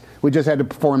class. We just had to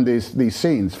perform these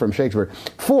scenes from Shakespeare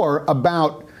for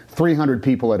about 300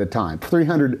 people at a time.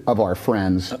 300 of our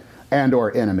friends and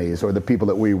or enemies, or the people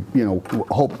that we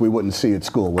hoped we wouldn't see at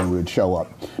school when we would show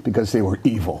up because they were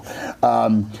evil.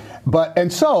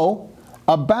 And so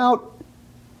about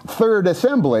third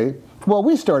assembly, well,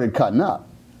 we started cutting up.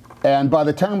 And by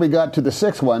the time we got to the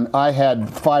 6th one, I had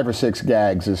 5 or 6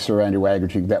 gags as Sir Andrew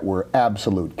Aguecheek that were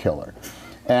absolute killer.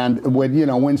 And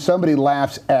when somebody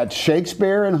laughs at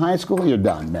Shakespeare in high school, you're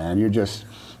done, man.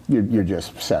 you're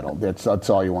just settled. That's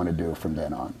all you want to do from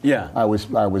then on. Yeah. I was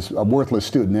a worthless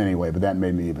student anyway, but that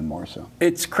made me even more so.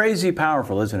 It's crazy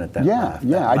powerful, isn't it? That Yeah, laugh,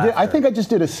 yeah. I think I just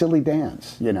did a silly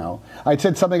dance. You know, I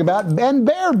said something about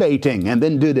bear baiting, and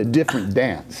then did a different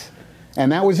dance.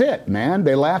 And that was it, man.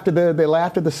 They laughed at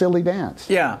the silly dance.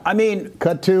 Yeah, I mean,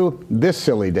 cut to this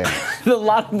silly dance. A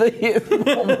lot of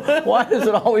the why does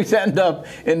it always end up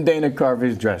in Dana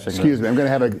Carvey's dressing room? Excuse me, I'm going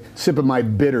to have a sip of my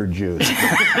bitter juice.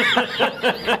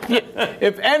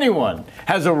 If anyone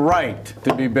has a right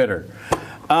to be bitter.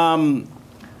 Well,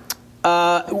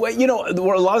 you know,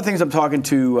 a lot of things I'm talking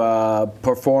to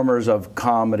performers of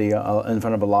comedy in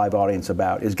front of a live audience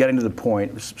about is getting to the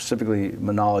point, specifically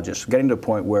monologists, getting to the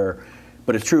point where,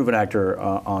 but it's true of an actor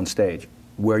on stage,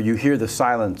 where you hear the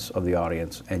silence of the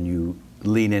audience and you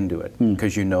lean into it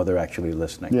because you know they're actually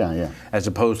listening. Yeah, yeah. As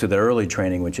opposed to the early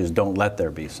training, which is don't let there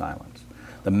be silence.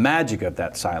 The magic of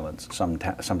that silence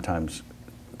sometimes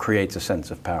creates a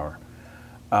sense of power.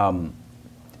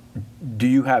 Do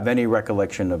you have any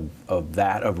recollection of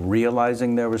that, of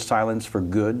realizing there was silence for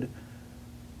good?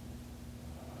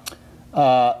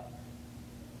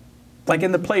 Like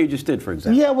in the play you just did, for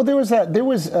example. Yeah, well, there was that. There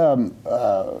was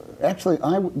actually,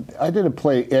 I did a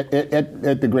play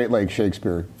at the Great Lakes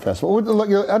Shakespeare Festival. Look,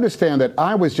 you understand that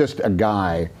I was just a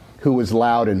guy who was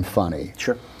loud and funny.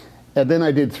 Sure. And then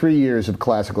I did 3 years of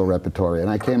classical repertory, and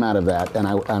I came out of that, and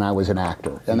I was an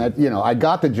actor. And that, you know, I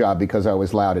got the job because I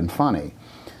was loud and funny.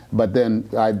 But then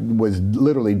I was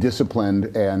literally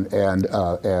disciplined and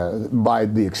by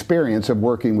the experience of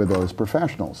working with those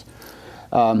professionals.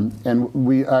 And I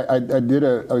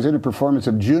was in a performance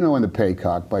of Juno and the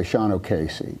Paycock by Sean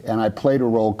O'Casey, and I played a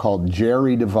role called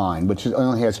Jerry Devine, which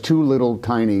only has 2 little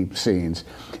tiny scenes.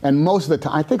 And most of the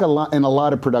time, I think in a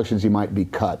lot of productions he might be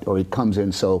cut, or he comes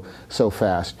in so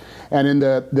fast. And in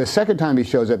the second time he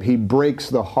shows up, he breaks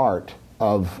the heart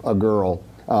of a girl,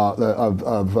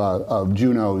 of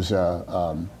Juno's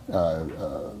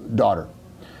daughter.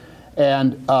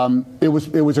 And it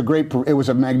was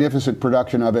a magnificent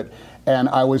production of it. And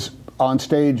I was on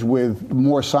stage with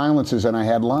more silences than I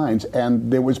had lines,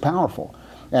 and it was powerful.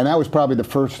 And that was probably the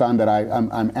first time that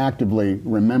I'm actively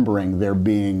remembering there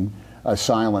being a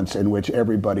silence in which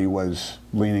everybody was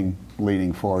leaning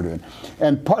forward.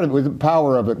 And part of it, the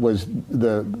power of it was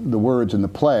the words in the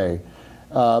play.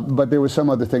 But there was some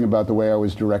other thing about the way I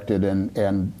was directed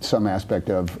and some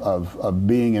aspect of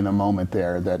being in a moment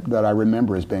there that I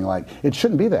remember as being like, it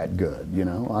shouldn't be that good, you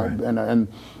know. Right. And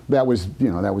that was, you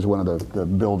know, that was one of the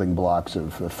building blocks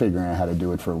of figuring out how to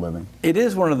do it for a living. It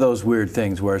is one of those weird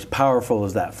things where as powerful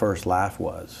as that first laugh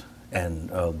was, and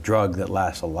a drug that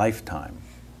lasts a lifetime,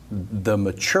 the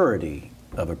maturity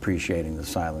of appreciating the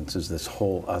silence is this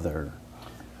whole other.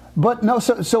 But no,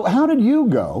 so how did you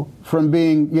go from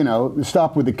being, you know,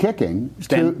 stopped with the kicking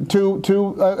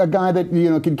to a guy that, you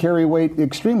know, can carry weight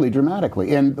extremely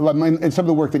dramatically? And I mean, and some of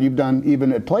the work that you've done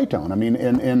even at Playtone, I mean,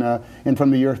 in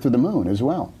From the Earth to the Moon as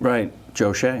well. Right,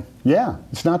 Joe Shea. Yeah,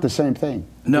 it's not the same thing.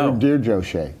 No. Dear Joe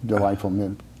Shea, delightful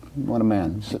man. What a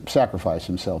man. Sacrificed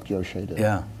himself, Joe Shea did.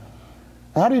 Yeah.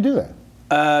 How do you do that?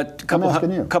 I'm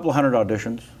asking you. A couple of hundred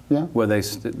auditions. Yeah. Where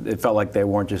it felt like they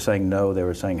weren't just saying no, they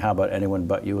were saying, how about anyone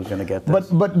but you was going to get this?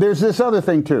 But there's this other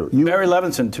thing too. Barry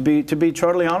Levinson, to be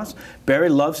totally honest, Barry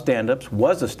loved stand-ups,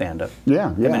 was a stand-up.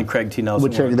 Yeah, yeah. Him and Craig T.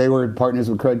 Nelson. They were partners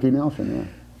with Craig T. Nelson, yeah.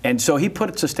 And so he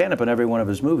puts a stand-up in every one of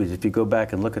his movies. If you go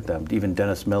back and look at them, even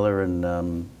Dennis Miller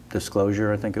and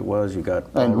Disclosure, I think it was. You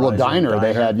got Diner,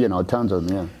 they had, you know, tons of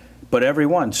them, yeah. But every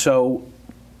one. So,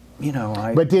 you know,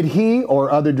 But did he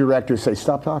or other directors say,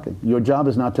 stop talking? Your job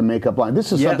is not to make up lines.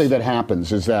 This is something that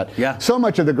happens, is that so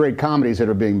much of the great comedies that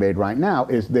are being made right now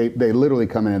is they literally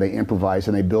come in and they improvise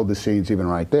and they build the scenes even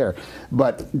right there.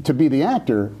 But to be the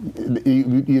actor,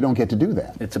 you don't get to do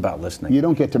that. It's about listening. You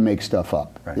don't get to make stuff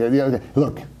up. Right.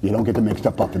 Look, you don't get to make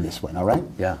stuff up in this one, all right?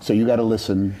 Yeah. So you got to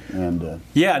listen and...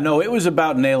 Yeah, no, it was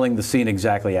about nailing the scene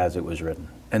exactly as it was written.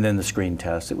 And then the screen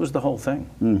test. It was the whole thing.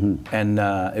 Mm-hmm.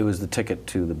 And it was the ticket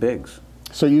to the bigs.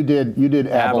 So you did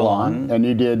Avalon, and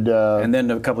you did... and then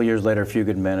a couple of years later, A Few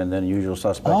Good Men, and then Usual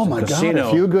Suspects. Oh my God,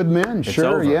 A Few Good Men,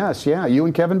 sure, yes, yeah. You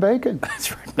and Kevin Bacon.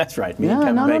 That's right. Me and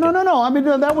Kevin Bacon. No. I mean,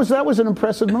 that was an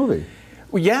impressive movie.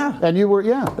 Well, yeah. And you were,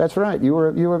 that's right. You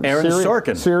were Aaron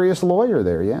Sorkin. Serious lawyer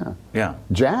there, yeah. Yeah.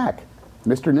 Jack,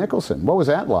 Mr. Nicholson. What was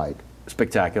that like?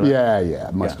 Spectacular. Yeah,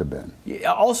 it must have been.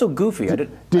 Yeah, also goofy.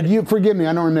 Did you, forgive me,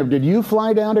 I don't remember, did you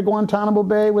fly down to Guantanamo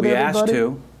Bay with everybody? We asked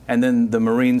to, and then the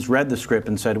Marines read the script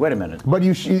and said, wait a minute. But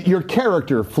your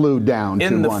character flew down to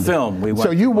In the film, we went.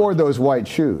 So you wore those white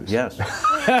shoes? Yes.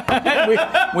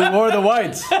 we wore the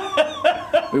whites.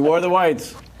 We wore the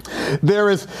whites. There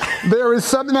is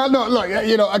something. No, look,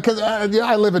 you know, because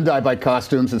I live and die by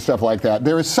costumes and stuff like that.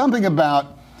 There is something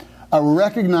about a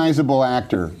recognizable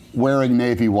actor wearing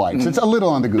navy whites. It's a little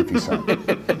on the goofy side.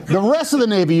 The rest of the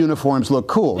Navy uniforms look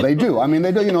cool. They do. I mean,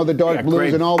 they do. You know, the dark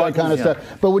blues and all that kind of stuff.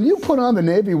 But when you put on the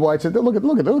navy whites, look at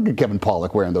Kevin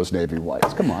Pollak wearing those navy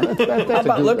whites. Come on. How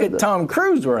about look at Tom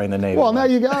Cruise wearing the navy? Well, now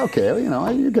you go. Okay, you know,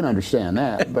 you can understand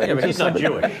that. But Yeah, but he's not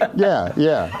Jewish. Yeah.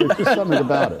 It's just something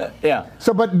about it. Yeah.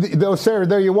 So, but though, Sarah,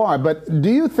 there you are. But do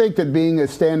you think that being a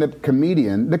stand-up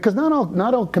comedian, because not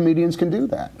all comedians can do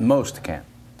that. Most can't.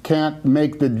 Can't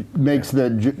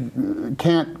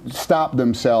stop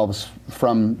themselves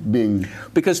from being,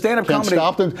 because stand-up can't comedy.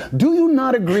 stop them. Do you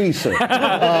not agree, sir?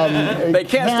 They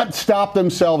can't stop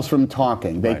themselves from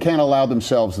talking. They Right. can't allow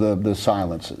themselves the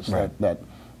silences Right. that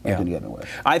Yeah. can get in the way.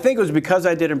 I think it was because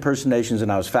I did impersonations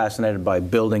and I was fascinated by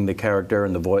building the character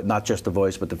and the voice, not just the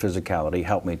voice, but the physicality,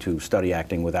 helped me to study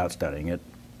acting without studying it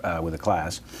with a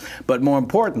class. But more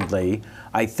importantly,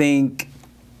 I think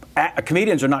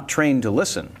comedians are not trained to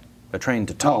listen. They're trained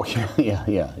to talk. Oh,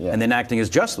 yeah. And then acting is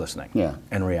just listening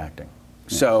and reacting.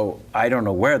 So I don't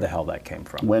know where the hell that came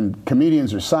from. When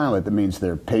comedians are silent, that means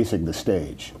they're pacing the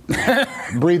stage,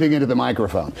 breathing into the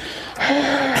microphone.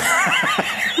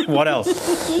 What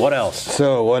else? What else?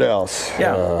 So what else?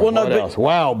 Yeah. Well, no, what but- else?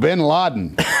 Wow, Bin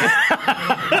Laden.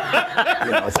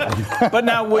 But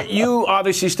now you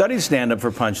obviously studied stand-up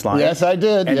for Punchline. Yes, I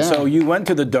did. And yeah. so you went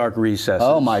to the dark recesses.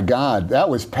 Oh my God, that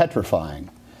was petrifying.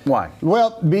 Why?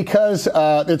 Well, because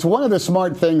it's one of the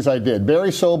smart things I did. Barry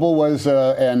Sobel was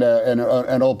and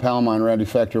an old pal of mine, Randy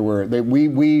Fechter,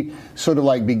 we sort of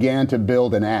like began to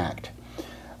build an act.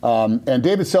 And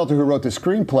David Seltzer, who wrote the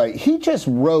screenplay, he just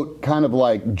wrote kind of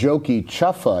like jokey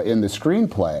chuffa in the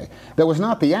screenplay that was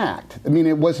not the act. I mean,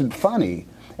 it wasn't funny,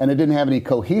 and it didn't have any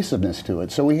cohesiveness to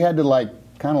it. So we had to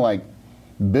kind of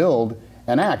build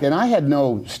an act. And I had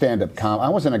no stand-up I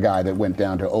wasn't a guy that went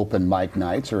down to open mic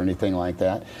nights or anything like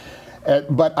that.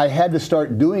 But I had to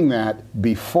start doing that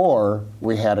before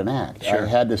we had an act. Sure. I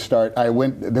had to start.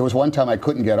 There was one time I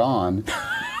couldn't get on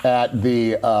at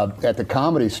the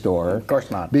Comedy Store. Of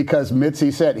course not. Because Mitzi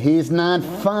said he's not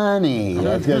funny.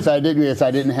 Because I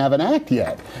didn't have an act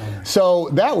yet. So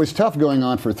that was tough going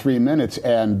on for 3 minutes,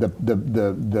 and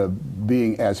the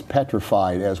being as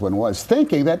petrified as one was,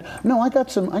 thinking that no, I got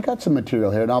some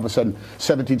material here, and all of a sudden,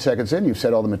 17 seconds in, you've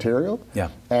said all the material. Yeah.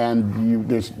 And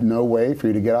there's no way for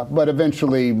you to get off. But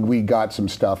eventually, we got some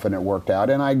stuff, and it worked out,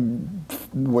 and I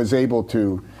was able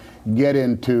to get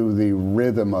into the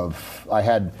rhythm of I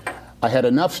had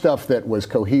enough stuff that was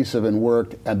cohesive and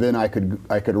worked, and then I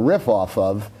could riff off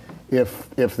of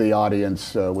if the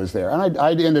audience was there. And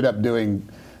I ended up doing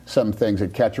some things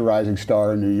at Catch a Rising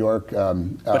Star in New York.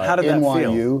 But how did that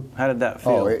NYU. feel? How did that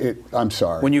feel? Oh, I'm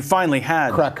sorry. When you finally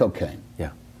had crack cocaine.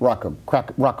 Yeah. Rock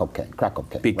cocaine. Crack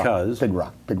cocaine. Because? Big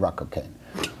rock cocaine.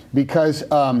 Because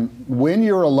when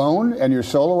you're alone and you're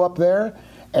solo up there,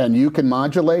 and you can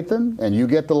modulate them, and you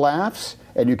get the laughs,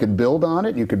 and you can build on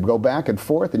it, you could go back and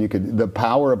forth, and the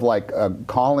power of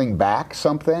calling back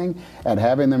something and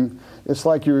having them. It's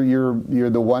like you're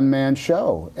the one-man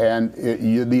show, and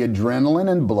the adrenaline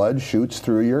and blood shoots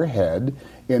through your head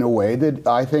in a way that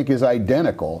I think is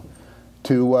identical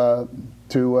to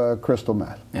crystal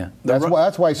meth. Yeah.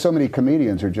 That's why so many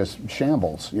comedians are just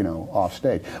shambles, off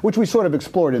stage, which we sort of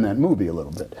explored in that movie a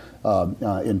little bit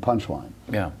in Punchline.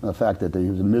 Yeah. The fact that he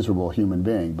was a miserable human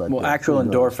being, but actual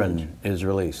endorphin is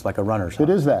released like a runner's high. It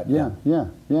is that, yeah.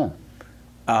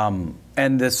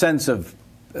 And the sense of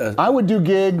I would do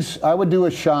gigs. I would do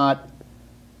a shot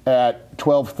at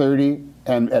 12:30,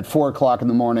 and at 4 o'clock in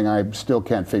the morning, I still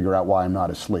can't figure out why I'm not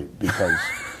asleep, because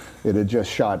it had just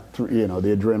shot through.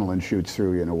 The adrenaline shoots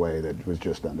through you in a way that was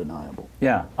just undeniable.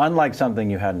 Yeah, unlike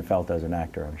something you hadn't felt as an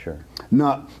actor, I'm sure.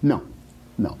 No. Yeah.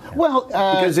 Well,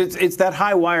 because it's that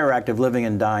high wire act of living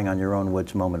and dying on your own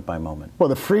wits, moment by moment. Well,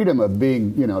 the freedom of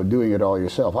being, doing it all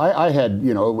yourself. I had,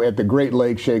 at the Great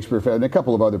Lakes Shakespeare Fest and a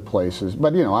couple of other places,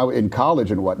 but in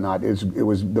college and whatnot, it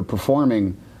was the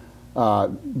performing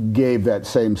gave that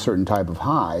same certain type of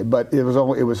high, but it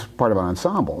was part of an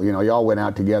ensemble. You all went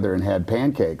out together and had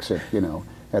pancakes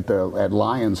at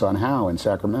Lions on Howe in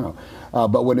Sacramento.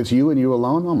 But when it's you and you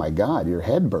alone, oh my God, your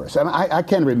head bursts. I mean, I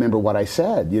can't remember what I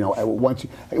said.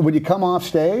 When you come off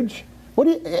stage, what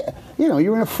do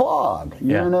you're in a fog.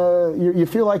 You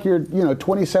feel like you're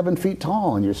 27 feet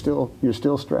tall and you're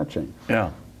still stretching.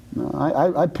 Yeah.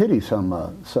 I pity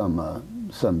some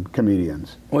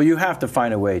comedians. Well, you have to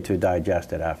find a way to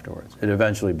digest it afterwards. It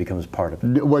eventually becomes part of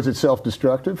it. Was it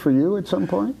self-destructive for you at some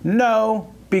point?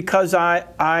 No. because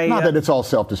not that it's all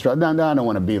self-destruct. No, I don't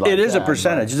want to be like that. It is a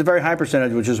percentage. It's a very high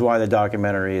percentage, which is why the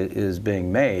documentary is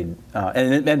being made.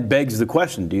 And it then begs the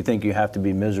question, do you think you have to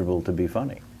be miserable to be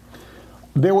funny?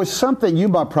 There was something, you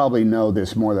might probably know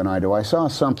this more than I do. I saw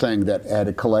something that had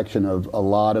a collection of a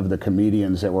lot of the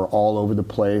comedians that were all over the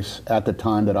place at the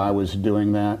time that I was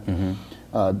doing that,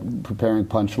 preparing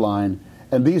Punchline.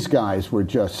 And these guys were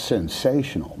just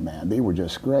sensational, man. They were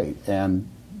just great. And,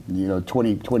 you know,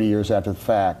 20 years after the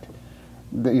fact,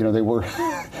 you know, they were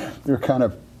kind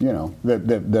of, you know,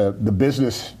 the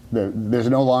business, there's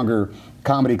no longer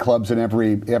comedy clubs in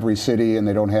every city, and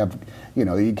they don't have, you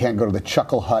know, you can't go to the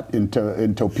Chuckle Hut in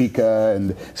Topeka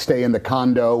and stay in the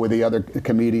condo with the other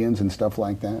comedians and stuff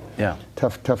like that. Yeah.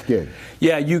 Tough gig.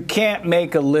 Yeah, you can't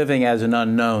make a living as an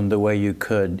unknown the way you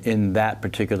could in that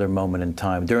particular moment in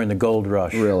time during the gold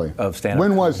rush of stand-up.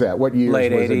 When was that? What years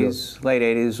late was 80s. it? Late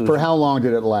 80s. For how long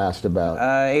did it last about?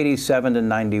 87 to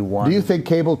 91. Do you think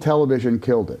cable television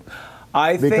killed it?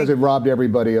 Because it robbed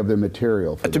everybody of the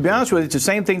material. To be honest with you, it's the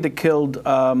same thing that killed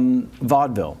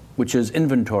vaudeville, which is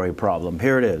inventory problem.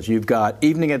 Here it is. You've got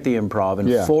Evening at the Improv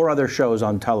and 4 other shows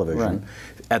on television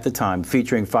at the time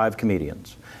featuring 5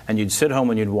 comedians. And you'd sit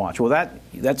home and you'd watch. Well,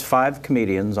 that's 5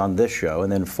 comedians on this show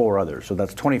and then 4 others. So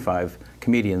that's 25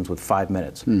 comedians with 5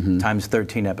 minutes times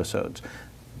 13 episodes.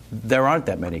 There aren't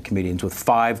that many comedians with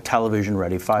 5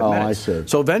 television-ready 5 minutes. I see.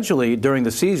 So eventually, during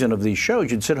the season of these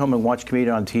shows, you'd sit home and watch a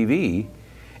comedian on TV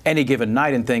any given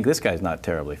night and think, this guy's not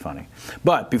terribly funny.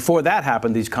 But before that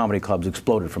happened, these comedy clubs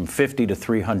exploded from 50 to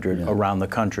 300 around the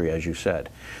country, as you said.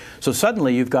 So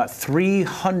suddenly, you've got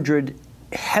 300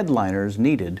 headliners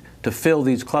needed to fill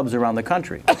these clubs around the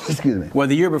country. Excuse me. Well,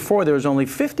 the year before, there was only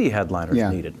 50 headliners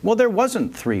needed. Well, there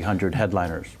wasn't 300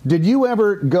 headliners. Did you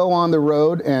ever go on the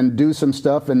road and do some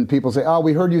stuff and people say, oh,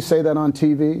 we heard you say that on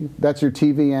TV? That's your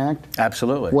TV act?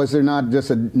 Absolutely. Was there not just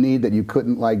a need that you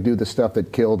couldn't like do the stuff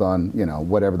that killed on, you know,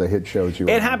 whatever the hit shows you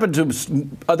were It happened to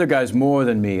other guys more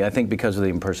than me. I think because of the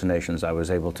impersonations, I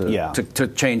was able to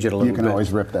change it a little bit. You can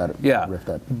always rip that. Rip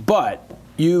that. But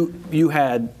you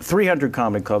had 300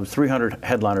 comedy clubs, 300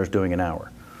 headliners doing an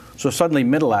hour. So suddenly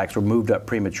middle acts were moved up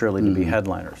prematurely to be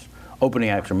headliners. Opening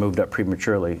acts were moved up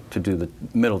prematurely to do the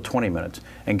middle 20 minutes.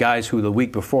 And guys who the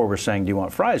week before were saying, do you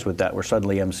want fries with that, were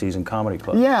suddenly MCs in comedy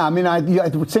clubs. Yeah, I mean, I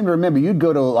seem to remember you'd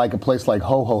go to like a place like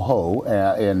Ho Ho Ho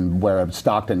in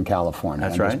Stockton, California.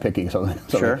 That's right. Just picking something.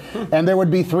 Sure. And there would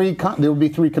be 3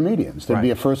 comedians. There'd be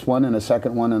a first one and a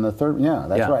second one and a third. Yeah,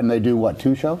 that's right. And they do what,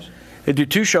 2 shows? They do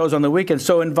 2 shows on the weekend.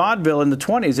 So in vaudeville in the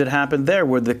 20s, it happened there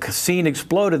where the scene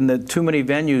exploded and that too many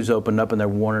venues opened up and there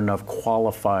weren't enough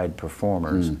qualified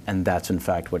performers. And that's in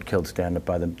fact what killed stand-up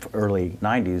by the early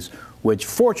 90s, which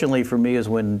fortunately for me is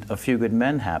when A Few Good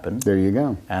Men happened. There you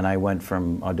go. And I went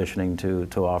from auditioning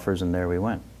to offers, and there we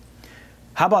went.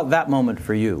 How about that moment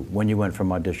for you when you went from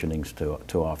auditionings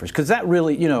to offers? Because that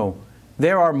really, you know,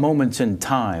 there are moments in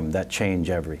time that change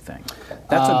everything.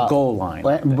 That's a goal line.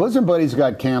 Bosom Buddies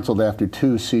got canceled after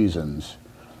 2 seasons,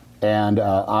 and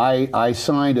I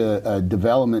signed a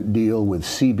development deal with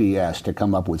CBS to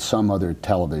come up with some other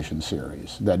television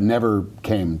series that never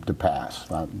came to pass.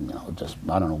 I don't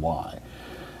know why.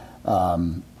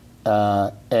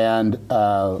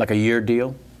 Like a year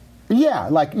deal? Yeah,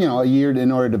 like, you know, a year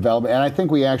in order to develop it. And I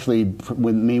think we actually,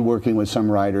 with me working with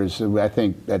some writers, I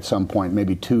think at some point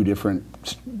maybe 2 different,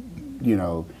 you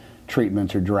know,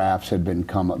 treatments or drafts had been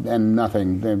come up, and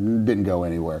nothing, they didn't go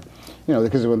anywhere. You know,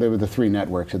 because they were the 3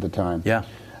 networks at the time. Yeah.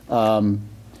 So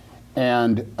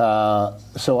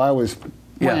I was,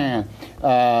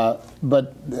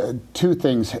 but 2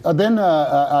 things. Then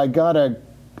I got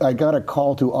a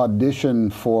call to audition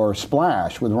for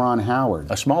Splash with Ron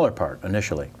Howard. A smaller part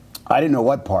initially. I didn't know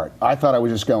what part. I thought I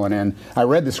was just going in. I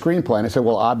read the screenplay and I said,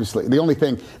 well, obviously, the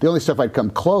only stuff I'd come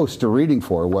close to reading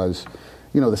for was,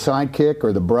 you know, the sidekick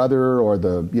or the brother or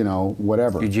the, you know,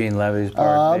 whatever. Eugene Levy's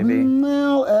part, maybe?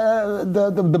 Well,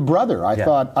 the brother. I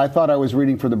thought I was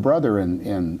reading for the brother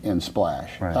in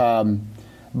Splash. Right.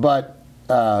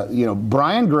 You know,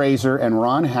 Brian Grazer and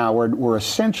Ron Howard were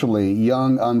essentially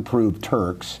young, unproved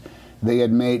Turks. They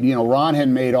had made, you know, Ron had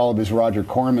made all of his Roger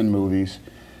Corman movies.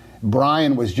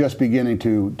 Brian was just beginning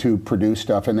to produce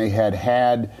stuff, and they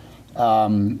had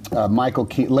Michael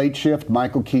Keaton, Late Shift,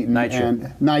 Michael Keaton,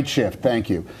 Night Shift. Thank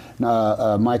you,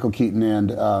 Michael Keaton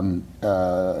and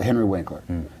Henry Winkler,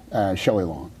 Shelley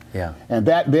Long. Yeah, and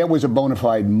that was a bona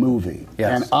fide movie.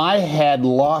 Yes. And I had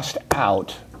lost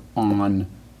out on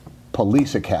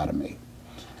Police Academy.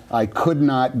 I could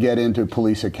not get into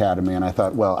police academy, and I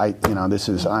thought, well, I'm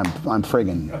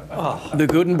friggin'. The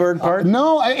Gutenberg part?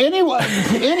 No,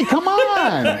 come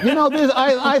on. You know,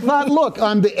 I thought, look,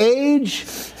 I'm the age.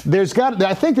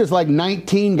 I think there's like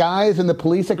 19 guys in the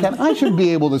police academy. I should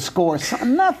be able to score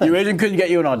nothing. Your agent couldn't get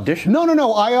you an audition? No.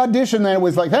 I auditioned, and it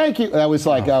was like, thank you. I was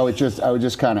like, I was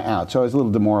just kind of out. So I was a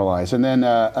little demoralized. And then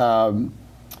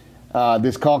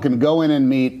this call can go in and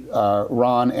meet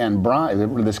Ron and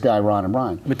Brian, this guy, Ron and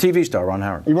Brian. The TV star, Ron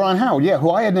Howard. Ron Howard, yeah, who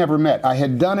I had never met. I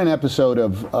had done an episode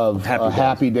of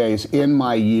Happy Days in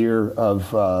my year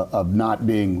of not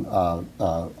being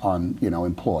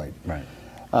employed. Right.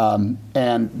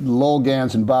 And Lowell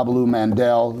Gans and Babalu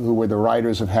Mandel, who were the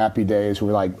writers of Happy Days, who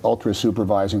were like ultra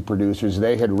supervising producers,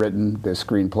 they had written this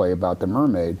screenplay about the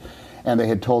mermaid. And they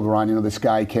had told Ron, this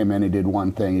guy came in, he did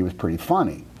one thing, he was pretty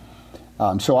funny.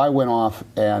 So I went off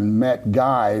and met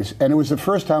guys, and it was the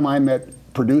first time I met a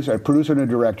producer and a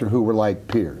director who were like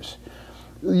peers.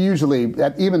 Usually,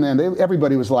 even then,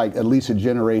 everybody was like at least a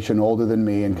generation older than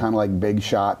me and kind of like big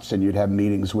shots, and you'd have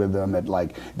meetings with them at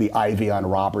like the Ivy on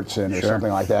Robertson or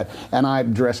something like that. And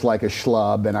I'm dressed like a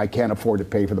schlub, and I can't afford to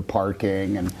pay for the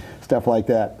parking and stuff like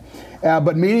that.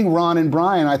 But meeting Ron and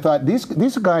Brian, I thought,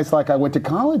 these are guys like I went to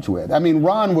college with. I mean,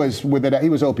 Ron was he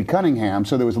was Opie Cunningham,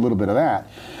 so there was a little bit of that.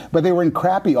 But they were in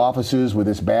crappy offices with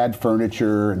this bad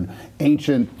furniture and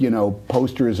ancient,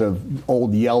 posters of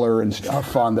old Yeller and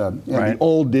stuff on the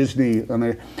old Disney.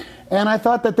 And I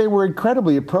thought that they were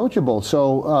incredibly approachable.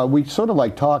 So we sort of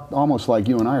like talked, almost like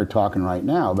you and I are talking right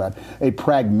now, about a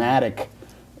pragmatic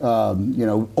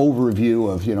overview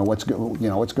of what's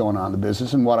going on in the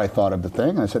business and what I thought of the thing.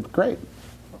 And I said, great.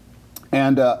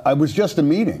 And I was just a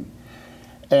meeting,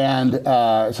 and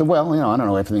I said, well, I don't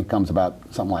know, everything comes about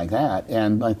something like that.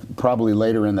 And probably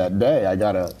later in that day, I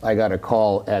got a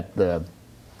call at the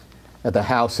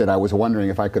house that I was wondering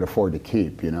if I could afford to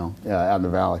keep, out in the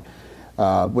valley.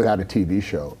 Without a TV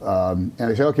show, and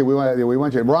they said, okay, we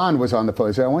want you. Ron was on the phone.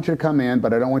 He said, I want you to come in,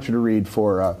 but I don't want you to read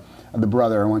for the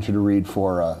brother. I want you to read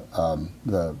for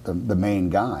the main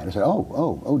guy. And I said,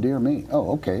 oh dear me.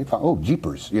 Oh, okay. Oh,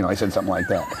 jeepers. I said something like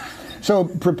that. So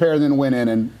prepared, then went in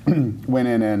and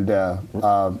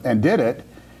did it,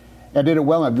 and did it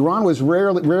well enough. Ron was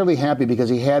rarely happy because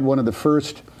he had one of the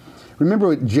first.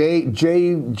 Remember JVC,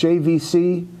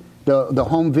 the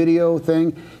home video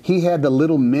thing? He had the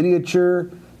little miniature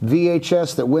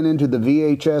VHS that went into the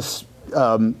VHS.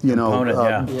 Component,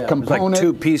 like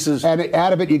 2 pieces, and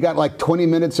out of it you got like 20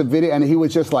 minutes of video, and he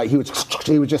was just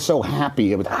so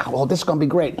happy. It was, this is going to be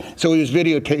great. So he was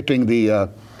videotaping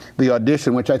the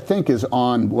audition, which I think is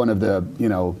on one of the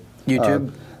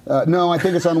YouTube. No, I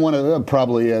think it's on one of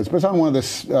probably is, but it's on one of the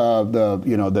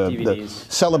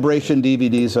celebration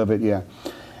DVDs of it. Yeah,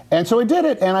 and so I did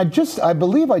it, and I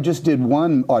believe I just did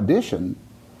one audition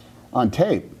on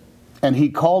tape. And he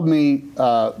called me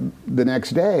the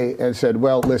next day and said,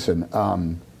 well, listen,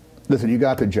 you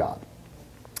got the job.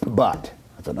 But,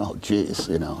 I said, oh, geez,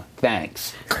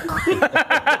 thanks.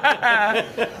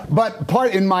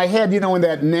 But in my head, in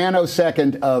that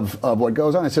nanosecond of what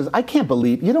goes on, it says, I can't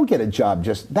believe, you don't get a job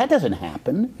that doesn't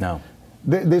happen. No.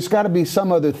 There's got to be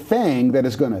some other thing that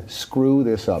is going to screw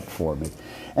this up for me.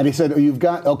 And he said, you've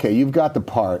got the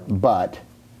part, but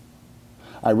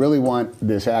I really want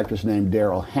this actress named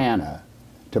Daryl Hannah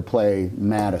to play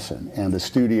Madison, and the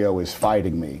studio is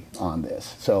fighting me on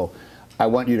this. So I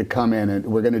want you to come in, and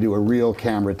we're going to do a real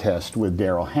camera test with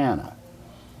Daryl Hannah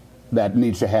that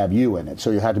needs to have you in it.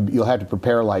 So you'll have to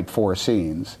prepare like 4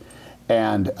 scenes,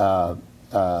 and we'll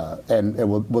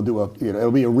do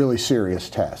it'll be a really serious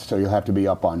test. So you'll have to be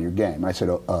up on your game. I said,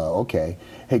 okay.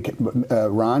 Hey,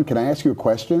 Ron, can I ask you a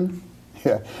question?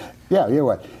 Yeah.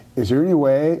 What? Is there any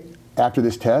way, after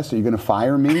this test, are you going to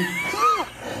fire me?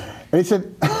 And he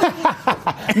said,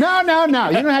 no,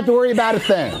 you don't have to worry about a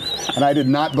thing. And I did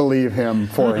not believe him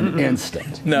for an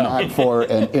instant. No. Not for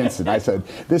an instant. I said,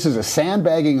 this is a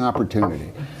sandbagging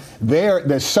opportunity.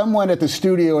 There's someone at the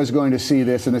studio is going to see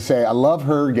this and they say, I love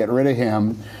her, get rid of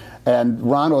him. And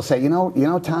Ron will say,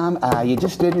 Tom, you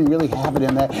just didn't really have it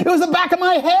in that. It was the back of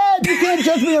my head. You can't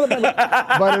judge me on the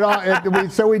back.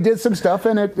 But so we did some stuff,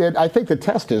 and I think the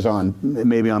test is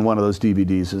maybe on one of those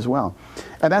DVDs as well.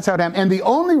 And that's how it happened. And the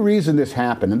only reason this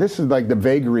happened, and this is like the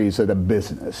vagaries of the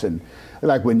business, and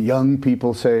like when young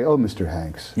people say, oh, Mr.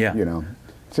 Hanks,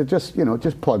 so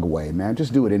just plug away, man.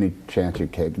 Just do it any chance you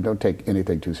take. Don't take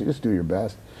anything too seriously. Just do your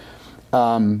best.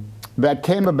 That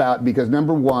came about because,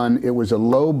 number one, it was a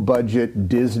low-budget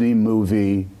Disney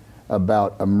movie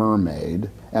about a mermaid,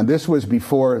 and this was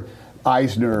before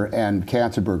Eisner and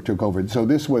Katzenberg took over. So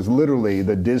this was literally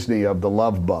the Disney of the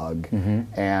Love Bug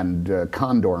and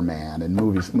Condor Man and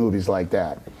movies like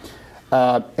that.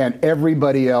 And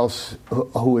everybody else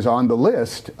who was on the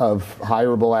list of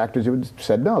hireable actors who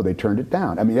said no, they turned it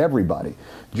down. I mean, everybody.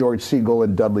 George Segal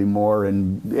and Dudley Moore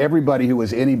and everybody who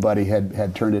was anybody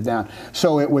had turned it down.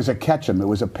 So it was a catch 'em, it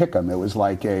was a pick 'em, it was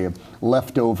like a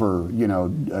leftover, you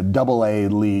know, a AA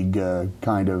league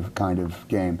kind of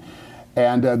game.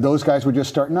 And those guys were just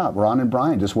starting up. Ron and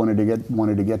Brian just wanted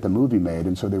to get the movie made,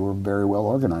 and so they were very well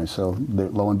organized. So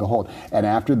lo and behold, and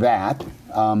after that,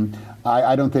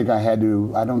 I don't think I had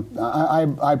to.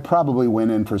 I probably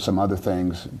went in for some other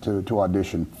things to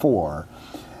audition for,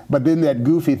 but then that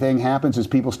goofy thing happens as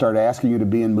people start asking you to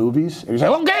be in movies, and you say,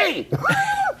 "Okay,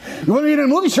 you want me in a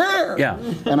movie? Sure." Yeah.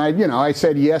 And I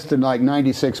said yes to like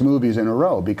 96 movies in a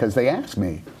row because they asked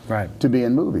me. Right. To be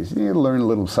in movies. You learn a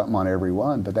little something on every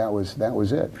one, but that was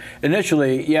it.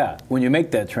 Initially, yeah, when you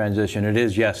make that transition, it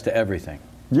is yes to everything.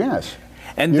 Yes.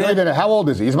 And then, how old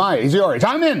is he? He's yours.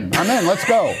 I'm in. Let's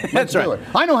go. That's right. Do it.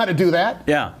 I know how to do that.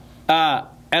 Yeah.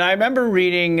 And I remember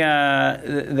reading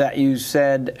that you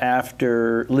said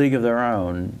after League of Their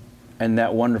Own and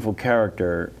that wonderful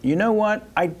character, you know what?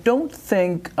 I don't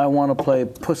think I want to play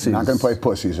pussies. I'm not going to play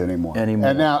pussies anymore.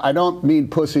 And now I don't mean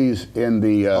pussies in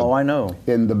the I know.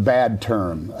 In the bad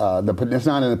term. It's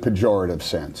not in the pejorative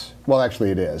sense. Well, actually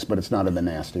it is, but it's not in the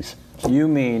nasty sense. You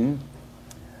mean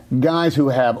guys who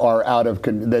are out of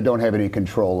they don't have any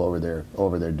control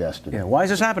over their destiny. Yeah. Why is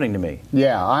this happening to me?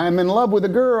 Yeah, I'm in love with a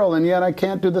girl and yet I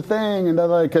can't do the thing, and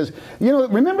because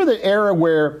remember the era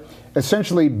where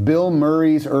essentially Bill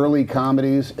Murray's early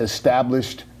comedies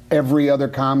established every other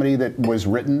comedy that was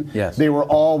written. Yes. They were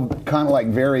all kind of like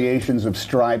variations of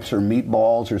Stripes or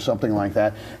Meatballs or something like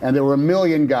that. And there were a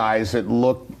million guys that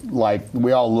looked like,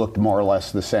 we all looked more or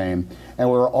less the same. And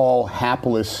we were all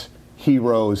hapless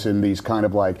heroes in these kind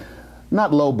of like,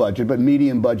 not low budget, but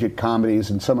medium budget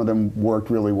comedies. And some of them worked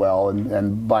really well.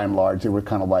 And by and large, they were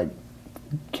kind of like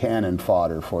cannon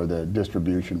fodder for the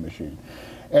distribution machine.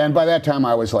 And by that time,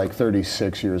 I was like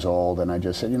 36 years old, and I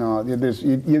just said,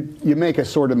 you make a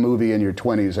sort of movie in your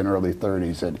 20s and early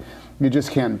 30s that you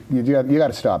just can't, you got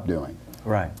to stop doing.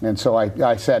 Right. And so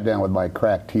I sat down with my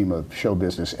crack team of show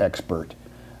business expert,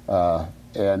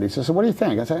 and he says, so what do you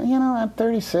think? I said, I'm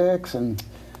 36, and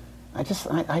I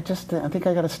think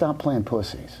I got to stop playing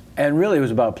pussies. And really, it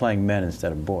was about playing men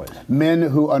instead of boys. Men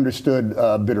who understood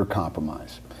bitter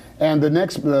compromise. And the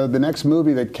next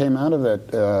movie that came out of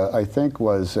that, I think,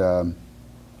 was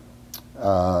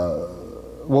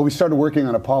we started working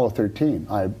on Apollo 13.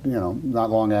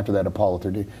 Not long after that, Apollo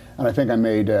 13, and I think I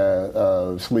made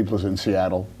Sleepless in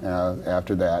Seattle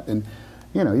after that. And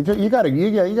you got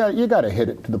to hit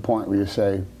it to the point where you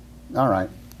say, all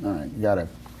right, you got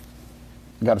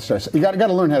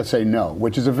to learn how to say no,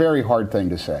 which is a very hard thing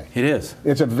to say. It is.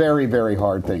 It's a very, very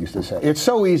hard thing to say. It's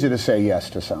so easy to say yes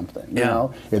to something. You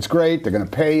know, it's great. They're going to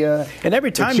pay you. And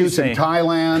every time you say in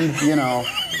Thailand,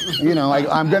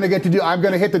 I'm going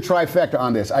to hit the trifecta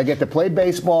on this. I get to play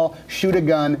baseball, shoot a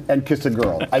gun, and kiss a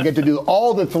girl. I get to do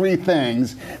all the three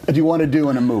things that you want to do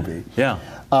in a movie. Yeah.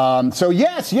 So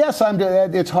yes,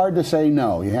 it's hard to say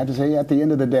no. You have to say at the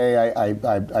end of the day,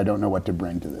 I don't know what to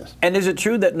bring to this. And is it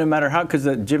true that no matter how, because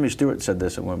Jimmy Stewart said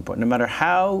this at one point, no matter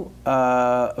how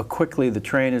quickly the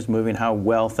train is moving, how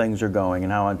well things are going,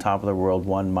 and how on top of the world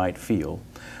one might feel,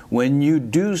 when you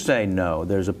do say no,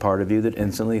 there's a part of you that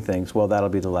instantly thinks, well, that'll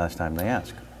be the last time they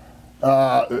ask.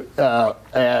 A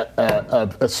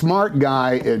smart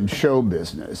guy in show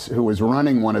business who was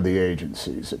running one of the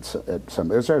agencies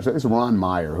it's Ron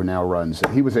Meyer, who now runs it.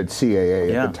 He was at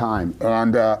CAA at the time,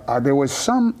 and there was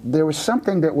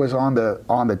something that was on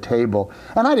the table,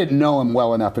 and I didn't know him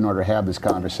well enough in order to have this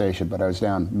conversation, but I was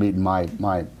down meeting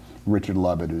my Richard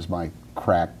Lovett, who's my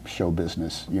crack show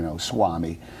business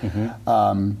swami.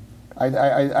 Mm-hmm.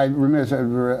 I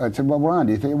remember, I said, well, Ron,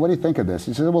 what do you think of this?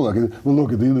 He said, well, look,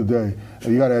 at the end of the day,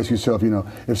 you got to ask yourself,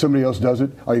 if somebody else does it,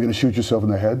 are you going to shoot yourself in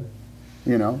the head?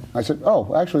 I said,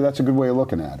 oh, actually, that's a good way of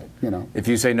looking at it, If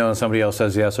you say no and somebody else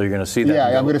says yes, so you're going to see that.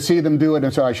 Yeah, I'm going to see them do it,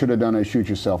 and so I should have done it, shoot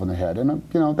yourself in the head. And,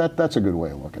 that's a good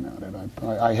way of looking at it.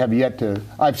 I have yet to,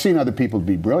 I've seen other people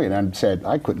be brilliant and said,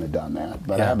 I couldn't have done that,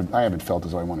 but I haven't felt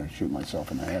as though I wanted to shoot myself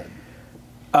in the head.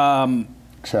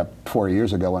 Except 4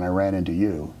 years ago when I ran into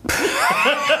you.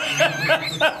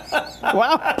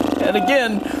 Wow. And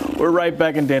again, we're right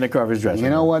back in Dana Carvey's dressing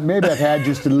room. You know what? Maybe I've had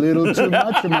just a little too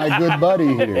much of my good buddy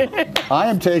here.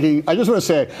 I just want to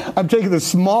say, I'm taking the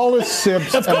smallest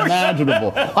sips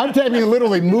imaginable. I'm taking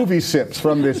literally movie sips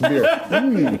from this beer.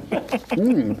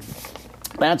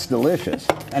 That's delicious.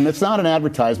 And it's not an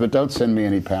advertisement. Don't send me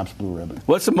any Pabst Blue Ribbon.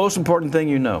 What's the most important thing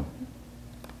you know?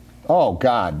 Oh,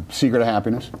 God. Secret of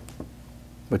happiness.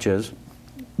 Which is?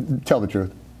 Tell the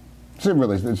truth.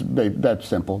 It's that's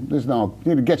simple. There's no,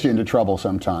 it gets you into trouble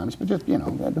sometimes, but just,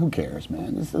 who cares,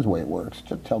 man? This is the way it works.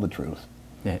 Just tell the truth.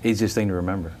 Yeah, easiest thing to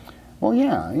remember. Well,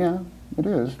 yeah, it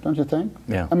is, don't you think?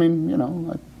 Yeah. I mean,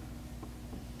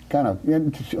 kind of.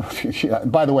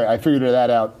 By the way, I figured that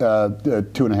out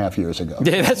 2.5 years ago.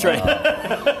 Yeah, that's right.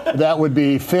 That would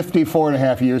be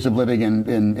 54.5 years of living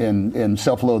in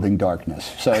self-loathing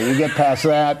darkness. So you get past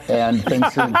that, and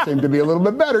things seem to be a little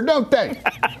bit better, don't they?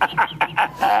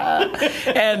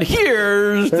 And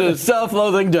here's the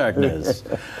self-loathing darkness.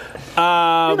 You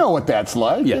know what that's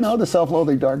like, yes. The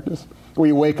self-loathing darkness. Where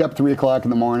you wake up 3 o'clock in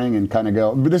the morning and kind of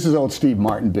go, but this is old Steve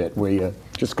Martin bit, where you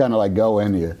just kind of like go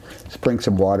in, you sprinkle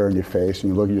some water in your face,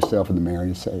 and you look at yourself in the mirror and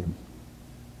you say,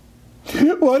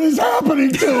 what is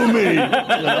happening to me?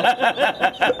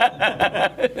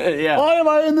 Yeah. Why am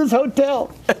I in this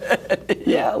hotel?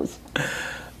 Yes.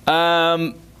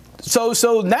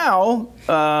 So now,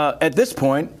 at this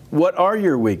point, what are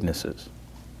your weaknesses?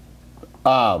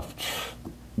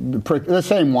 The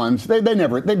same ones. They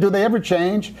never. Do they ever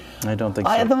change? I don't think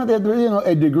so. I thought that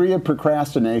a degree of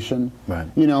procrastination. Right.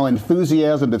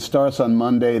 Enthusiasm that starts on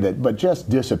Monday but just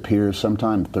disappears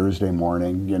sometime Thursday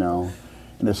morning.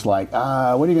 And it's like, what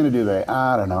are you going to do today?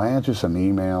 I don't know. Answer some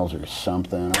emails or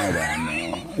something. I don't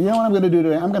know. You know what I'm going to do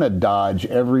today? I'm going to dodge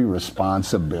every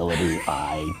responsibility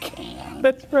I can.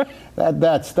 That's right.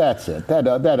 That's it.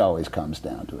 That always comes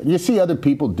down to it. You see other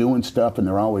people doing stuff and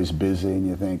they're always busy, and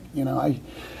you think,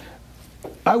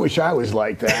 I wish I was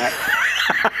like that.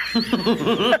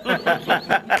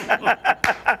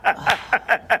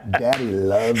 Daddy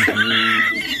loves you.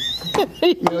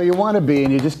 You want to be,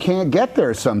 and you just can't get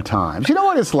there sometimes. You know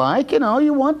what it's like. You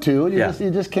want to, and you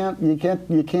just can't. You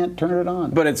can't turn it on.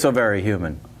 But it's so very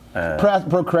human.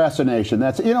 Procrastination.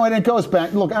 That's and it goes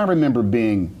back. Look, I remember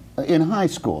being in high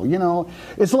school.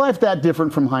 Is life that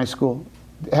different from high school?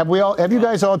 Have you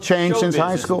guys all changed since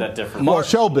high school? That different. Well,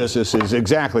 show business is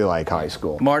exactly like high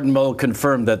school. Martin Mull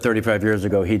confirmed that 35 years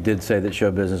ago he did say that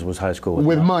show business was high school.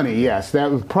 With money, yes.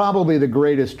 That was probably the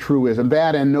greatest truism.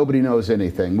 That and nobody knows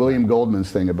anything. William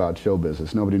Goldman's thing about show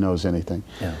business, nobody knows anything.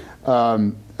 Yeah.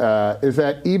 Is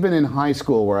that even in high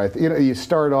school where you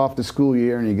start off the school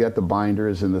year and you get the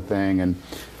binders and the thing, and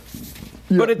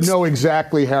you know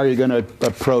exactly how you're going to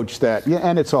approach that. Yeah,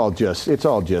 and it's all just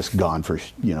gone for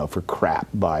crap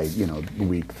by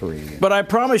week 3. But I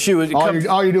promise you,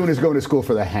 all you're doing is going to school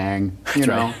for the hang.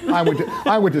 Right.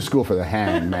 I went to school for the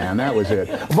hang, man. That was it.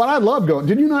 But I loved going.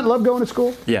 Did you not love going to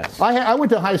school? Yes. I went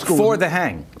to high school for the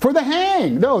hang. For the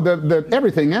hang. No, the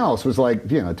everything else was like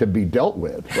to be dealt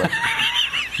with. But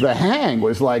the hang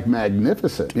was like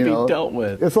magnificent. Be dealt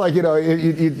with. It's like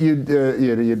you'd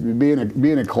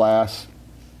be in a class.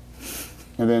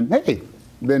 And then,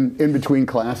 then in between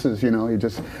classes, you're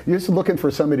just looking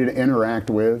for somebody to interact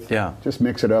with. Yeah. Just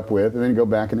mix it up with, and then go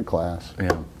back into class.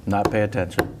 Yeah. Not pay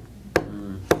attention.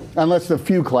 Unless the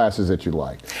few classes that you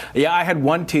liked. Yeah, I had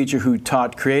one teacher who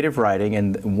taught creative writing,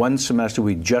 and one semester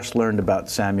we just learned about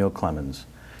Samuel Clemens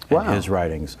and his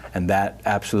writings, and that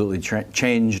absolutely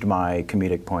changed my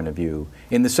comedic point of view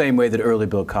in the same way that early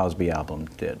Bill Cosby album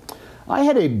did. I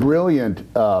had a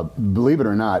brilliant, believe it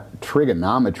or not,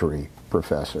 trigonometry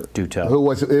professor. Do tell. It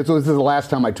was the last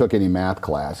time I took any math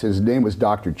class. His name was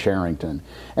Dr. Charrington,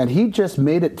 and he just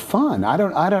made it fun. I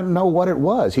don't know what it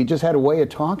was. He just had a way of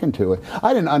talking to it.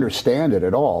 I didn't understand it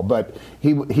at all, but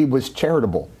he was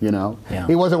charitable. Yeah.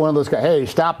 He wasn't one of those guys. Hey,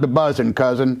 stop the buzzing,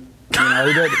 cousin.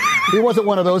 He wasn't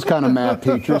one of those kind of math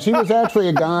teachers. He was actually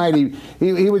a guy.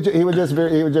 He was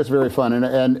just very fun,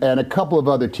 and a couple of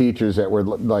other teachers that were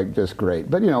like just great.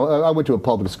 But I went to a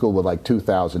public school with like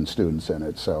 2,000 students in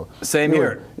it. So same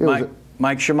here.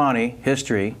 Mike Shamani,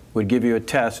 history, would give you a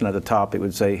test, and at the top it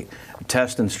would say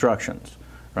test instructions,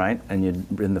 right? And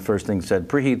the first thing said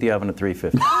preheat the oven at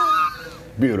 350.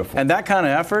 Beautiful. And that kind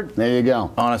of effort. There you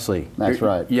go. Honestly, that's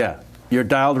right. Yeah. You're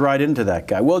dialed right into that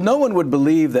guy. Well, no one would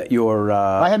believe that you're...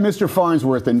 I had Mr.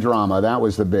 Farnsworth in drama. That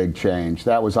was the big change.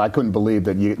 I couldn't believe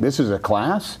that this is a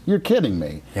class? You're kidding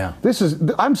me. Yeah.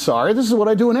 I'm sorry, this is what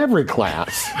I do in every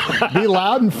class. Be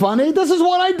loud and funny? This is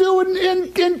what I do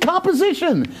in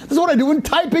composition. This is what I do in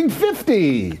typing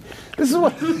 50. This is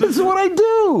what I do. This is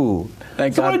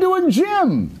what I do in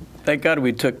gym. Thank God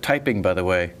we took typing, by the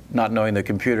way, not knowing the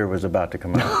computer was about to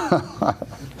come out.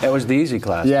 That was the easy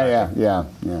class. Yeah.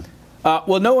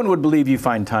 Well, no one would believe you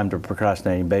find time to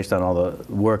procrastinating based on all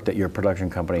the work that your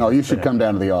production company has. You should come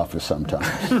down to the office sometime.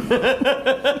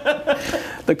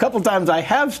 The couple times I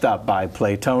have stopped by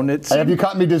Playtone, Have you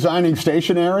caught me designing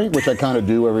stationery, which I kind of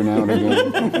do every now and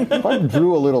again? If I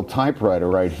drew a little typewriter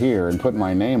right here and put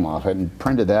my name off it and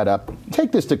printed that up,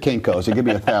 take this to Kinko's and give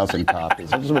me 1,000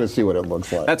 copies. I just want to see what it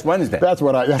looks like. That's Wednesday. That's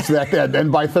what that's that.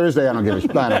 And by Thursday, I don't care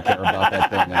about that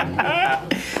thing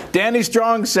anymore. Danny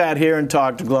Strong sat here and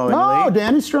talked glowingly. Oh,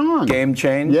 Danny Strong. Game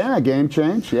change. Yeah, game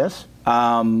change. Yes.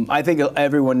 I think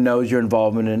everyone knows your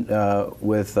involvement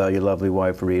with your lovely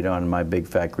wife Rita on My Big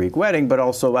Fat Greek Wedding, but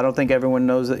also I don't think everyone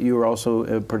knows that you were also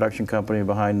a production company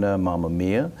behind Mamma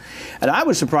Mia. And I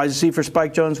was surprised to see for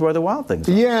Spike Jonze Where the Wild Things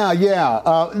Are.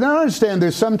 Yeah. Now I understand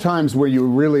there's some times where you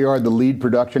really are the lead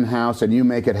production house and you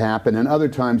make it happen, and other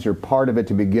times you're part of it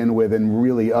to begin with and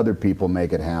really other people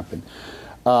make it happen.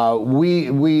 On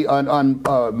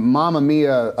Mamma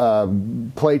Mia,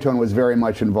 Playtone was very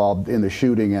much involved in the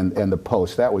shooting and the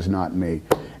post. That was not me.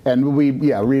 And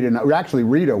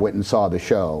Rita went and saw the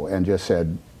show and just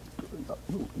said,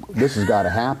 this has got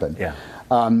to happen. Yeah.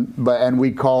 And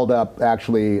we called up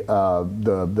actually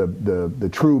the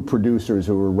true producers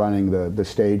who were running the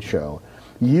stage show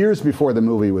years before the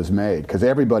movie was made, because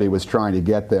everybody was trying to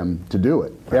get them to do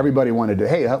it. Right. Everybody wanted to,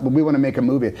 hey, we want to make a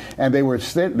movie, and they were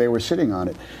sitting on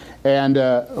it. And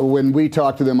when we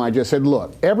talked to them, I just said,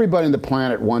 look, everybody on the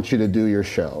planet wants you to do your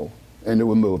show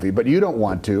into a movie, but you don't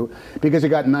want to because you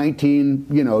got 19,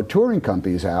 touring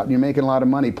companies out, and you're making a lot of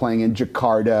money playing in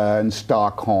Jakarta and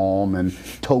Stockholm and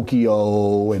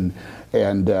Tokyo and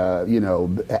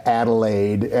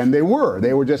Adelaide, and they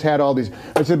just had all these.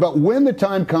 I said, but when the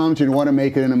time comes and you want to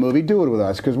make it in a movie, do it with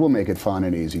us, because we'll make it fun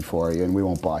and easy for you, and we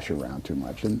won't boss you around too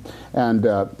much, and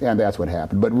that's what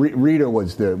happened. But Rita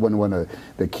was one of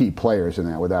the key players in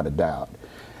that, without a doubt.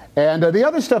 And the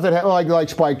other stuff that like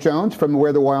Spike Jonze from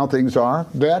Where the Wild Things Are,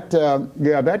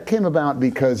 that came about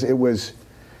because it was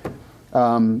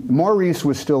Maurice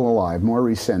was still alive,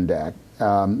 Maurice Sendak.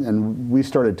 And we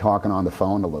started talking on the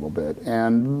phone a little bit,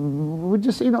 and we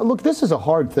just, look, this is a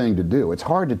hard thing to do. It's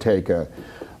hard to take a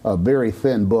very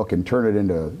thin book and turn it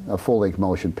into a full-length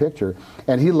motion picture.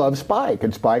 And he loved Spike,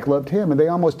 and Spike loved him, and they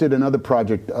almost did another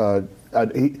project.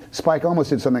 Spike almost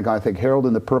did something, I think, Harold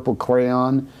and the Purple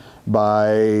Crayon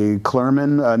by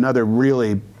Clerman, another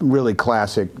really, really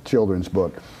classic children's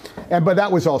book. But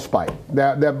that was all Spike.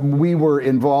 That we were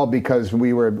involved because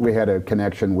we had a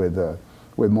connection with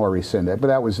Maurice Sendak, but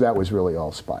that was really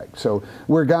all Spike. So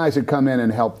we're guys that come in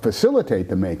and help facilitate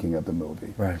the making of the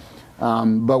movie. Right.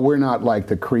 But we're not like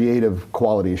the creative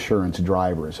quality assurance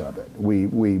drivers of it.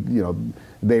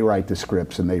 They write the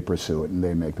scripts and they pursue it and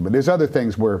they make them. But there's other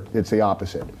things where it's the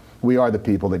opposite. We are the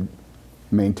people that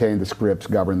maintain the scripts,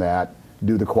 govern that,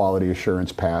 do the quality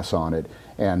assurance pass on it,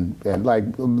 and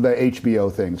like the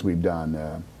HBO things we've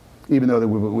done. Even though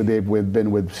we've been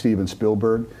with Steven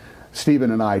Spielberg,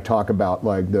 Stephen and I talk about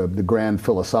like the grand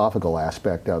philosophical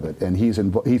aspect of it, and he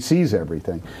sees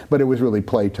everything. But it was really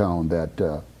Playtone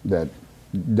that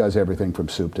does everything from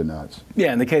soup to nuts.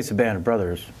 Yeah, in the case of Band of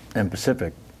Brothers and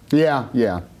Pacific. Yeah,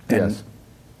 yes.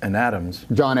 And Adams.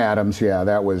 John Adams, yeah,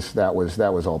 that was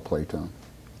all Playtone.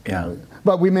 Yeah.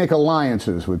 But we make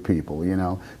alliances with people,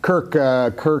 Kirk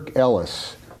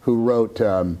Ellis, who wrote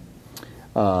John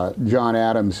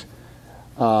Adams.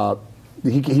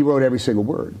 He wrote every single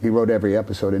word. He wrote every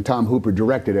episode, and Tom Hooper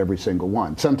directed every single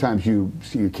one. Sometimes you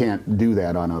can't do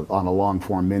that on a long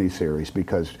form miniseries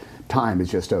because time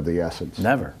is just of the essence.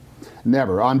 Never.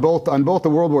 On both the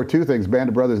World War II things, Band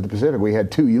of Brothers of the Pacific, we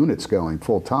had 2 units going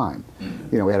full time.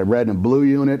 We had a red and blue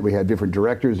unit. We had different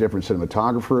directors, different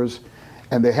cinematographers,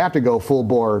 and they have to go full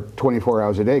bore 24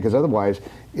 hours a day because otherwise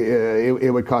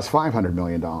it would cost $500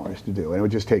 million to do, and it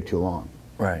would just take too long.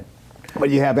 Right. But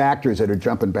you have actors that are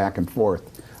jumping back and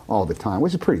forth all the time,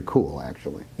 which is pretty cool,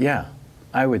 actually. Yeah,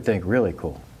 I would think really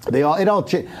cool.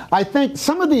 I think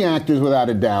some of the actors, without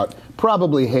a doubt,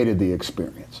 probably hated the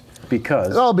experience.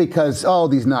 Because? Because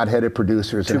these knot-headed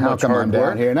producers, and how come I'm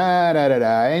down here, and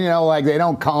like they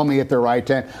don't call me at the right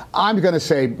time. I'm going to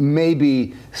say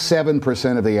maybe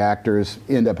 7% of the actors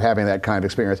end up having that kind of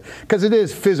experience, because it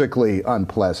is physically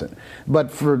unpleasant.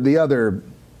 But for the other,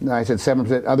 I said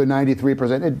 7%, other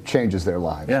 93%, it changes their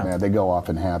lives, man. They go off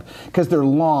and have, because they're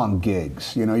long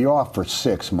gigs. You're off for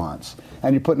 6 months,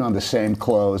 and you're putting on the same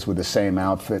clothes with the same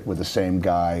outfit with the same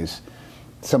guys.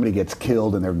 Somebody gets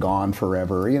killed and they're gone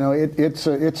forever. It's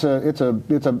a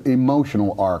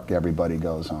emotional arc everybody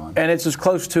goes on. And it's as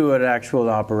close to an actual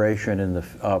operation in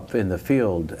the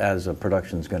field as a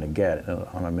production's going to get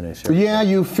on a miniseries. Yeah,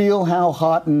 you feel how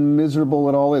hot and miserable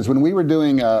it all is. When we were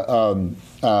doing,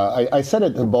 I said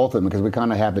it to both of them because we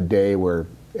kind of have a day where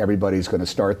everybody's going to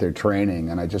start their training,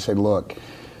 and I just said, look,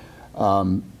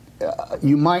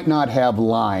 you might not have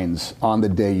lines on the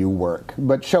day you work,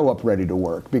 but show up ready to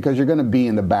work, because you're going to be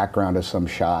in the background of some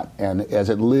shot. And as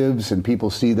it lives and people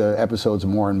see the episodes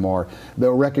more and more,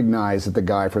 they'll recognize that the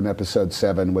guy from episode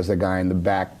 7 was the guy in the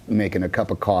back making a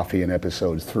cup of coffee in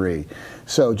episode 3.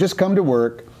 So just come to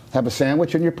work, have a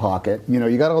sandwich in your pocket. You know,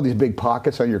 you got all these big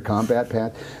pockets on your combat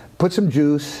pants. Put some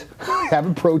juice, have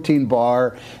a protein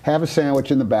bar, have a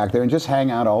sandwich in the back there, and just hang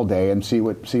out all day and see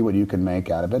what you can make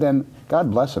out of it. And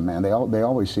God bless them, man. They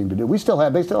always seem to do. They still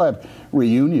have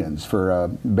reunions for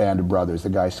Band of Brothers. The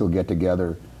guys still get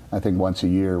together, I think, once a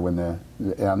year on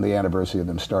the anniversary of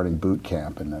them starting boot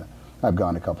camp. And I've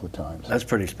gone a couple of times. That's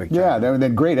pretty spectacular. Yeah, they're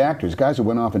great actors. Guys who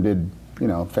went off and did, you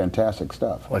know, fantastic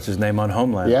stuff. What's his name on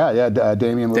Homeland? Yeah,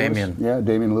 Damian Lewis. Damian. Yeah,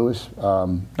 Damian Lewis.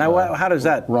 Now, how does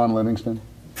that Ron Livingston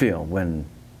feel when,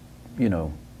 you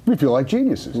know? We feel like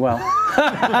geniuses. Well,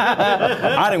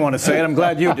 I didn't want to say it. I'm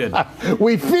glad you did.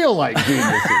 We feel like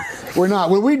geniuses. We're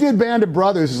not. When we did Band of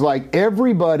Brothers, it's like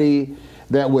everybody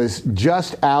that was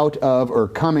just out of or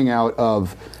coming out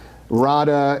of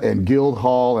RADA and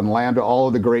Guildhall and Lambda, all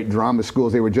of the great drama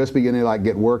schools, they were just beginning to like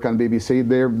get work on BBC.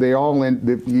 They all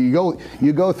in. You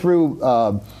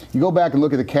go back and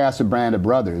look at the cast of Band of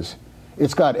Brothers.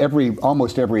 It's got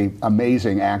almost every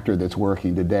amazing actor that's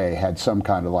working today had some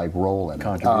kind of like role in it.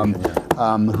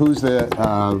 Who's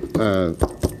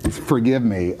forgive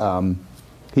me,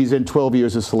 he's in 12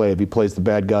 Years a Slave. He plays the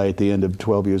bad guy at the end of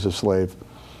 12 Years a Slave.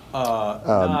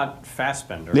 Not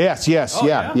Fassbender. Yes, Oh,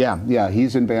 yeah.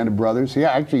 He's in Band of Brothers.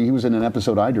 Yeah, actually, he was in an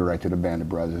episode I directed of Band of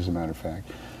Brothers, as a matter of fact.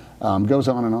 Goes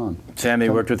on and on. Sammy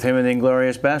worked with him in the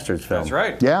Inglourious Bastards film. That's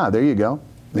right. Yeah, there you go.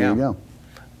 There you go.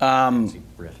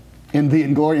 In the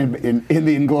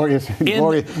Inglorious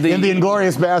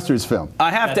Bastards film.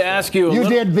 I have to ask you. You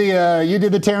did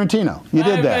the Tarantino. You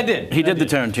did that. I did. He did the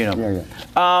Tarantino.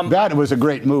 Yeah. That was a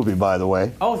great movie, by the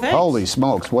way. Oh, thanks. Holy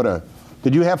smokes!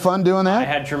 Did you have fun doing that? I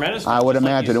had tremendous fun. I would Just like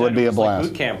imagine you it would said, be a was like blast.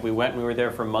 boot camp. We were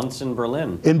there for months in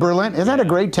Berlin. In Berlin, isn't that a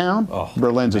great town? Oh,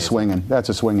 Berlin's amazing. That's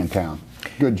a swinging town.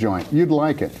 Good joint. You'd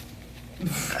like it.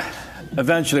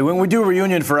 Eventually, when we do a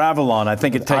reunion for Avalon, I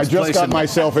think it takes place. I just got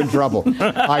myself in trouble.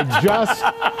 I just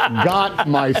got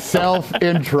myself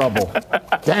in trouble.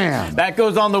 Damn. That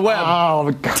goes on the web.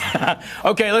 Oh, God.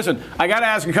 Okay, listen, I got to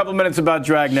ask a couple minutes about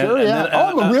Dragnet. Sure,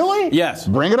 yeah. Really? Yes.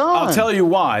 Bring it on. I'll tell you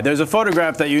why. There's a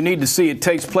photograph that you need to see. It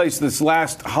takes place this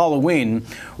last Halloween.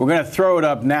 We're going to throw it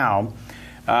up now.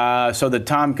 So that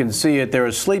Tom can see it. They're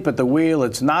asleep at the wheel.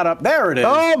 It's not up. There it is.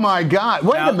 Oh, my God.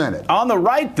 Wait a minute. On the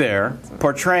right there,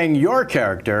 portraying your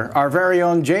character, our very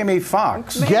own Jamie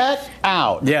Foxx. Get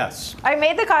out. Yes. I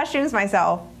made the costumes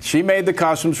myself. She made the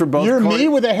costumes for both. You're me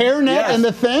with a hairnet and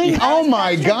the thing? Yes. Oh,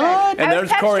 my God. And I there's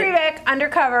was Corey. Strebeck,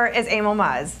 undercover is Emil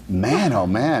Muzz. Man, oh,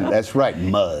 man. That's right.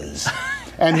 Muzz.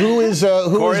 And who is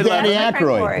Danny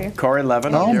Aykroyd? Corey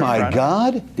Levin. Oh, my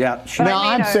God. Yeah. Now,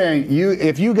 I'm saying,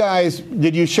 if you guys,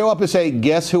 did you show up and say,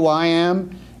 guess who I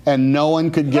am? And no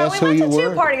one could guess who you were? We went to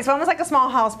two parties. One was like a small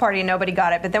house party and nobody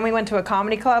got it. But then we went to a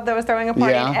comedy club that was throwing a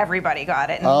party and everybody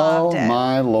got it and loved it. Oh,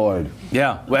 my Lord.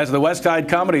 Yeah. As the West Side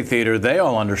Comedy Theater, they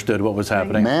all understood what was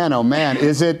happening. Man, oh, man.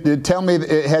 Tell me,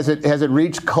 has it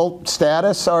reached cult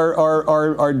status,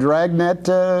 our Dragnet?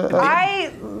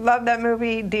 I love that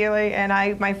movie dearly,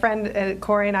 and my friend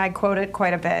Corey and I quote it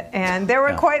quite a bit. And there were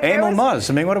Emil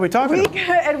Muzz. I mean, what are we talking about?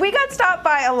 And we got stopped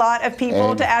by a lot of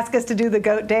people to ask us to do the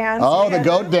goat dance. Oh, the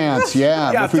goat dance,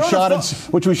 yeah.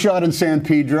 Which we shot in San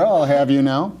Pedro, I'll have you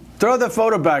know. Throw the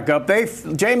photo back up.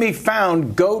 Jamie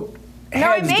found goat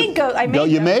heads. No, I made goat.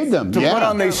 You made them, to put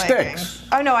on these sticks.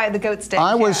 Oh, no, I had the goat sticks.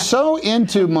 I was so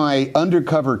into my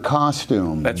undercover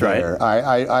costume. That's there. right.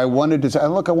 I wanted to say,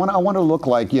 look, I want to look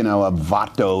like, you know, a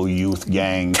Vato youth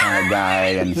gang kind of guy.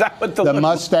 And Is that what the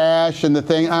mustache and the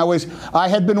thing. I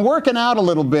had been working out a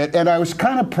little bit, and I was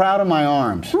kind of proud of my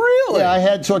arms. Really? Yeah, I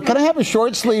had. So can I have a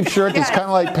short sleeve shirt that's kind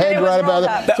of like pegged right about it?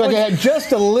 So I had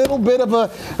just a little bit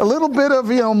of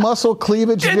you know, muscle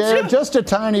cleavage there, just a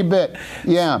tiny bit.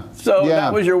 Yeah. So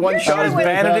that was your one shot as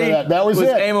vanity. That was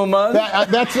it. Emil Muzz.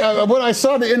 That's when I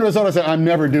saw the end result. I said, "I'm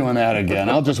never doing that again.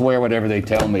 I'll just wear whatever they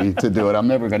tell me to do it. I'm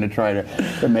never going to try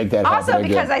to make that happen Also,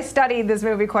 because again." I studied this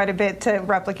movie quite a bit to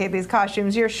replicate these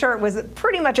costumes, your shirt was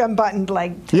pretty much unbuttoned,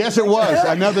 like. Yes, it was.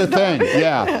 Another thing.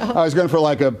 Yeah, I was going for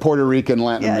like a Puerto Rican,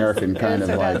 Latin American kind of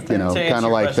like, you know, kind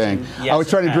of like thing. I was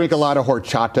trying to drink a lot of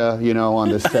horchata, you know, on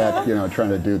the set. You know, trying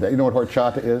to do that. You know what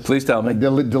horchata is? Please tell me. A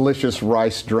delicious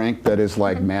rice drink that is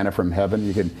like manna from heaven.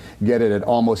 You can get it at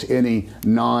almost any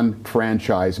non-trans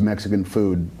franchise Mexican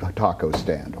food taco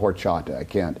stand, horchata. I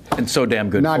can't. And so damn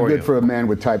good Not for good you. for a man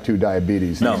with type 2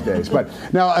 diabetes these days. But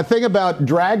now, a thing about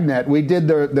Dragnet, we did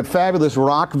the fabulous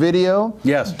rock video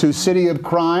to City of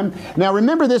Crime. Now,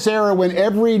 remember this era when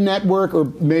every network,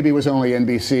 or maybe it was only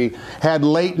NBC, had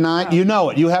late night? You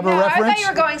know it. You have a reference? I thought you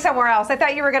were going somewhere else. I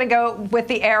thought you were going to go with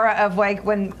the era of like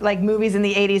when like movies in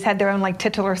the 80s had their own like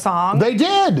titular song. They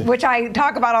did. Which I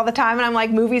talk about all the time, and I'm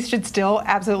like, movies should still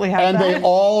absolutely have that. And they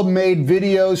all made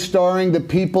videos starring the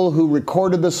people who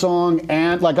recorded the song.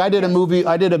 And like I did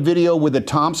a video with the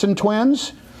Thompson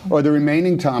twins, or the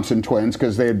remaining Thompson twins,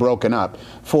 because they had broken up,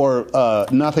 for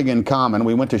Nothing in Common.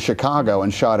 We went to Chicago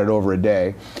and shot it over a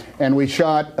day. And we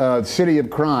shot City of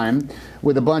Crime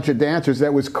with a bunch of dancers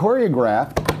that was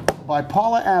choreographed by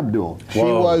Paula Abdul. She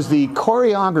was the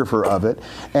choreographer of it.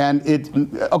 And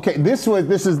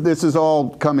this is all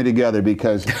coming together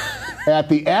because at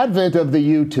the advent of the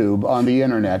YouTube on the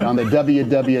internet, on the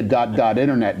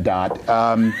www.internet,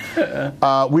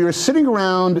 we were sitting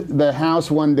around the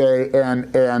house one day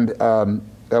and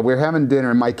we were having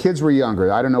dinner. My kids were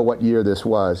younger. I don't know what year this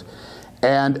was.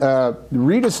 And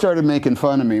Rita started making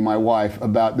fun of me, my wife,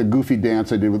 about the goofy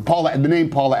dance I did with Paula. The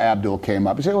name Paula Abdul came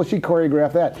up. I said, well, she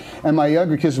choreographed that. And my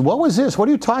younger kids said, what was this? What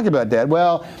are you talking about, Dad?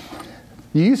 Well,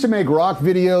 you used to make rock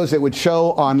videos that would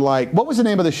show on, like, what was the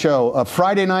name of the show?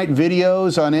 Friday Night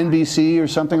Videos on NBC or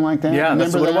something like that? Yeah, remember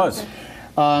that's what it was.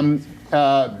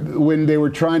 When they were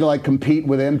trying to like compete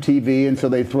with MTV, and so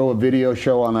they throw a video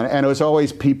show on it, and it was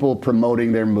always people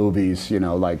promoting their movies, you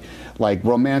know, like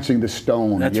Romancing the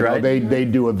Stone. That's you know, right. They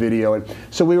do a video, and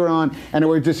so we were on, and we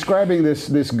were describing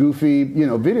this goofy, you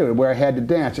know, video where I had to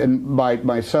dance, and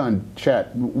my son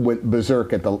Chet went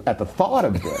berserk at the thought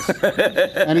of this,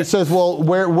 and he says, "Well,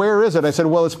 where is it?" I said,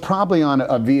 "Well, it's probably on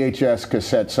a VHS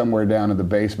cassette somewhere down in the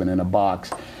basement in a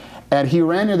box." And he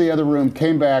ran to the other room,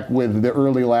 came back with the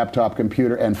early laptop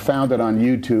computer, and found it on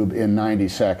YouTube in 90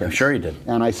 seconds. I'm sure he did.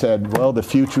 And I said, well, the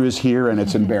future is here, and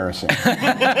it's embarrassing. We've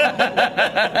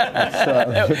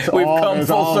come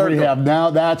full circle. We have.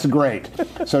 Now that's great.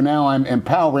 So now I'm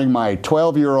empowering my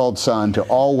 12-year-old son to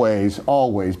always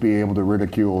be able to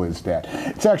ridicule his dad.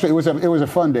 It's actually, it was a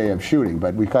fun day of shooting,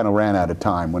 but we kind of ran out of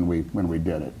time when we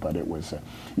did it. But it was,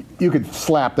 you could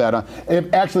slap that on.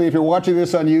 If you're watching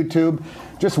this on YouTube,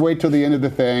 just wait till the end of the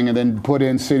thing and then put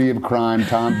in City of Crime,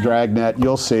 Tom Dragnet.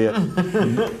 You'll see it.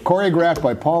 Choreographed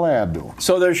by Paula Abdul.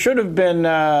 So there should have been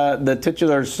the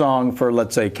titular song for,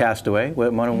 let's say, Castaway. I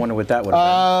wonder what that would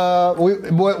have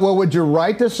been. Well, would you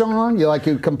write the song? You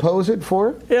could compose it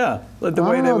for it? Yeah. The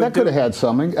way they would that could have had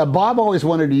something. Bob always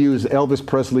wanted to use Elvis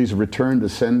Presley's Return to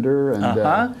Sender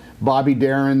and Bobby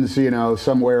Darin's, you know,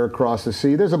 Somewhere Across the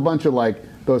Sea. There's a bunch of like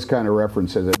those kind of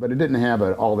references, but it didn't have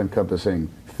an all-encompassing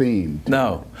theme.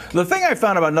 No. The thing I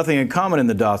found about Nothing in Common in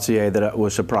the dossier that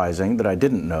was surprising, that I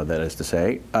didn't know, that is to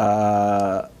say,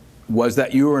 was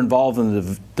that you were involved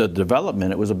in the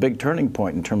development. It was a big turning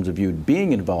point in terms of you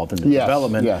being involved in the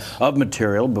development of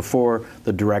material before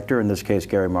the director, in this case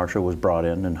Gary Marshall, was brought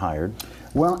in and hired.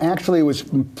 Well, actually, it was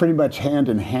pretty much hand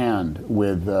in hand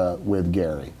with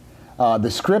Gary. The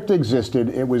script existed.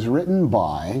 It was written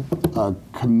by a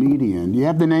comedian. You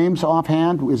have the names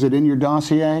offhand? Is it in your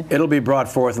dossier? It'll be brought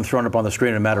forth and thrown up on the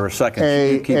screen in a matter of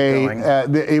seconds. Keep going.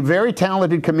 A very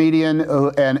talented comedian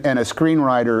and a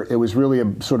screenwriter. It was really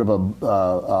a sort of a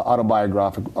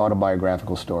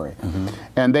autobiographical story,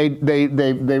 and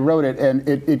they wrote it, and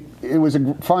it was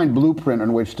a fine blueprint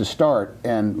on which to start.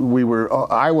 And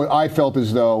I felt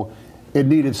as though it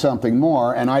needed something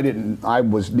more, and I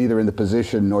was neither in the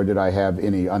position nor did I have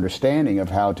any understanding of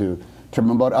how to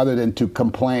promote other than to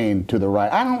complain to the right.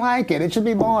 I don't like it. It should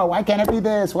be more. Why can't it be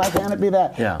this? Why can't it be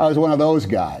that? Yeah. I was one of those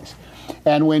guys.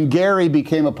 And when Gary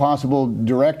became a possible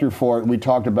director for it, we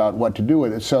talked about what to do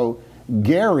with it. So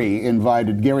Gary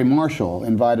Marshall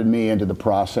invited me into the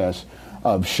process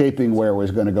of shaping where it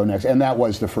was going to go next, and that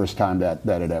was the first time that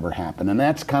it ever happened. And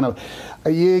that's kind of,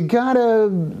 you gotta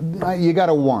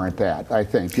warrant that. I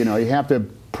think, you know, you have to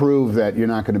prove that you're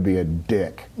not going to be a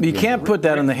dick. You can't put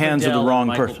that in the hands of the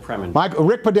wrong person.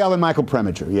 Rick Pedell and Michael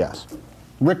Preminger, yes.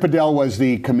 Rick Pedell was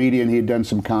the comedian. He had done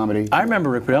some comedy. I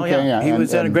remember Rick Pedell. Okay, yeah. He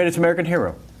was in Greatest American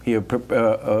Hero. He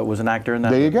was an actor in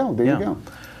that. There you go. There you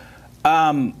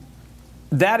go.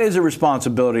 That is a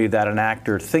responsibility that an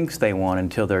actor thinks they want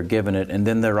until they're given it, and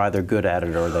then they're either good at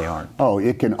it or they aren't. Oh,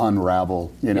 it can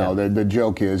unravel. You know, the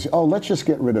joke is, oh, let's just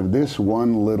get rid of this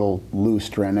one little loose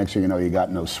strand. Next thing you know, you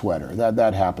got no sweater.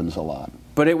 That happens a lot.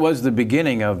 But it was the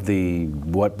beginning of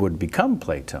what would become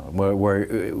Playtone, where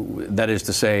that is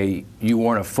to say, you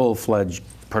weren't a full-fledged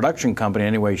production company in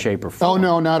any way, shape, or form. Oh,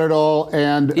 no, not at all.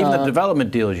 And even the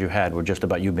development deals you had were just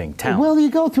about you being talented. Well, you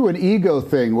go through an ego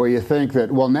thing where you think that,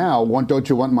 well, now, don't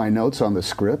you want my notes on the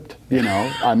script? You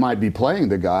know, I might be playing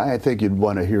the guy. I think you'd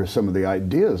want to hear some of the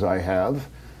ideas I have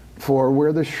for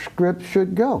where the script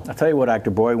should go. I'll tell you what, actor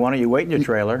boy, why don't you wait in your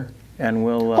trailer and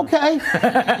we'll... Okay.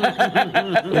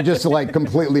 You're just like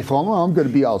completely falling. Oh, I'm going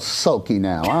to be all sulky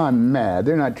now. I'm mad.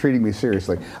 They're not treating me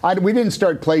seriously. We didn't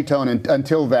start Playtone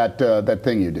until that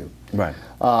thing you do. Right.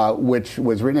 Which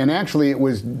was written, and actually it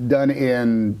was done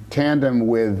in tandem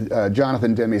with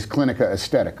Jonathan Demme's Clinica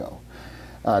Aesthetico.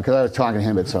 Because I was talking to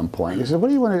him at some point. He said, what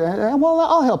do you want to do? Well,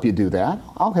 I'll help you do that.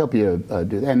 I'll help you do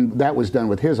that. And that was done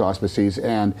with his auspices.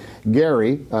 And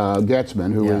Gary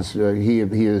Getzman, who is,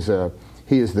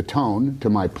 he is the tone to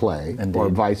my play, Indeed. Or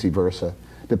vice versa,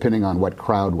 depending on what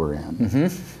crowd we're in.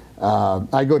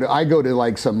 Mm-hmm. I go to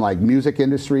like some like music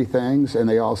industry things, and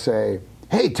they all say,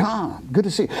 "Hey Tom, good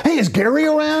to see you. Hey, is Gary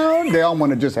around?" They all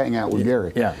want to just hang out with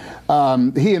Gary. Yeah.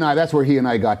 That's where he and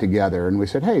I got together, and we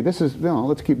said, "Hey,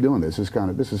 let's keep doing this.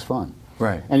 This is fun."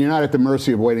 Right. And you're not at the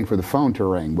mercy of waiting for the phone to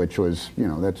ring, which was,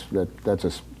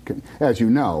 as you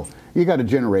know, you got to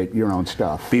generate your own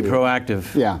stuff. Be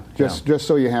proactive. Yeah, just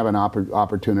so you have an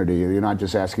opportunity. You're not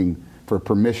just asking for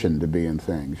permission to be in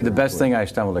things. The best thing I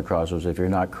stumbled across was if you're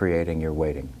not creating, you're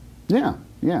waiting. Yeah,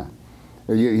 yeah.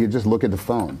 You just look at the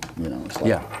phone. It's like,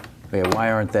 yeah.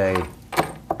 Why aren't they?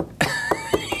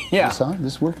 Yeah.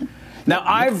 This working? Now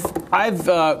I've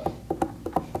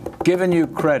given you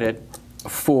credit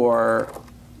for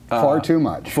far too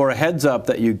much for a heads up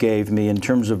that you gave me in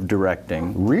terms of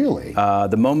directing. Really?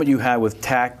 The moment you had with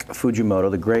Tak Fujimoto,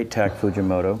 the great Tak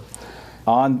Fujimoto,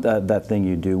 on that thing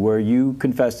you do, where you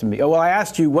confessed to me. Oh, well, I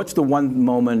asked you, what's the one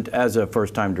moment as a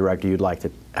first-time director you'd like to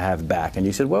have back? And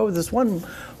you said, well, this one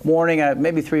morning,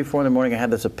 maybe 3 or 4 in the morning, I had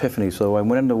this epiphany. So I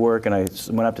went into work and I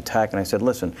went up to Tak and I said,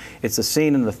 listen, it's the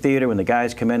scene in the theater when the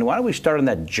guys come in. Why don't we start on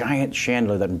that giant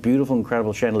chandelier, that beautiful,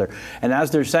 incredible chandelier? And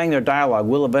as they're saying their dialogue,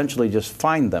 we'll eventually just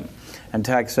find them. And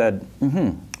Tak said,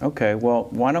 okay, well,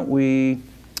 why don't we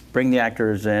bring the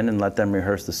actors in and let them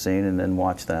rehearse the scene and then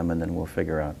watch them, and then we'll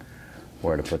figure out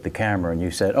where to put the camera. And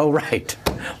you said, oh, right,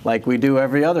 like we do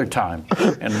every other time.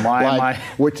 And why am I?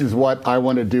 Which is what I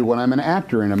want to do when I'm an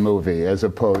actor in a movie, as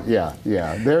opposed, yeah.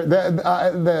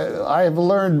 I have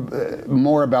learned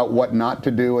more about what not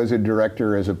to do as a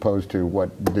director as opposed to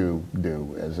what to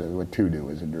do as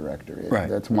a director. Right.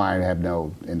 That's why I have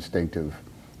no instinctive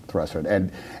thrust.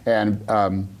 And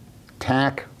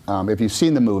Tak, if you've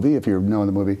seen the movie, if you know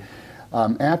the movie,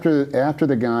 after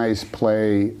the guys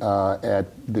play at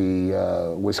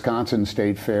the Wisconsin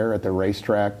State Fair at the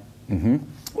racetrack,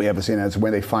 we have a scene that's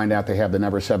when they find out they have the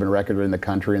 #7 record in the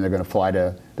country and they're going to fly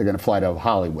to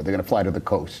Hollywood. They're going to fly to the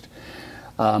coast.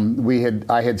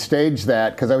 I had staged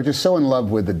that because I was just so in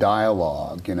love with the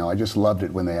dialogue. I just loved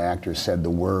it when the actors said the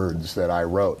words that I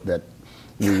wrote. That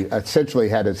we essentially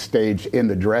had it staged in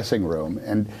the dressing room,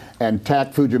 and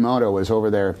Tak Fujimoto was over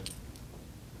there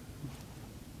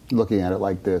looking at it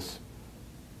like this.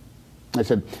 I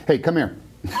said, hey, come here.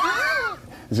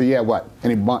 He said, yeah, what?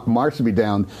 And he marched me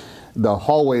down the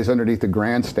hallways underneath the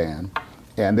grandstand,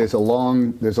 and there's a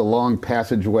long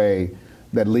passageway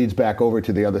that leads back over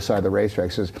to the other side of the racetrack.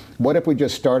 He says, what if we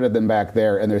just started them back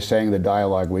there and they're saying the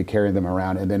dialogue, we carry them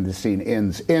around, and then the scene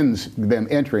ends them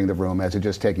entering the room as it's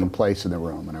just taking place in the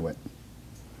room. And I went,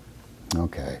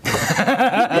 okay.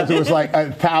 Because it was like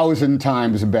 1,000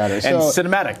 times better. And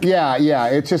cinematic. Yeah.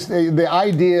 It's just the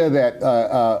idea that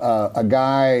a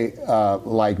guy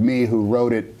like me who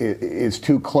wrote it is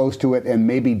too close to it and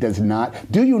maybe does not.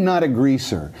 Do you not agree,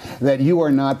 sir, that you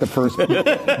are not the person,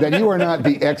 that you are not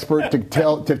the expert to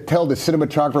tell the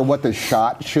cinematographer what the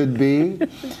shot should be?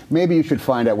 Maybe you should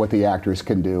find out what the actors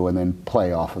can do and then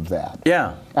play off of that.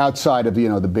 Yeah. Outside of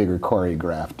the bigger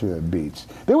choreographed beats.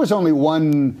 There was only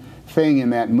one thing in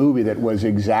that movie that was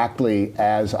exactly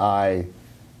as I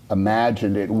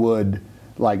imagined it would,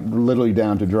 like literally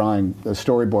down to drawing the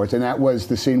storyboards, and that was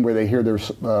the scene where they hear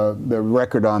the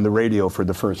record on the radio for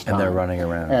the first time. And they're running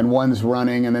around. And one's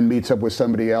running and then meets up with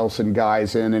somebody else and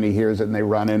guys in and he hears it and they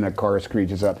run in and a chorus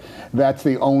screeches up. That's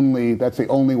the only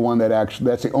one that actually,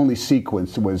 that's the only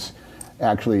sequence was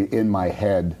actually in my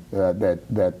head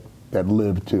that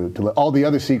lived to all the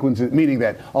other sequences, meaning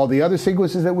that all the other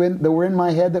sequences that were in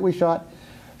my head that we shot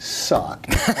sucked.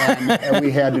 And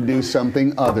we had to do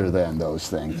something other than those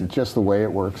things. It's just the way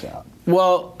it works out.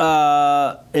 Well,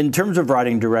 in terms of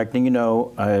writing, directing, you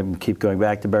know, I keep going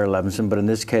back to Barry Levinson, but in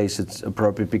this case it's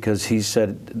appropriate because he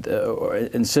said,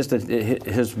 insisted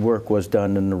his work was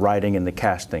done in the writing and the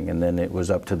casting, and then it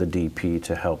was up to the DP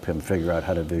to help him figure out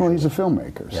how to visualize. Well, he's a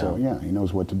filmmaker, so yeah, he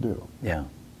knows what to do. Yeah.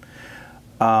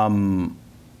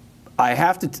 I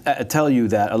have to tell you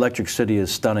that Electric City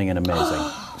is stunning and amazing.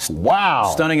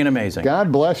 Wow. Stunning and amazing.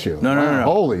 God bless you. No.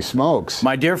 Holy smokes.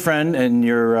 My dear friend and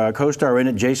your co-star in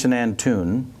it, Jason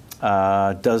Antoon,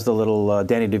 does the little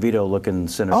Danny DeVito looking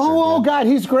sinister. Oh, God,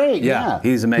 he's great. Yeah,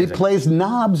 he's amazing. He plays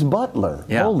Knobs Butler.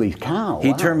 Yeah. Holy cow.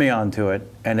 He wow. turned me on to it,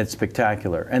 and it's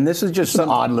spectacular. And this is just It's an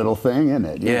odd little thing, isn't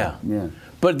it? Yeah.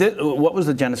 But what was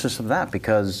the genesis of that?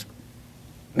 Because,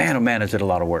 man, oh man, is it a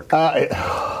lot of work.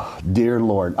 Dear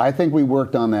Lord. I think we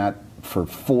worked on that for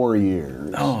 4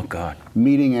 years. Oh, God.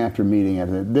 Meeting after meeting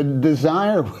after. The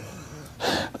desire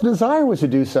was to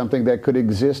do something that could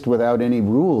exist without any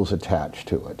rules attached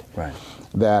to it. Right.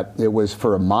 That it was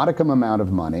for a modicum amount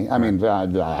of money. I mean, I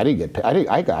didn't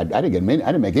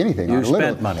make anything on it. You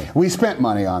spent money. We spent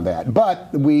money on that,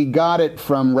 but we got it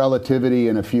from Relativity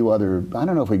and a few other. I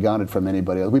don't know if we got it from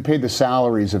anybody else. We paid the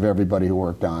salaries of everybody who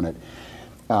worked on it.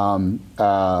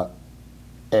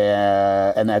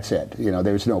 And that's it. You know,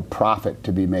 there's no profit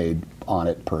to be made on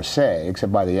it per se,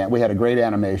 except by the end. We had a great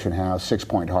animation house. 6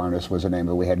 Point Harness was the name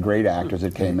of it. We had great actors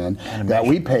that came in that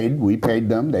we paid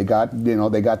them. They got, you know,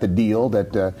 they got the deal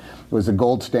that was the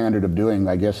gold standard of doing,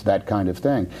 I guess, that kind of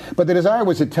thing. But the desire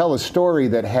was to tell a story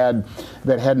that had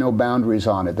no boundaries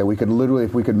on it. That we could literally,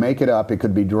 if we could make it up, it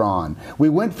could be drawn. We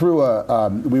went through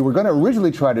we were going to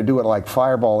originally try to do it like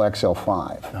Fireball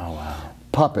XL5. Oh wow.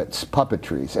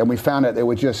 Puppetries, and we found out it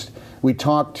was just, we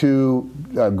talked to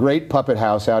a great puppet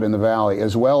house out in the valley,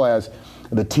 as well as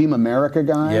the Team America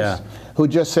guys, who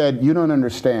just said, you don't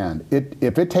understand,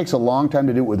 if it takes a long time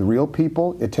to do it with real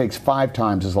people, it takes 5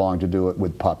 times as long to do it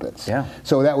with puppets. Yeah.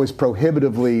 So that was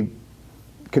prohibitively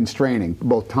constraining,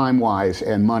 both time-wise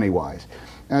and money-wise.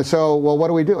 And so, well, what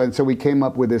do we do? And so we came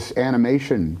up with this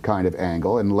animation kind of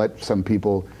angle and let some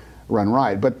people run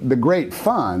riot. But the great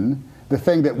fun, the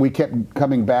thing that we kept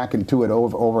coming back into it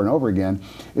over and over again,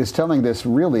 is telling this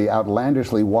really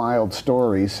outlandishly wild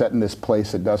story set in this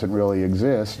place that doesn't really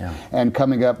exist, and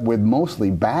coming up with mostly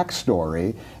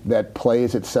backstory that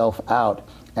plays itself out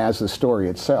as the story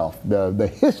itself.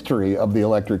 The history of the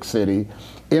Electric City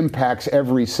impacts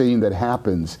every scene that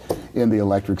happens in the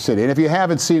Electric City. And if you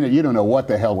haven't seen it, you don't know what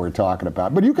the hell we're talking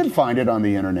about. But you can find it on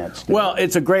the internet still. Well,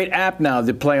 it's a great app now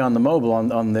to play on the mobile,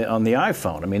 on the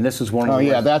iPhone. I mean, this is one of the...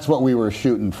 Oh, yeah, that's what we were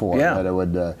shooting for. Yeah. That it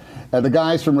would, the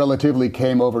guys from Relatively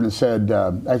came over and said,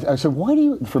 I said, why do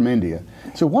you, from India,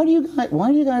 so why do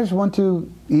you guys want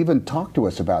to even talk to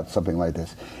us about something like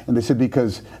this? And they said,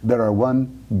 because there are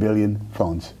 1 billion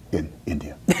phones in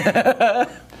India.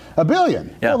 1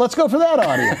 billion. Yeah. Well, let's go for that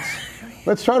audience.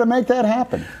 Let's try to make that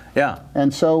happen. Yeah.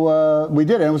 And so we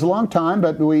did it. It was a long time,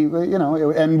 but we, you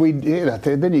know, and we did.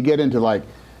 Then you get into like,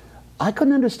 I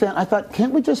couldn't understand. I thought,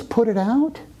 can't we just put it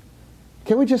out?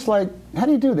 Can't we just like, how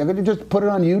do you do that? Could you just put it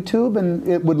on YouTube and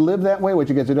it would live that way,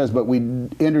 which I guess it does. But we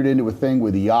entered into a thing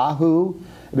with Yahoo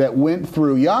that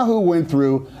Yahoo went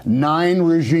through 9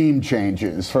 regime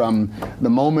changes from the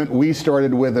moment we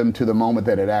started with them to the moment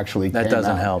that it actually came out. That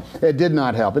doesn't help. It did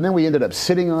not help. And then we ended up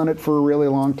sitting on it for a really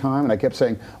long time, and I kept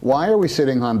saying, why are we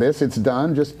sitting on this? It's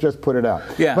done. Just put it out.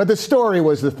 Yeah. But the story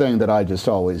was the thing that I just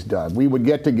always done. We would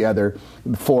get together,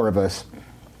 the 4 of us,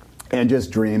 and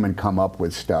just dream and come up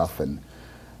with stuff. And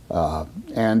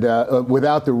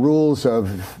without the rules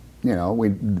of, you know,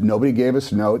 nobody gave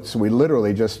us notes. We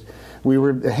literally just... We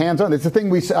were hands-on. It's the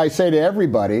thing I say to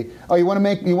everybody. Oh, you want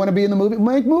to be in the movie?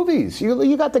 Make movies.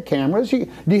 You got the cameras. Do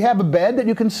you have a bed that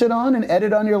you can sit on and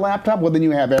edit on your laptop? Well, then you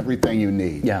have everything you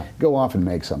need. Yeah. Go off and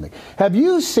make something. Have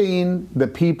you seen the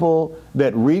people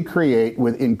that recreate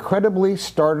with incredibly,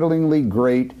 startlingly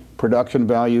great production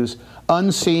values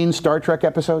unseen Star Trek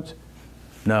episodes?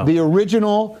 No. The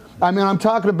original. I mean, I'm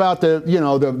talking about the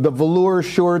velour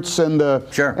shorts and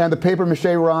the paper mache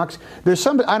rocks. There's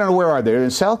some, I don't know, where are they? In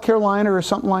South Carolina or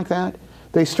something like that?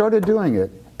 They started doing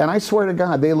it, and I swear to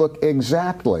God, they look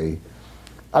exactly.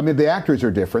 I mean, the actors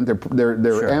are different.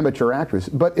 They're amateur actors,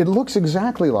 but it looks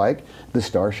exactly like the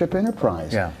Starship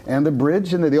Enterprise. Yeah. And the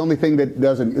bridge, and the only thing that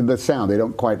doesn't, the sound. They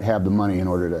don't quite have the money in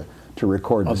order to to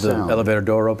record Of the the sound. elevator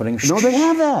door opening. No, they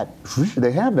have that.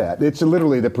 They have that. It's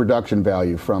literally the production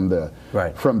value from the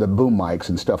Right. from the boom mics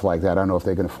and stuff like that. I don't know if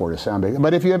they can afford a sound big,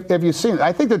 but if you've seen it,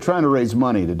 I think they're trying to raise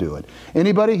money to do it.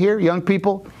 Anybody here, young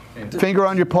people, finger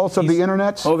on your pulse of the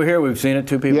internets? Over here, we've seen it.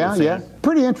 2 people Yeah, have seen yeah. it.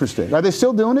 Pretty interesting. Are they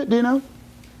still doing it? Do you know?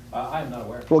 I'm not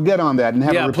aware. Well, get on that and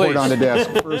have Yeah, a report please. on the desk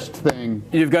first thing.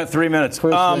 You've got 3 minutes.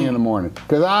 First thing in the morning.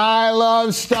 Because I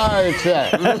love Star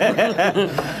Trek.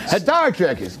 Star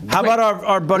Trek is great. How about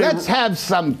our buddy? Let's have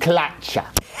some klatscha.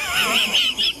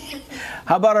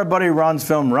 How about our buddy Ron's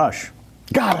film Rush?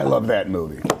 God, I love that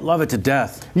movie. Love it to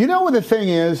death. You know what the thing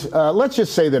is? Let's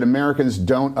just say that Americans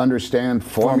don't understand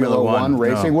Formula One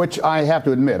racing, no. which I have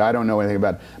to admit, I don't know anything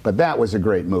about. But that was a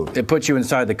great movie. It puts you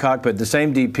inside the cockpit. The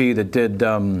same DP that did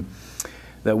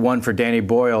that one for Danny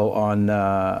Boyle on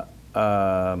the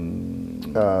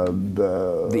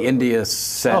India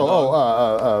set.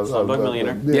 Slumdog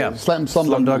Millionaire? Yeah,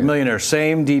 Slumdog Millionaire.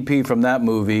 Same DP from that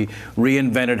movie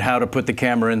reinvented how to put the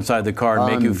camera inside the car and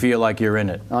make you feel like you're in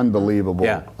it. Unbelievable.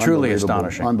 Yeah, truly Unbelievable.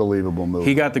 astonishing. Unbelievable movie.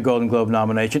 He got the Golden Globe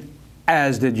nomination,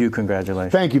 as did you.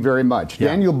 Congratulations. Thank you very much. Yeah.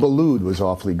 Daniel Boulud was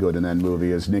awfully good in that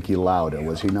movie as Niki Lauda.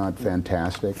 Was he not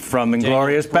fantastic? From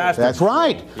Inglourious Basterds. That's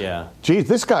right. Yeah. Geez,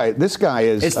 this guy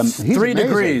is. It's he's 3 amazing.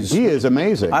 degrees. He is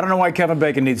amazing. I don't know why Kevin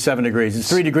Bacon needs 7 degrees. It's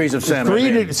 3 degrees of San. 3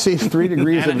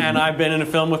 degrees of. And I've been in a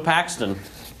film with Paxton.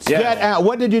 Get out.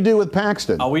 What did you do with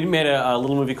Paxton? We made a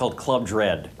little movie called Club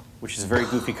Dread, which is a very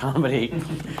goofy comedy.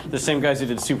 The same guys who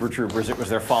did Super Troopers, it was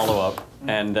their follow-up.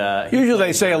 And Usually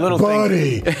they say a little thing.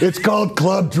 Buddy, it's called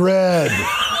Club Dread.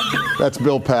 That's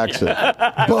Bill Paxton.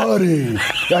 Buddy,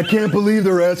 I can't believe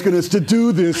they're asking us to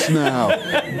do this now.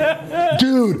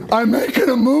 Dude, I'm making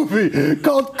a movie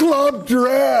called Club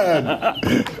Dread.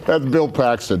 That's Bill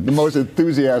Paxton, the most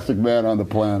enthusiastic man on the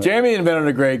planet. Jamie invented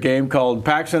a great game called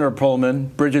Paxton or Pullman,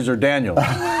 Bridges or Daniel. And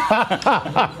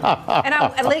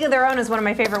League of Their Own is one of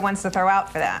my favorite ones to throw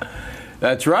out for that.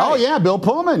 That's right. Oh yeah, Bill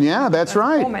Pullman. Yeah, that's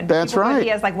right. Pullman. That's People- right. He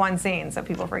has like one scene, so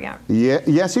people forget. Yeah,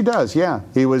 yes, he does. Yeah,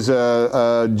 he was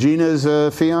Gina's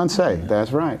fiance.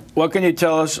 That's right. What can you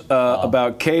tell us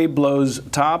about K Blows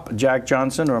Top, Jack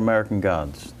Johnson, or American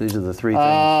Gods? These are the 3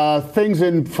 things. Things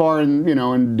in foreign,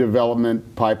 in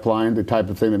development pipeline, the type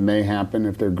of thing that may happen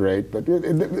if they're great. But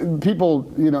people,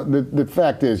 the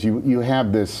fact is, you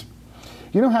have this.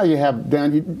 You know how you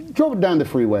drove down the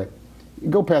freeway. You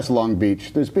go past Long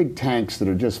Beach. There's big tanks that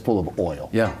are just full of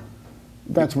oil. Yeah.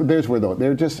 There's where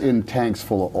they're just in tanks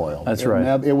full of oil. That's right.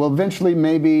 Now, it will eventually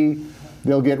maybe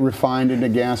they'll get refined into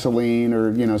gasoline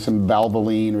or some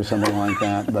Valvoline or something like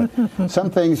that. But some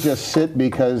things just sit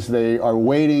because they are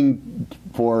waiting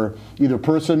for either a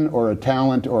person or a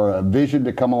talent or a vision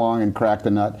to come along and crack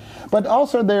the nut. But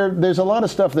also there's a lot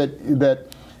of stuff that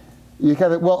you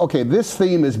kind of, okay, this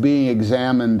theme is being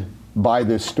examined by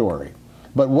this story.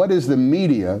 But what is the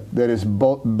media that is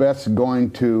best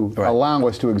going to allow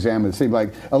us to examine the theme?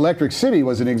 Like Electric City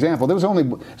was an example. There's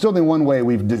only one way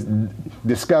we've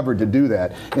discovered to do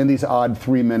that in these odd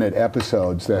 3-minute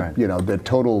episodes that that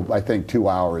total, I think, 2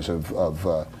 hours of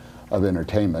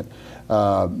entertainment.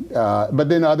 But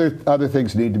then other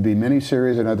things need to be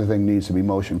miniseries, another thing needs to be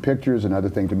motion pictures, another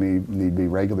thing to me need to be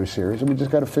regular series, and we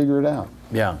just got to figure it out.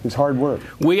 Yeah. It's hard work.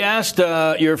 We asked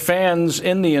your fans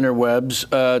in the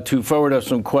interwebs to forward us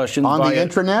some questions On the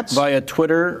intranets? via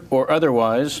Twitter or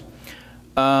otherwise.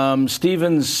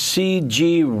 Stephen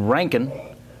C.G. Rankin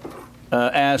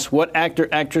asked, what actor,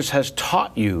 actress has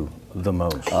taught you the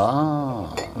most?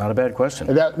 Not a bad question.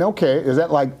 Is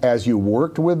that like as you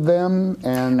worked with them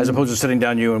and As opposed to sitting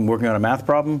down you and working on a math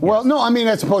problem? Well, no, I mean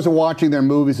as opposed to watching their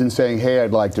movies and saying, "Hey,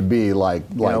 I'd like to be like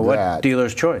what that."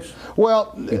 dealer's choice?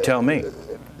 Well, You tell me.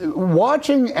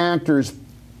 watching actors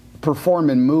perform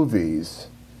in movies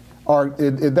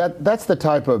that's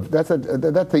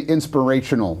the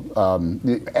inspirational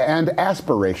and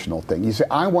aspirational thing. You say,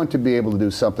 I want to be able to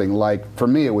do something like, for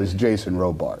me, it was Jason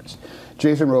Robards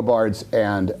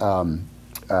and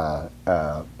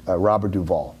Robert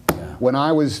Duvall. Yeah. When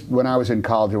I was in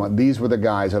college, these were the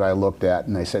guys that I looked at,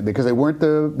 and they said, because they weren't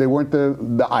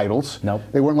the idols. Nope.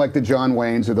 They weren't like the John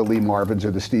Waynes or the Lee Marvins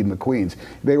or the Steve McQueens.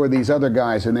 They were these other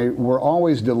guys, and they were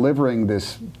always delivering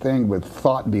this thing with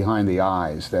thought behind the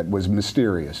eyes that was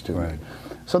mysterious to me.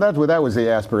 So that was the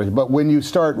aspiration. But when you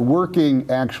start working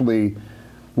actually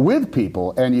with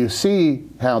people and you see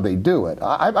how they do it,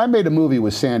 I made a movie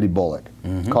with Sandy Bullock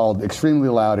called Extremely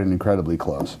Loud and Incredibly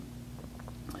Close.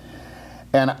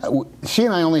 And she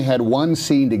and I only had one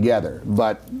scene together,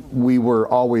 but we were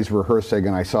always rehearsing,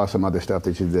 and I saw some other stuff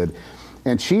that she did.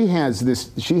 And she has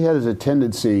a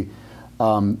tendency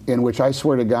in which I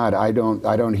swear to God, I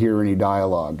don't hear any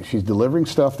dialogue. She's delivering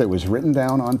stuff that was written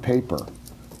down on paper,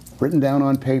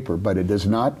 but it does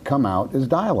not come out as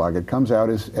dialogue. It comes out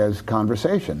as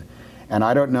conversation. And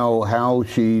I don't know how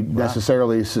she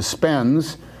necessarily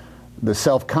suspends the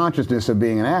self-consciousness of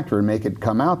being an actor and make it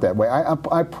come out that way.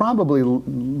 I probably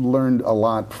learned a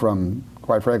lot from,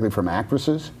 quite frankly, from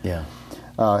actresses. Yeah.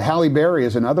 Halle Berry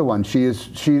is another one. She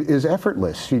is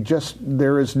effortless.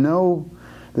 There's no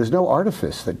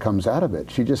artifice that comes out of it.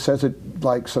 She just says it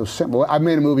like so simple. I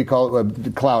made a movie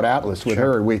called Cloud Atlas with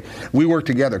her. We worked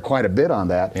together quite a bit on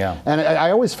that. Yeah. And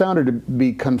I always found her to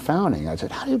be confounding. I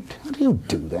said, how do you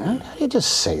do that? How do you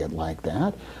just say it like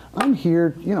that? I'm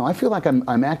here, I feel like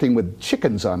I'm acting with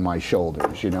chickens on my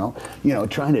shoulders,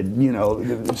 trying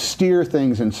to, steer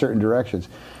things in certain directions.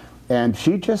 And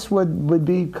she just would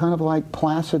be kind of like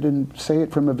placid and say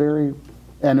it from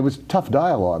and it was tough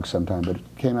dialogue sometimes, but it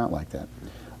came out like that.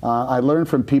 I learned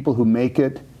from people who make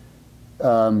it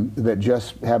that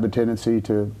just have a tendency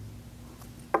to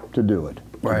do it.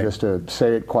 Right. Just to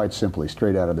say it quite simply,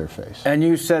 straight out of their face. And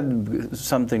you said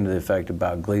something to the effect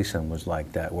about Gleason was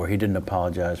like that, where he didn't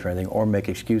apologize for anything or make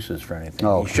excuses for anything.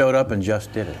 Oh. He showed up and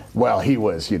just did it. Well, he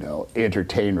was,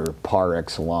 entertainer par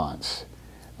excellence.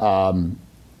 Well,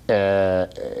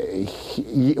 you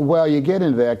get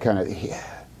into that kind of,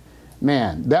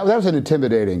 man, that was an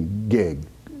intimidating gig.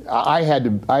 I had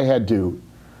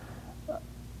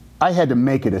to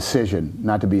make a decision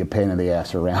not to be a pain in the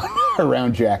ass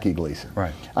around Jackie Gleason.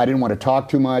 Right. I didn't want to talk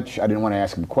too much. I didn't want to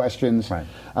ask him questions. Right.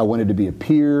 I wanted to be a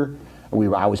peer.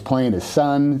 I was playing his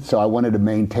son, so I wanted to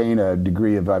maintain a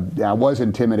degree of. I was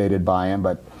intimidated by him,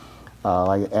 but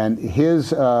and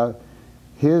his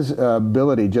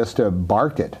ability just to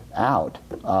bark it out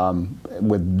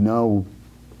with no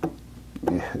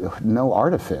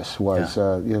artifice was,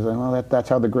 well, that's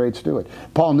how the greats do it.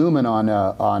 Paul Newman on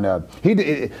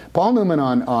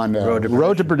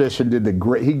Road to Perdition did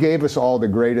he gave us all the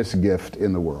greatest gift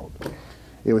in the world.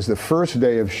 It was the first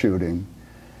day of shooting.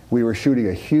 We were shooting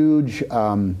a huge,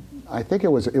 I think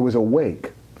it was a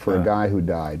wake for a guy who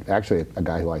died. Actually, a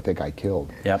guy who I think I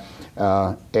killed. Yep.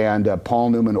 And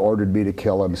Paul Newman ordered me to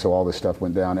kill him, so all this stuff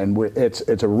went down. And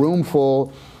it's a room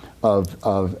full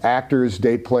of actors,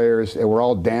 date players, and we're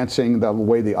all dancing the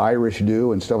way the Irish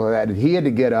do and stuff like that. And he had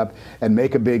to get up and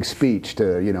make a big speech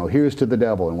to, here's to the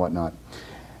devil and whatnot.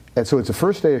 And so it's the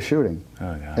first day of shooting,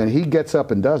 and he gets up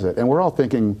and does it, and we're all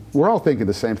thinking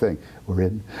the same thing. We're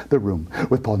in the room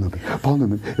with Paul Newman. Paul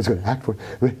Newman is going to act for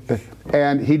it,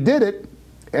 and he did it.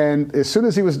 And as soon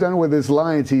as he was done with his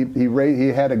lines, he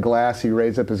had a glass. He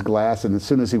raised up his glass, and as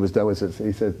soon as he was done with it,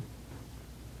 he said,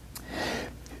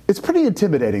 "It's pretty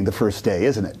intimidating the first day,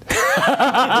 isn't it?"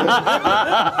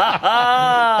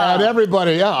 And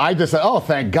everybody, I just said, "Oh,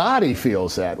 thank God he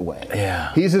feels that way."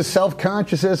 Yeah. He's as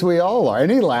self-conscious as we all are,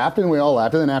 and he laughed, and we all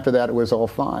laughed, and then after that, it was all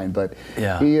fine. But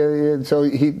it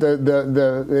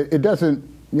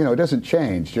doesn't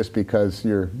change just because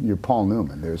you're Paul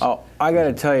Newman. I got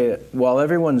to tell you, while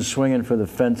everyone's swinging for the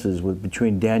fences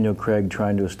between Daniel Craig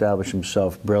trying to establish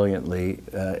himself brilliantly,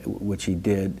 which he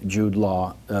did, Jude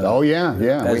Law. We had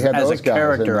those as a guys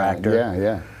character actor.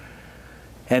 Yeah.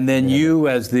 And then you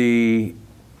as the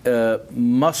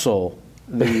muscle,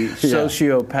 the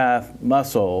sociopath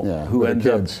muscle, who ends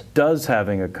up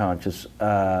having a conscience,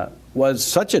 was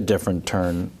such a different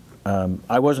turn.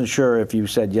 I wasn't sure if you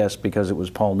said yes because it was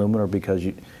Paul Newman or because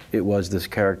it was this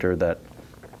character that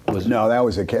was. No, that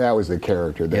was the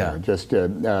character there. Yeah. Just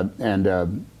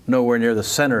nowhere near the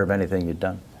center of anything you'd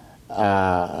done.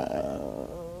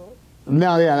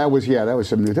 No, that was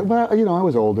some new thing. Well, I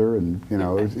was older, and it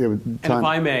was and if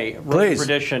I may, Road to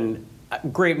Perdition,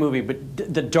 great movie, but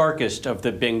the darkest of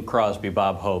the Bing Crosby,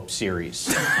 Bob Hope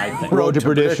series, I think. Road to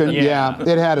Perdition, yeah,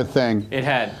 it had a thing. It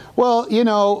had. Well,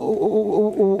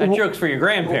 that joke's for your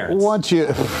grandparents. Once you,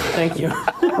 thank you.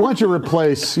 Once you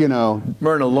replace,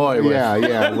 Myrna Loy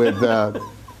with,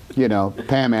 with,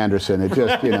 Pam Anderson, it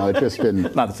just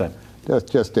didn't. Not the same.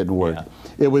 Just didn't work. Yeah.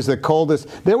 It was the coldest.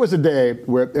 There was a day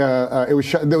where it was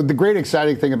shot. The great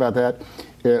exciting thing about that,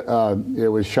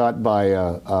 it was shot by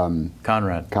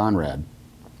Conrad,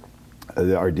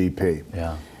 our DP.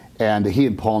 Yeah. And he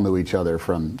and Paul knew each other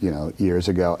from years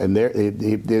ago. And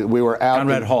we were out.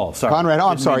 Conrad Hall. Sorry. Conrad Hall.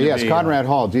 I'm sorry. Yes, Conrad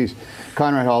Hall. Geez,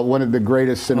 Conrad Hall, one of the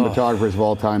greatest cinematographers of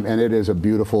all time, and it is a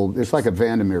beautiful. It's like a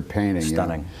Vandermeer painting.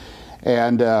 Stunning.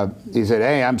 And he said,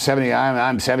 "Hey, I'm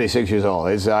 76 years old.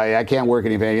 I can't work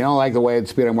anything. You don't like the way it's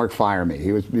speed. Work. Fire me."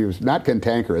 He was not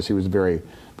cantankerous. He was very,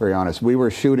 very honest. We were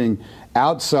shooting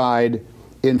outside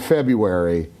in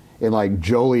February in like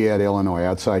Joliet, Illinois,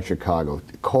 outside Chicago,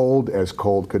 cold as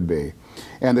cold could be.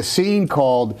 And the scene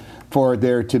called for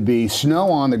there to be snow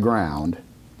on the ground,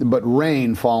 but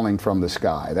rain falling from the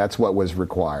sky. That's what was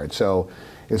required. So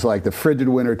it's like the frigid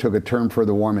winter took a turn for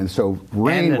the warm, and so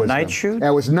rain was night shoot?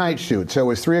 It was night shoot, so it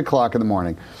was 3 o'clock in the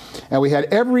morning. And we had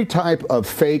every type of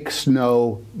fake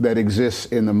snow that exists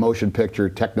in the motion picture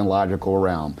technological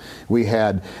realm. We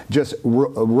had just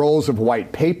rolls of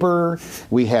white paper,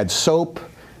 we had soap,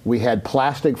 we had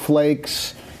plastic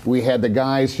flakes, we had the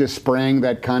guys just spraying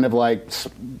that kind of like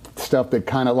stuff that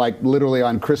kind of like literally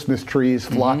on Christmas trees,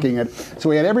 flocking it. So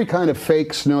we had every kind of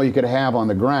fake snow you could have on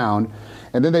the ground.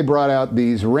 And then they brought out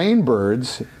these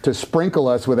rainbirds to sprinkle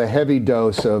us with a heavy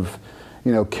dose of,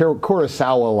 you know,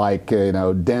 Kurosawa-like, you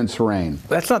know, dense rain.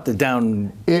 That's not the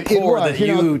downpour that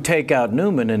you take out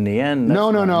Newman in the end. No.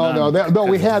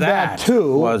 We had that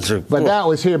too, but that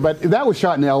was here. But that was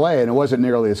shot in L.A. and it wasn't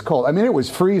nearly as cold. I mean, it was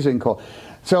freezing cold.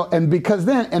 So, and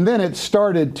then it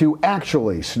started to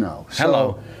actually snow.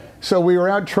 So we were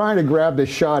out trying to grab this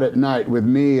shot at night with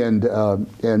me and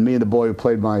the boy who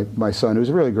played my son, who was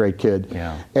a really great kid.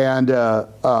 Yeah. And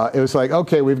it was like,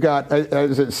 okay, we've got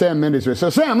Sam Mendes. So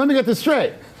Sam, let me get this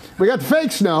straight. We got the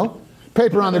fake snow,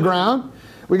 paper on the ground.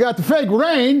 We got the fake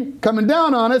rain coming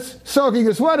down on us, soaking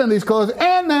us wet in these clothes,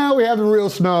 and now we have the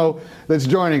real snow that's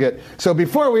joining it. So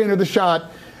before we enter the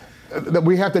shot,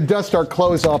 we have to dust our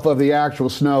clothes off of the actual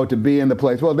snow to be in the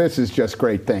place. Well, this is just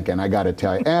great thinking, I got to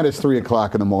tell you. And it's 3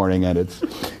 o'clock in the morning, and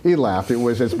he laughed. It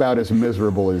was about as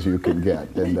miserable as you can get.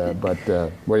 And but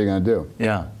what are you going to do?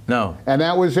 Yeah, no. And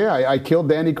that was, I killed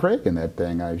Danny Craig in that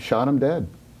thing. I shot him dead.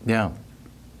 Yeah.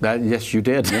 Yes, you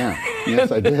did. Yeah.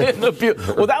 Yes, I did.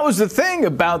 Well, that was the thing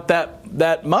about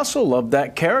that muscle of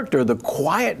that character, the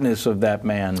quietness of that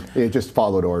man. He just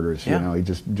followed orders. Yeah. You know, he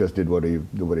just did what he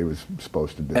was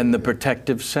supposed to do. And the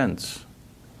protective sense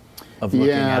of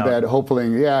looking out. That hopefully,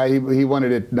 he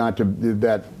wanted it not to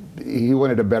that. He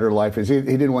wanted a better life. He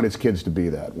didn't want his kids to be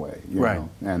that way. You know?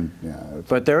 And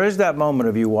but there is that moment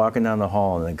of you walking down the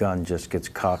hall and the gun just gets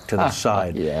cocked to the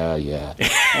side. Yeah.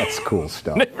 That's cool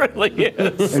stuff. It really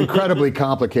is. Incredibly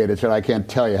complicated. So I can't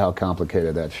tell you how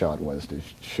complicated that shot was to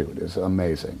shoot. It's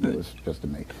amazing. It was just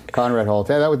amazing. Conrad Holt.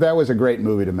 That was a great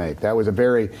movie to make. That was a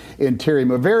very interior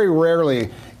movie. Very rarely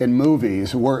in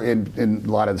movies, in a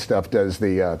lot of the stuff, does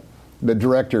the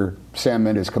director Sam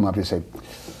Mendes come up and say,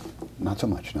 "Not so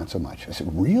much, not so much." I said,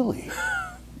 "Really?"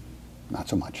 Not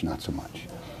so much, not so much.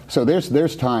 So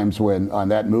there's times when on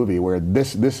that movie where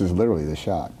this is literally the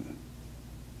shot.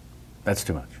 That's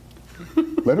too much.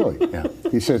 Literally. Yeah.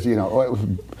 He says, you know,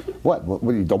 what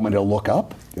you don't want me to look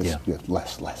up? Just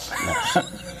less.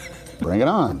 Bring it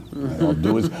on. I'll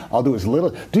do as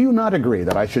little. Do you not agree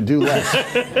that I should do less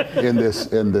in this?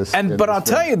 But I'll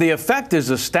tell you, the effect is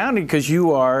astounding because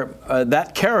you are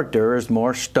that character is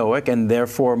more stoic and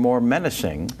therefore more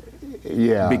menacing.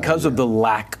 Yeah. Because of the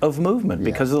lack of movement,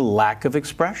 because of the lack of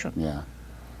expression. Yeah.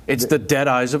 It's the dead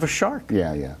eyes of a shark.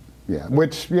 Yeah.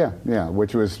 Which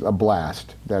was a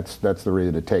blast. That's the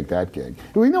reason to take that gig.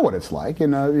 We know what it's like.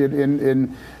 When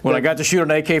I got to shoot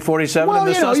an AK-47 well, in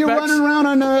the suspects. You're running around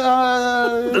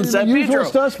on San usual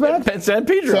Pedro. suspect. San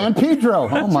Pedro. San Pedro.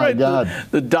 Oh my right. God.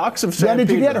 The docks of San Pedro.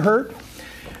 Did you get hurt?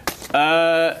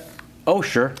 Oh,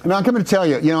 sure. No, I'm coming to tell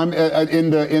you. You know,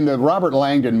 in the Robert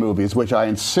Langdon movies, which I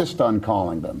insist on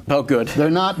calling them. Oh, good.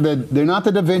 They're not the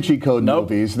Da Vinci Code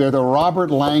movies. They're the Robert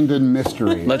Langdon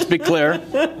mysteries. Let's be clear.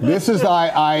 This is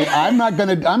I'm not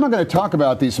gonna talk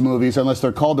about these movies unless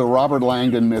they're called the Robert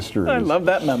Langdon mysteries. I love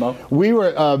that memo. We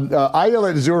were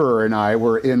Ayelet Zurer and I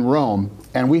were in Rome,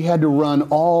 and we had to run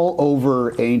all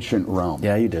over ancient Rome.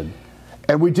 Yeah, you did.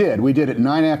 And we did it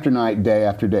night after night, day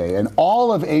after day. And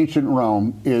all of ancient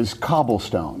Rome is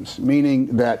cobblestones,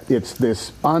 meaning that it's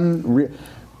this unreal.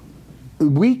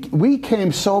 We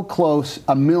came so close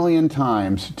a million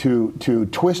times to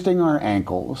twisting our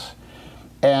ankles,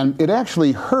 and it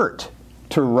actually hurt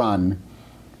to run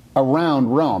around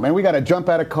Rome. And we got to jump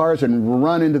out of cars and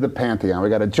run into the Pantheon. We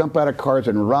got to jump out of cars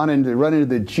and run into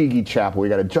the Chigi Chapel. We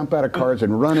got to jump out of cars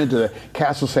and run into the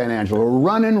Castle San Angelo.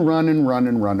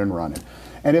 Running.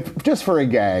 And if, just for a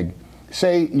gag,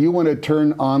 say you want to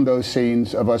turn on those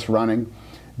scenes of us running,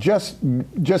 just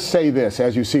say this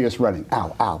as you see us running.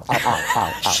 Ow, ow, ow, ow,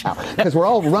 ow, ow, ow. Because we're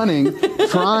all running,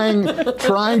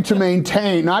 trying to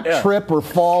maintain, not trip or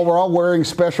fall. We're all wearing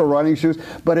special running shoes.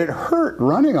 But it hurt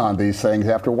running on these things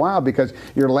after a while because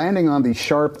you're landing on these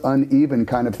sharp, uneven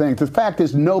kind of things. The fact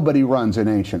is nobody runs in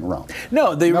ancient Rome.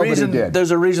 No,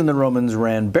 there's a reason the Romans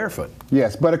ran barefoot.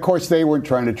 Yes, but of course they weren't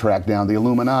trying to track down the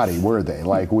Illuminati, were they?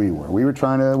 Like we were. We were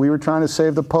trying to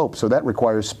save the Pope, so that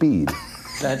requires speed.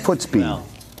 Foot speed. Well.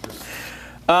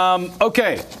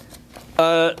 Okay,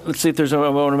 Let's see if there's. I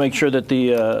want to make sure that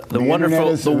the wonderful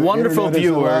internet is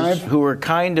viewers alive. who are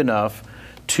kind enough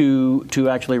to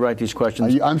actually write these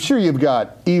questions. I'm sure you've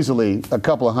got easily a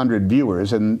couple of hundred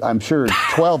viewers, and I'm sure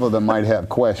 12 of them might have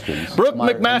questions. Brooke Am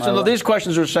I McMaster, right? these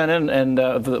questions were sent in and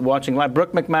watching live.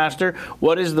 Brooke McMaster,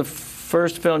 what is the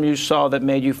first film you saw that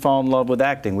made you fall in love with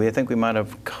acting? I think we might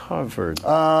have covered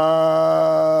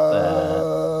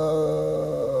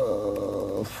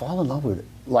fall in love with it.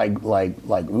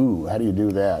 Like, ooh, how do you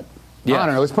do that? Yeah. I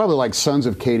don't know. It's probably like Sons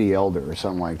of Katie Elder or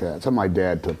something like that. Something my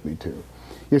dad took me to.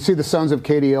 You see the Sons of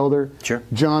Katie Elder? Sure.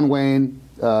 John Wayne,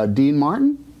 Dean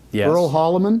Martin, Yes. Earl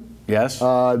Holliman. Yes.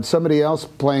 Somebody else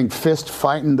playing fist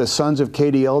fighting the Sons of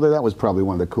Katie Elder. That was probably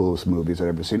one of the coolest movies I've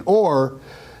ever seen. Or,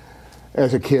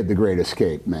 as a kid, The Great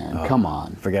Escape. Man, come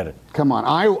on. Forget it. Come on.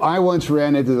 I once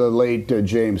ran into the late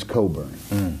James Coburn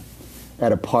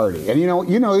at a party, and you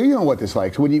know what this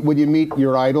like. When you meet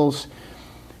your idols,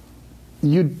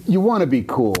 you want to be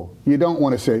cool. You don't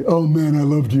want to say, "Oh man, I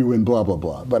loved you," and blah blah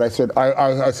blah. But I said,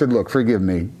 look, forgive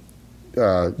me,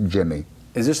 Jimmy.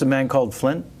 Is this a man called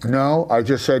Flint? No, I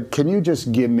just said, can you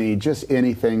just give me just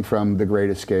anything from The Great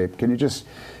Escape? Can you just,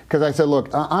 because I said, look,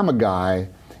 I'm a guy,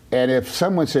 and if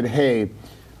someone said, hey,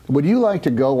 would you like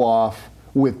to go off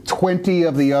with 20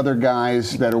 of the other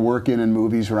guys that are working in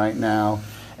movies right now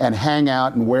and hang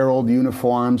out and wear old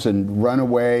uniforms and run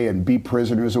away and be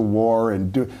prisoners of war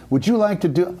and do, would you like to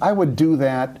do, I would do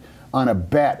that on a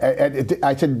bet.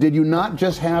 I said, did you not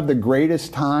just have the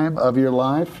greatest time of your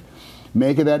life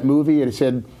making that movie? And he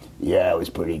said, yeah, it was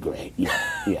pretty great. Yeah.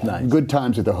 Nice. Good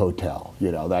times at the hotel,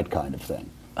 that kind of thing.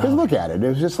 Because look at it. It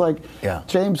was just like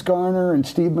James Garner and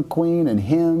Steve McQueen and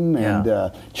him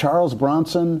and Charles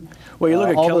Bronson. Well, you look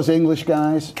at all those English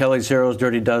guys. Kelly's Heroes,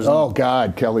 Dirty Dozen. Oh,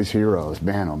 God, Kelly's Heroes.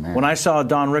 Man, oh, man. When I saw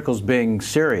Don Rickles being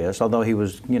serious, although he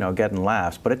was, getting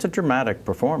laughs, but it's a dramatic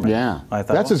performance. Yeah. I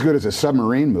thought, that's as good as a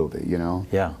submarine movie,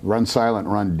 Yeah. Run silent,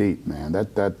 run deep, man.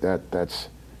 That's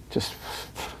just...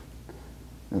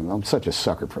 I'm such a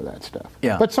sucker for that stuff.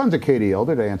 Yeah. But Sons of Katie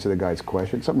Elder, to answer the guy's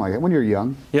question, something like that, when you're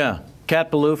young. Yeah. Cat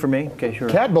Ballou for me. Okay, sure.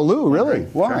 Cat Ballou, really? Okay,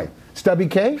 Why? sure. Stubby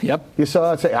K? Yep. You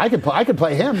saw it say, I could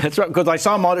play him. That's right, because I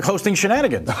saw him hosting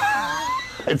Shenanigans.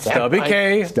 Stubby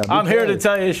K. I'm here to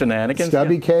tell you Shenanigans.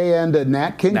 Stubby K and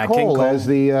Nat King Cole as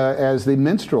the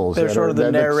minstrels. They're sort of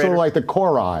the narrator. Sort of like the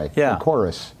chori, the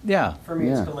chorus. Yeah. For me,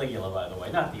 it's Caligula, by the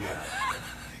way, not the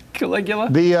Caligula?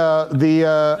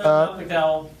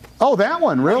 McDowell. Oh, that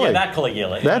one, really? Yeah, that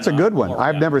Caligula. That's a good one.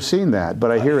 I've never seen that,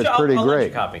 but I hear it's pretty I'll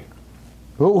great. Copy.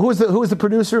 Who was the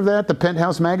producer of that? The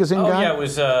Penthouse magazine guy? Oh, yeah, it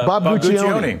was Bob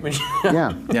Guccione.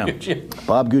 Yeah.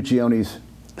 Bob Guccione's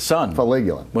son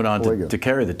Caligula. Went on to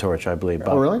carry the torch, I believe.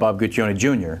 Oh, really? Bob Guccione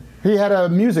Jr. He had a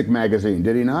music magazine,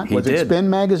 did he not? He was did. it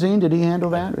Spin magazine? Did he handle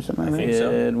that or something like that? think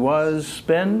so. It was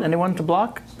Spin. Anyone to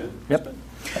block? Spin. Yep.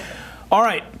 Spin. All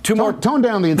right, two more. Tone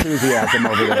down the enthusiasm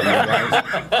over there,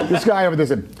 guys. This guy over there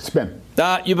said, Spin.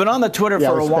 You've been on the Twitter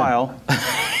for a Spin. while.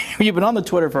 You've been on the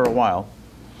Twitter for a while.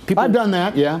 I've done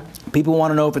that, yeah. People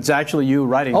want to know if it's actually you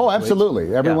writing. Oh, the tweets.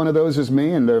 absolutely. Every one of those is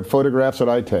me, and the photographs that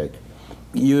I take.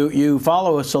 You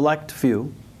follow a select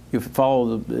few. You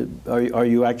follow. Are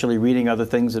you actually reading other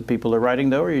things that people are writing,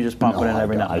 though, or are you just popping in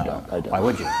every now and then? I don't. Why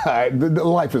would you? The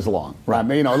life is long. Right. I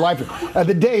mean, life.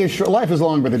 The day is short. Life is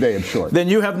long, but the day is short. Then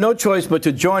you have no choice but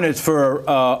to join us for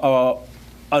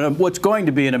what's going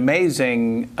to be an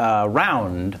amazing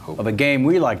round of a game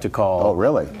we like to call. Oh,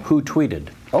 really? Who Tweeted?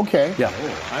 Okay. Yeah.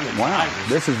 Wow.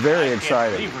 This is very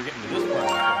exciting. We're getting to this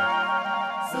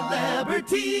part.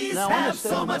 Celebrities have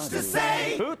so much to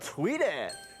say. Who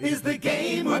tweeted? Is the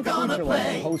game we're gonna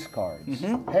play. Postcards.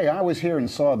 Hey, I was here and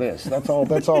saw this. That's all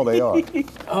they are.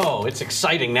 Oh, it's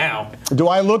exciting now. Do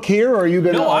I look here, or are you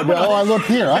going to? No, I'm gonna- Oh, I look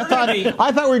here. I thought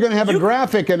we were going to have a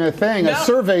graphic and a thing, a No.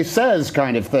 survey says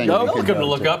kind of thing. No, we we're could going to go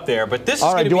look up there, but this All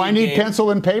is right. going to Do be I a need game.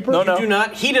 pencil and paper? You do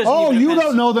not. He doesn't. Oh, need a you pencil.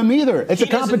 don't know them either. It's a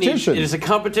He doesn't need- competition. It is a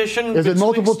competition. Is it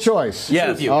multiple betwixt choice? Yes.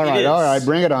 two of you. All It right. is. All right.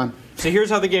 Bring it on. So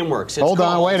here's how the game works. It's Hold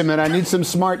on. called- Wait a minute. I need some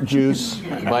smart juice.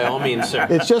 By all means, sir.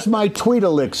 It's just my tweet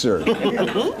elixir.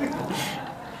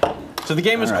 So the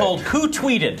game is called Who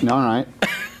Tweeted? All right.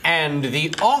 And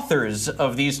the authors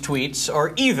of these tweets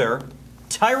are either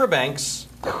Tyra Banks,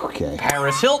 Okay.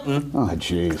 Paris Hilton, Oh,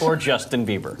 jeez. or Justin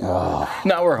Bieber.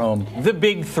 Now we're home. The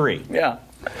big three. Yeah.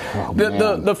 Oh,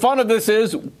 The fun of this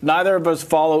is neither of us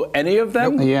follow any of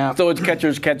them. Yeah. So it's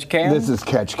catchers catch can. This is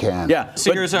catch can. Yeah.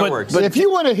 So here's how it works. But if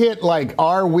you want to hit like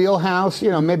our wheelhouse,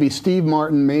 maybe Steve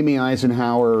Martin, Mamie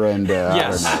Eisenhower, and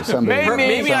Yes. I don't know, somebody.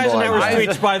 Mamie Eisenhower's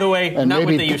tweets, by the way, and not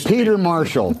maybe what they used Peter to be.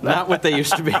 Marshall. Not what they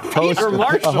used to be. Host, Peter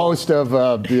Marshall. a host of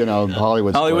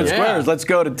Hollywood Hollywood Squares. Squares. Let's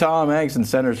go to Tom Hanks in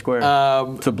Center Square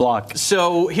to block.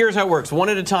 So here's how it works. One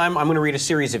at a time, I'm going to read a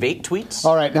series of 8 tweets.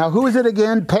 All right, now who is it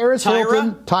again? Paris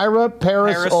Hilton, Tyra,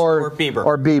 Paris or Bieber.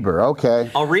 Or Bieber, okay.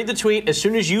 I'll read the tweet. As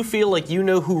soon as you feel like you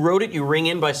know who wrote it, you ring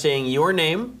in by saying your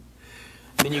name.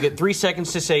 Then you get 3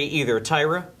 seconds to say either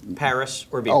Tyra, Paris,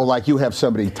 or Bieber. Oh, like you have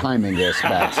somebody timing this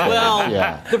backstage. Well,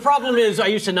 yeah. the problem is I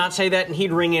used to not say that, and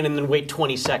he'd ring in and then wait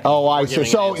 20 seconds. Oh, I before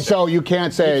see. giving an answer. So you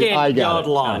can't say, You can't I got it.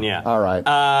 dawdle on, yeah. All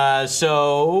right.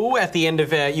 So at the end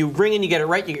of you ring in, you get it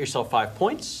right, you get yourself 5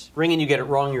 points. Ring in, you get it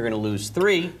wrong, you're going to lose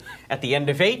 3. At the end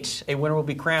of 8, a winner will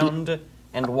be crowned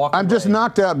and walk I'm just away.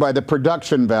 knocked out by the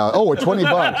production value. Oh,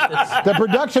 $20. The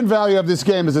production value of this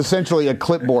game is essentially a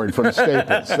clipboard from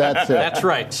Staples. That's it. That's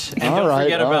right. And All don't right,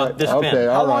 forget all about right. this Okay, pen.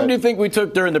 all How long right. do you think we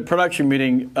took during the production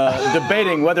meeting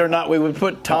debating whether or not we would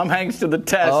put Tom Hanks to the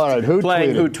test? All right,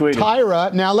 playing Who Tweeted?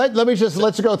 Tyra. Now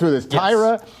let's go through this. Yes.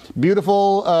 Tyra,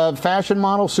 beautiful fashion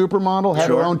model, supermodel, had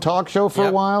her Sure. own talk show for a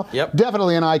Yep. while. Yep.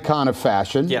 Definitely an icon of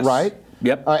fashion, Yes. right?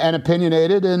 Yep. And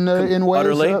opinionated in ways.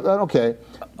 Utterly. Okay.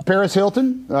 Paris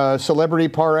Hilton, celebrity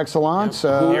par excellence.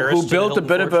 Paris Who to the built a Hilton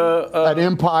bit of a An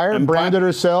empire, branded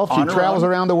herself. She On her travels own.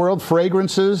 around the world.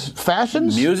 Fragrances,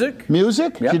 fashions, Music.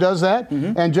 She does that.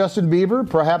 Mm-hmm. And Justin Bieber,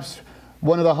 perhaps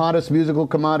one of the hottest musical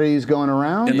commodities going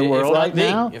around In the world. right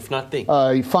now. If not the.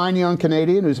 A fine young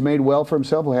Canadian who's made well for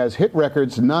himself, who has hit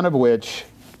records, none of which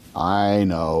I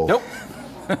know. Nope.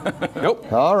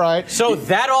 Nope. All right. So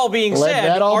that all being said,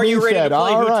 That all are you being ready said. to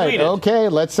play All Who right. Tweeted? Okay,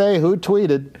 let's say who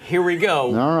tweeted. Here we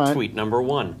go. All right. Tweet number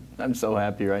 1. I'm so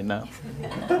happy right now.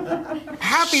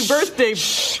 Happy birthday.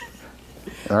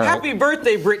 All right. Happy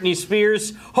birthday, Britney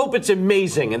Spears. Hope it's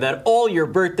amazing and that all your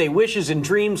birthday wishes and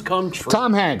dreams come true.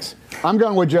 Tom Hanks. I'm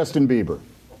going with Justin Bieber.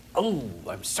 Oh,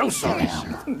 I'm so sorry.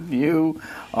 You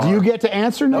Do you get to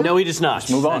answer? No, he does not.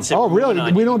 move on. That's it. Oh, We're moving really?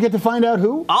 on. We don't get to find out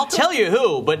who? I'll tell you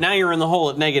who, but now you're in the hole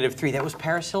at -3. That was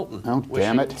Paris Hilton. Oh,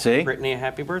 damn it. See? Britney a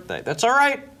happy birthday. That's all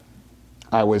right.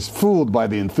 I was fooled by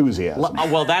the enthusiasm.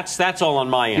 Well, that's all on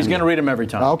my end. He's going to read them every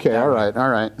time. Okay, all right, all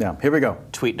right. Yeah, here we go.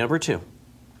 Tweet number 2.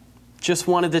 Just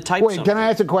wanted to type Wait, something. can I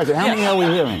ask a question? How many are we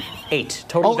hearing? 8.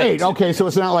 Total Oh, 8. Okay, so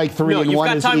it's not like 3 No, and you've 1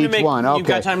 got is time to each make- one. Okay. you've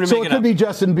got time to so make it it could up. be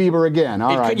Justin Bieber again.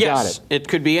 All right, yes, got it. It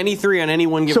could be any 3 on any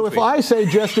one given So if tweet. I say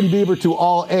Justin Bieber to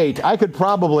all 8, I could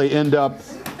probably end up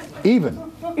even.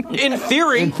 In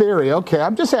theory. In theory, okay.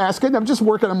 I'm just asking. I'm just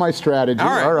working on my strategy. All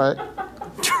right. All right.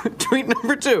 Tweet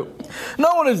number 2.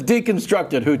 No one has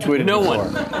deconstructed Who Tweeted No before.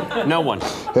 one. No one.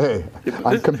 Hey,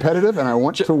 I'm competitive and I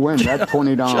want to win. That's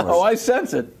 $20. Oh, I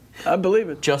sense it. I believe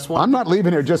it. Just one. I'm not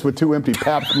leaving here just with 2 empty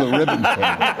Pabst Blue Ribbon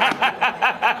cans.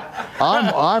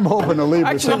 I'm hoping to leave with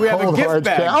Actually, some we have a cold gift hard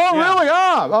bag. candy. Oh, Yeah. really?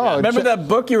 Oh, Remember that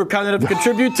book you were kind enough to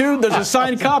contribute to? There's a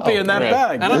signed copy in that great.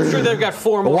 bag. And I'm sure they've got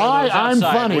 4 more. Why of those I'm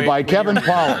outside. Funny by Kevin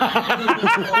Pollak.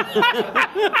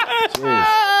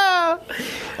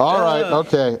 All right,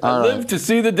 okay, I all live right. to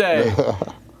see the day.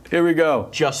 Here we go.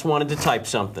 Just wanted to type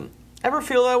something. Ever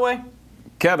feel that way?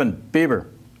 Kevin Bieber.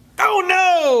 Oh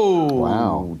no!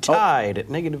 Wow. Tied at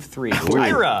 -3.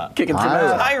 Tyra. Kicking some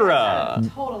Tyra. ass.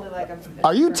 Tyra. Totally like a.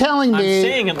 Are you telling I'm me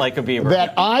saying it like a Bieber.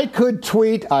 that I could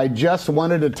tweet, I just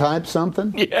wanted to type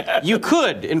something? You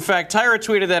could. In fact, Tyra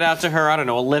tweeted that out to her, I don't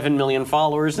know, 11 million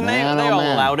followers, and Man, they oh, all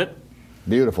man. allowed it.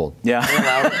 Beautiful. Yeah.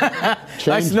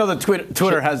 Nice to know that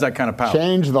Twitter has that kind of power.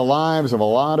 Change the lives of a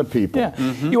lot of people. Yeah.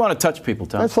 You want to touch people,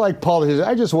 Tom. That's like Paul. He says,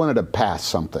 I just wanted to pass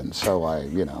something, so I,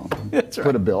 That's right.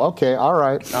 put a bill. Okay, all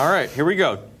right. All right, here we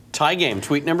go. Tie game.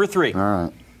 Tweet number 3. All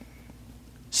right.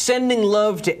 Sending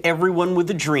love to everyone with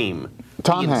a dream.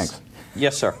 Tom Yes. Hanks.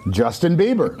 Yes, sir. Justin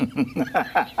Bieber.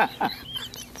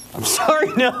 I'm sorry,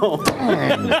 no.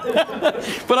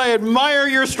 But I admire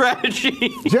your strategy.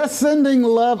 Just sending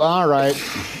love. All right.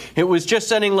 It was just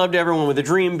sending love to everyone with a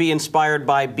dream. Be inspired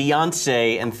by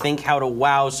Beyonce and think how to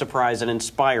wow, surprise, and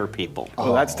inspire people.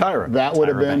 Oh, that's Tyra. That would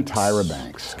have Tyra been Banks. Tyra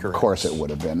Banks. Correct. Of course it would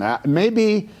have been.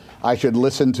 Maybe I should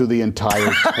listen to the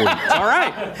entire tweet. All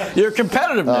right. Your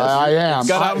competitiveness. I am.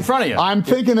 Got out in front of you. I'm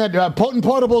thinking that potent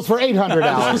potables for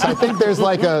 $800. I think there's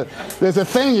a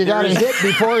thing you got to hit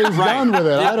before he's done with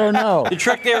it. I don't know. The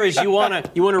trick there is you wanna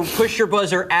push your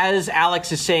buzzer as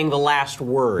Alex is saying the last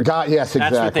word. Yes, exactly.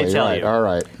 That's what they tell right. you. All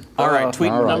right. All right,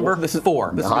 tweet all right. number 4.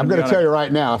 I'm going to tell you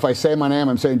right now, if I say my name,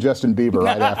 I'm saying Justin Bieber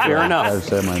right after Fair enough. I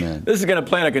say my name. This is going to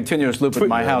play in a continuous loop at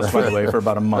my house, by the way, for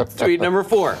about a month. Tweet number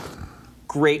 4.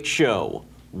 Great show.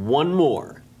 One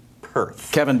more.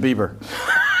 Perth. Kevin Bieber.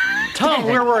 Tom,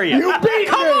 where were you? You beat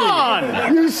Come me!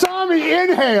 on! You saw me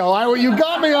inhale. You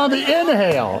got me on the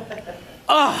inhale.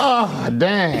 Oh,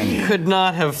 dang. Could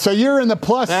not have. So you're in the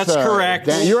plus. That's correct.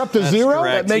 You're up to That's 0?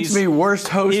 correct. That makes me worst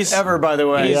host ever, by the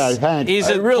way. Yeah, Hank. He's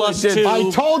I at really plus did. 2. I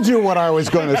told you what I was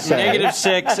going to say.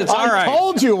 -6. It's all right. I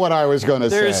told you what I was going to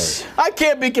There's. say. I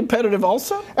can't be competitive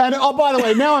also? And oh, by the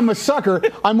way, now I'm a sucker.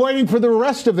 I'm waiting for the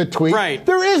rest of the tweet. Right.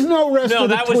 There is no rest No, of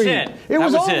the that tweet. was it. It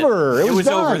was over. It was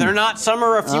over. done. They're not. Some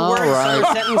are a few All words, right. some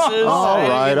are sentences.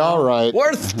 All right.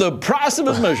 Worth the price of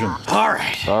admission. All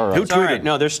right. All right. Who It's all right. tweeted?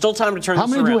 No, there's still time to turn How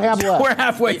this many do around. you have left? We're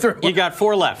halfway through. You got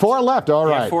 4 left. 4 left. All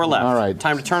You right. have 4 left. All right.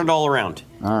 Time to turn it all around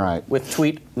All right. with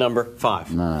tweet number 5.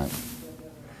 All right.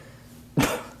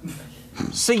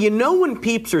 So you know when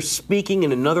peeps are speaking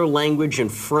in another language in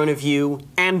front of you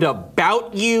and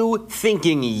about you,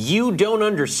 thinking you don't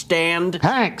understand?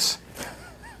 Hanks.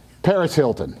 Paris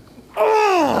Hilton.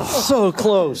 So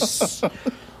close.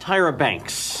 Tyra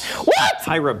Banks. What?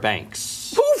 Tyra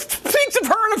Banks. Who speaks of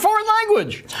her in a foreign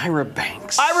language? Tyra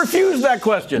Banks. I refuse that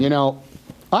question. You know,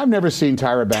 I've never seen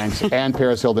Tyra Banks and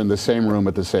Paris Hilton in the same room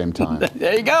at the same time.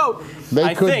 There you go.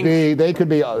 They could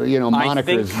be,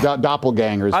 monikers,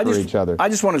 doppelgangers for each other. I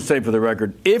just want to say for the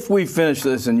record, if we finish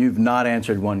this and you've not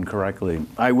answered one correctly,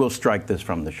 I will strike this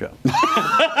from the show.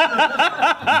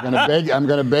 I'm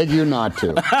going to beg you not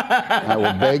to. I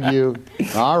will beg you.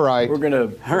 All right. We're going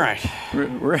to. All right.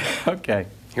 Okay.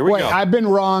 Here we Wait, go. I've been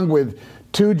wrong with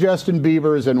 2 Justin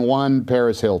Biebers and 1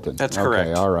 Paris Hilton. That's okay,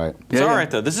 correct. All right. It's all right,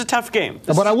 though. This is a tough game.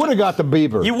 But I would have got the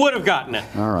Bieber. You would have gotten it.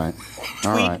 All right.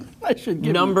 All Tweet right. I should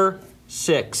give number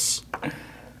 6.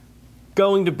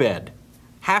 Going to bed.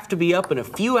 Have to be up in a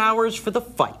few hours for the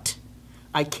fight.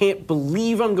 I can't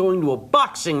believe I'm going to a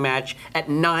boxing match at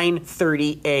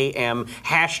 9:30 a.m.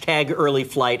 Hashtag early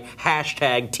flight.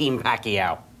 Hashtag Team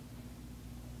Pacquiao.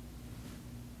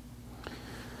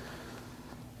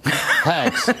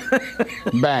 Hanks.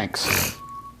 Banks.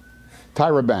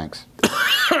 Tyra Banks.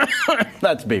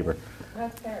 That's Bieber.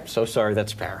 That's Paris. So sorry,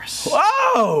 that's Paris.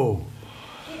 Oh!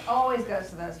 He always goes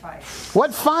to those fights.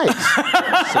 What fights?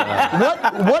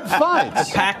 What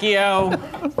fights?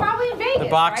 Pacquiao, Probably in Vegas, the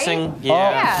boxing. right?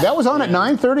 Yeah. That was on at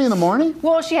 9:30 in the morning?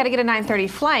 Well, she had to get a 9:30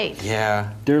 flight. Yeah.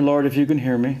 Dear Lord, if you can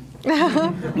hear me,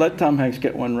 let Tom Hanks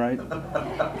get one right.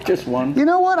 Just one. You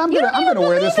know what? I'm You gonna don't even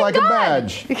wear this believe like in a God.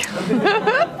 badge.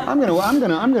 I'm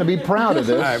gonna be proud of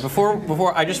this. All right,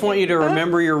 before I just want you to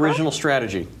remember your original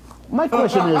strategy. My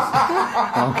question is.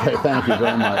 Okay, thank you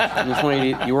very much. I just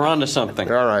want you were onto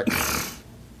something. All right.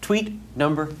 Tweet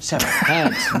number 7.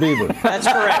 Hanks Bieber. That's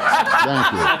correct.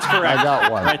 Thank you. That's correct. I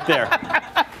got one. Right there.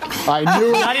 I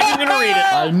knew Not even going to read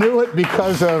it. I knew it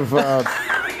because of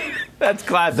That's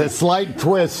classic. the slight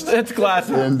twist That's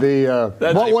classic. in the.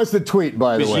 What was the tweet,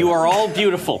 by the Because way? you are all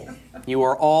beautiful. You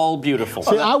are all beautiful.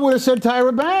 See, I would have said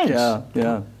Tyra Banks. Yeah,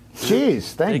 yeah.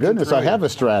 Jeez, thank can goodness throw I you. have a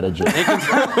strategy.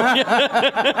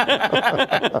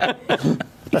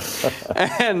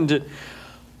 And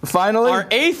Finally, our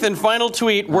 8th and final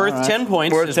tweet, worth 10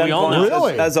 points, worth as 10 we all points, know.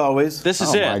 Really? as always. This is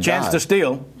Oh, my it. God. Chance to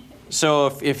steal.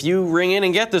 So if you ring in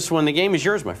and get this one, the game is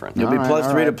yours, my friend. You'll be All right, plus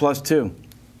all 3 to right. plus 2.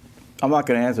 I'm not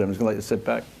going to answer. I'm just going to let you sit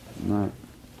back.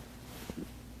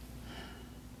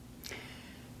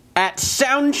 At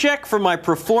soundcheck for my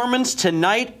performance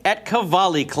tonight at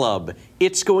Cavalli Club,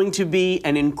 it's going to be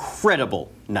an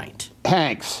incredible night.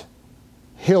 Hanks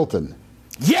Hilton.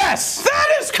 Yes!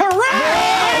 That is correct!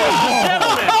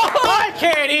 Gentlemen, I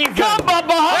can't even. Come from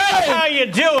behind! That's how you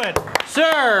do it,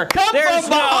 sir. Come There's from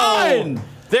no. behind!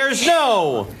 There's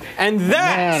no. And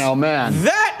that. Man, oh man.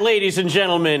 That, ladies and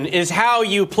gentlemen, is how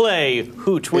you play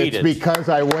Who Tweeted. It's because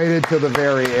I waited till the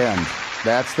very end.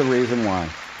 That's the reason why.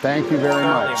 Thank you very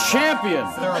much.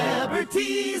 Champion!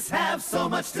 Celebrities have so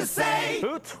much to say.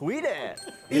 Who Tweeted?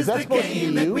 Is that the supposed to be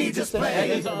game that you? we just It played.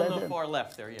 is on the far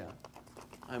left there, yeah.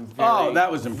 I'm very, Oh,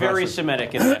 that was very impressive.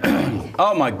 Semitic in that.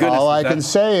 Oh, my goodness. All I That- can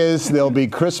say is there'll be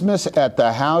Christmas at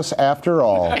the house after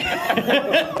all.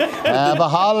 Have a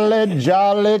holly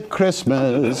jolly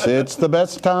Christmas. It's the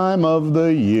best time of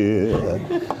the year.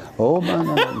 Oh my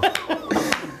God.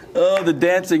 Oh, the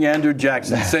dancing Andrew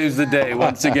Jackson saves the day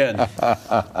once again.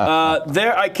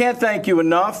 I can't thank you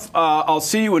enough. I'll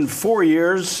see you in 4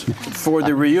 years for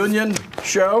the reunion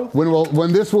show.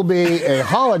 When this will be a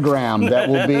hologram that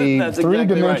will be That's exactly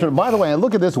three-dimensional. right. By the way,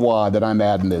 look at this wad that I'm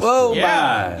adding this. Oh,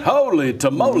 Yeah. my. Holy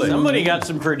tamale. Somebody got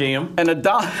some per diem. And a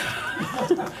dollar.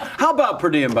 How about per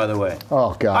diem, by the way?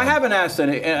 Oh, God. I haven't asked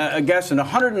a guest in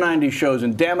 190 shows,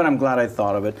 and damn it, I'm glad I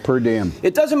thought of it. Per diem.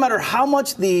 It doesn't matter how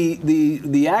much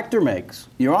the actor makes.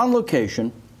 You're on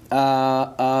location.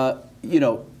 You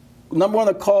know, number one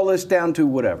on the call list down to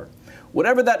whatever.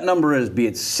 Whatever that number is, be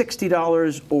it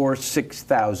 $60 or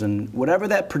 $6,000, whatever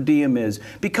that per diem is,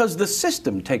 because the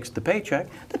system takes the paycheck.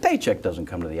 The paycheck doesn't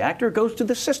come to the actor, it goes to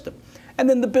the system. And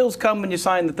then the bills come when you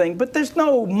sign the thing, but there's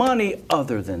no money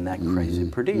other than that crazy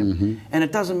per diem. And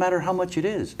it doesn't matter how much it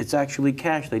is. It's actually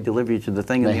cash. They deliver you to the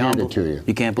thing in the envelope. They hand it to you.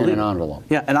 You can't believe in it. an envelope.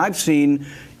 Yeah, and I've seen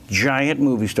giant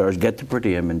movie stars get the per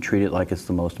diem and treat it like it's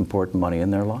the most important money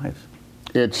in their lives.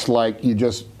 It's like you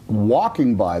just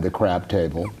walking by the crap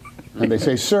table, and they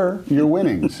say, "Sir, your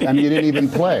winnings," and you didn't even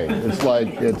play. It's like,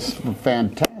 it's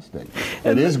fantastic.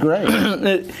 It is great.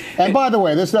 And by the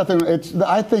way, there's nothing.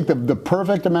 I think the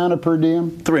perfect amount of per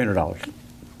diem, $300.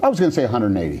 I was going to say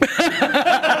 180.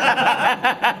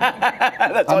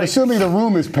 I'm assuming the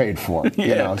room is paid for.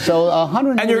 You know, so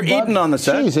 180. And you're eating on the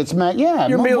set. Jeez, it's yeah.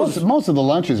 Your meals. Most of the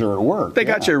lunches are at work. They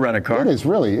got you a rent-a-car. It is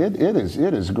really. It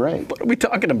is great. What are we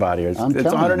talking about here? It's I'm telling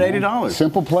you, $180. man.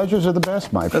 Simple pleasures are the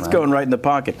best, my friend. That's going right in the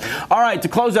pocket. All right, to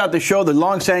close out the show, the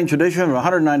long-standing tradition of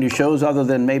 190 shows, other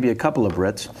than maybe a couple of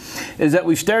Brits, is that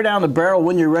we stare down the barrel.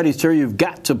 When you're ready, sir, you've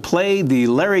got to play the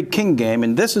Larry King game,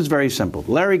 and this is very simple.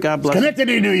 Larry, God bless you.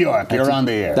 Schenectady, New York. You're on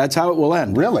the air. That's how it will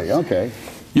end. Really? Okay.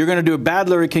 You're going to do a bad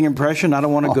Larry King impression. I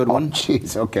don't want a good one.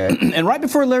 Jeez, okay. And right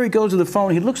before Larry goes to the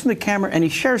phone, he looks in the camera and he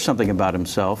shares something about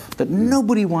himself that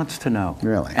nobody wants to know.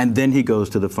 Really? And then he goes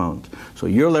to the phones. So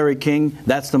you're Larry King.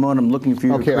 That's the moment I'm looking for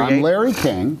you to create. Okay, I'm Larry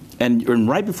King. And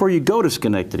right before you go to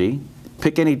Schenectady,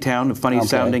 pick any town. The funny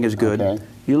sounding is good. Okay.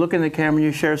 You look in the camera and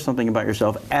you share something about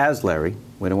yourself as Larry.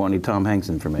 We don't want any Tom Hanks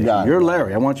information. Got it. You're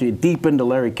Larry. I want you deep into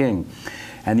Larry King.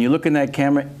 And you look in that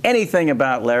camera, anything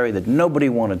about Larry that nobody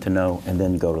wanted to know, and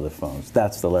then go to the phones.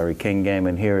 That's the Larry King game,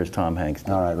 and here is Tom Hanks.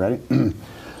 All right, ready?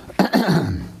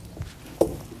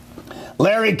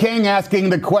 Larry King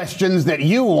asking the questions that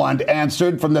you want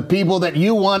answered from the people that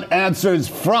you want answers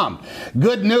from.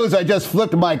 Good news, I just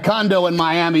flipped my condo in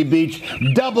Miami Beach,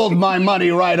 doubled my money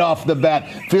right off the bat,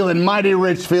 feeling mighty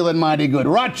rich, feeling mighty good.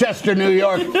 Rochester, New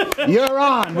York, you're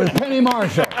on with Penny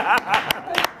Marshall.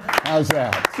 How's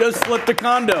that? Just flipped a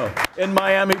condo in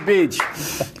Miami Beach.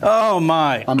 Oh,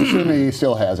 my. I'm assuming he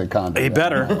still has a condo. He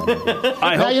better.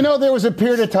 Now, you know, there was a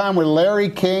period of time where Larry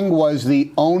King was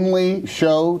the only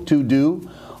show to do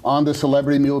on the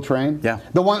Celebrity Mule Train. Yeah.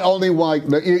 The one, only one,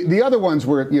 the other ones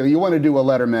were, you know, you want to do a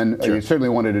Letterman, Sure. you certainly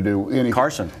wanted to do anything.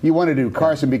 Carson. You want to do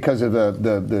Carson because of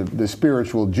the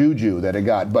spiritual juju that it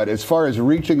got. But as far as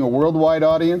reaching a worldwide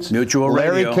audience, Mutual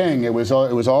Larry Radio. King, it was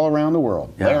all around the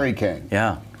world. Yeah. Larry King.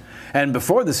 Yeah. And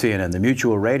before the CNN, the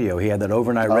Mutual Radio, he had that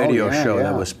overnight radio show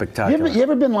that was spectacular. You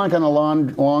ever been like on a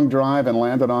long drive and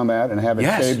landed on that and have it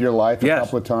saved your life a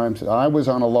couple of times? I was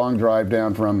on a long drive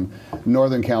down from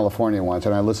Northern California once,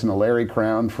 and I listened to Larry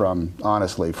Crown from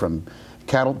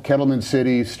Kettleman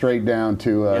City straight down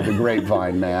to the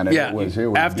Grapevine, man. And it was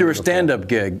after beautiful. a stand-up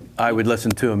gig, I would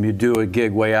listen to him. You'd do a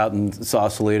gig way out in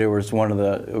Sausalito, or it's one of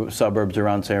the suburbs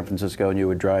around San Francisco, and you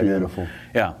would drive Beautiful. in.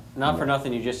 Yeah. Not for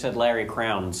nothing, you just said Larry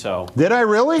Crown, so. Did I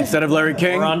really? Instead of Larry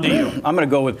King, We're on to you. I'm going to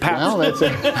go with Pabst. Well, that's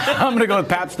it. I'm going to go with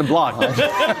Pabst the Block.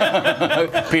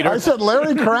 Peter. I said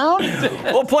Larry Crown?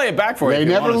 We'll play it back for you. They if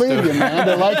you never want us leave to. you, man.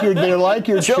 They're like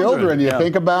your children. You Yeah.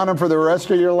 think about them for the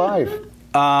rest of your life.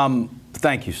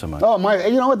 Thank you so much. Oh,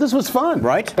 you know what? This was fun.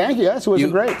 Right? Thank you. Yes, it was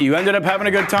great. You ended up having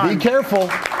a good time. Be careful.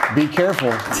 Be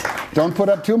careful. Don't put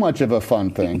up too much of a fun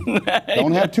thing.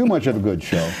 Don't have too much of a good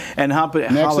show. And Next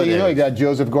thing you know, you got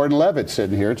Joseph Gordon-Levitt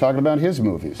sitting here talking about his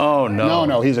movies. Oh, no.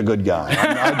 No, he's a good guy.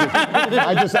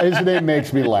 His name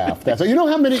makes me laugh. You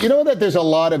know that there's a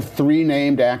lot of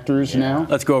three-named actors now?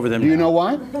 Let's go over them Do you now. know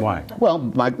why? Why? Well,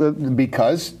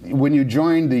 because when you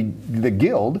join the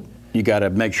guild, You got to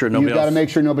make sure nobody you've got to else. make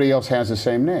sure nobody else has the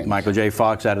same name. Michael J.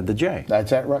 Fox added the J.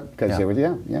 That's that right? Because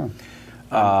Yeah.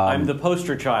 I'm the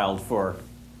poster child for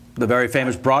The very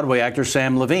famous Broadway actor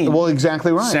Sam Levine. Well,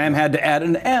 exactly right. Sam had to add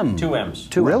an M. two M's.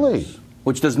 Two Really? M's,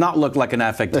 which does not look like an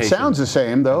affectation. It sounds the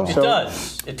same though. It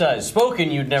does. It does.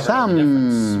 Spoken, you'd never know the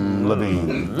difference. Sam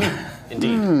Levine.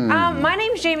 Indeed. My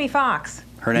name's Jamie Foxx.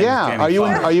 Her name is Yeah. Jamie Are you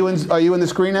Foxx. are you in the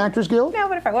Screen Actors Guild? No,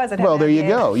 but if I was, I'd have Well, there you it.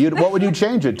 go. What would you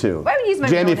change it to? I would use my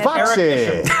Jamie middle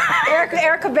name. Foxy.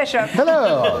 Erica Bishop.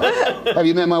 Hello. Have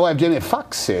you met my wife, Jamie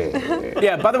Foxy?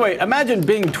 Yeah, by the way, imagine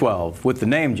being 12 with the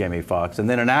name Jamie Foxx, and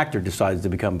then an actor decides to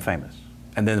become famous.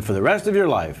 And then for the rest of your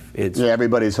life, it's... Yeah,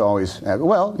 everybody's always...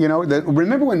 Well, you know,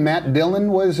 remember when Matt Dillon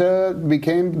was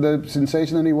became the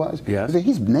sensation that he was? Yes.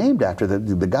 He's named after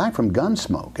the guy from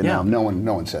Gunsmoke. And now no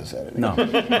one says that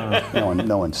anymore.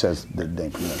 No one says the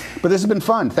name from that. But this has been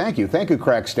fun. Thank you. Thank you,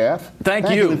 crack staff. Thank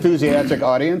you. Enthusiastic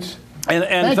audience. And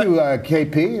thank you,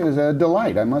 KP. It was a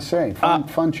delight, I must say.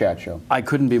 Fun chat show. I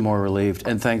couldn't be more relieved.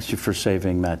 And thanks you for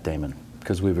saving Matt Damon,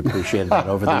 because we've appreciated that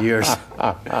over the years.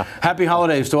 Happy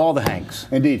holidays to all the Hanks.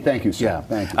 Indeed. Thank you, sir. Yeah.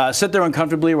 Thank you. Sit there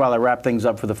uncomfortably while I wrap things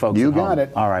up for the folks You at home. got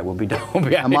it. All right, we'll be done. We'll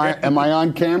be out Am I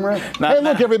on camera? Hey,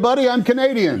 look, everybody, I'm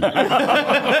Canadian.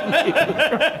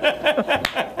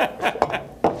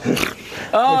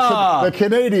 The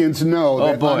Canadians know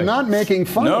that I'm not making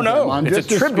fun of them. I'm just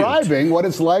describing what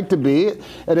it's like to be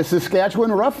at a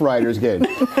Saskatchewan Rough Riders game.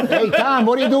 Hey, Tom,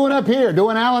 what are you doing up here?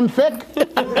 Doing Alan Thicke?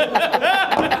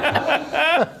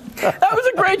 That was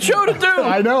a great show to do.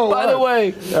 I know. By the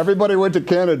way. Everybody went to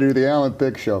Canada to do the Alan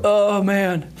Thicke show. Oh,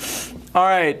 man. All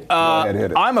right. Go ahead,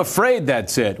 hit it. I'm afraid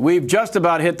that's it. We've just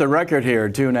about hit the record here,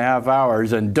 2.5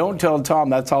 hours. And don't tell Tom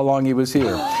that's how long he was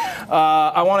here.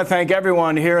 I want to thank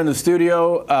everyone here in the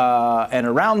studio and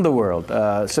around the world.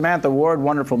 Samantha Ward,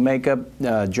 wonderful makeup.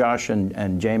 Josh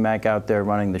and J-Mac out there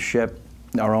running the ship.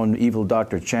 Our own evil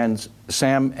Dr. Chen,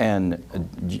 Sam and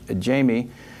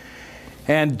Jamie.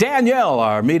 And Danielle,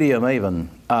 our media maven.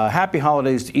 Happy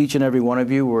holidays to each and every one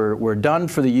of you. We're done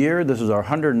for the year. This is our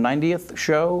 190th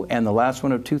show and the last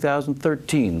one of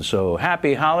 2013. So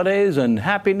happy holidays and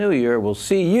happy new year. We'll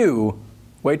see you,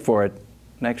 wait for it,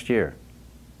 next year.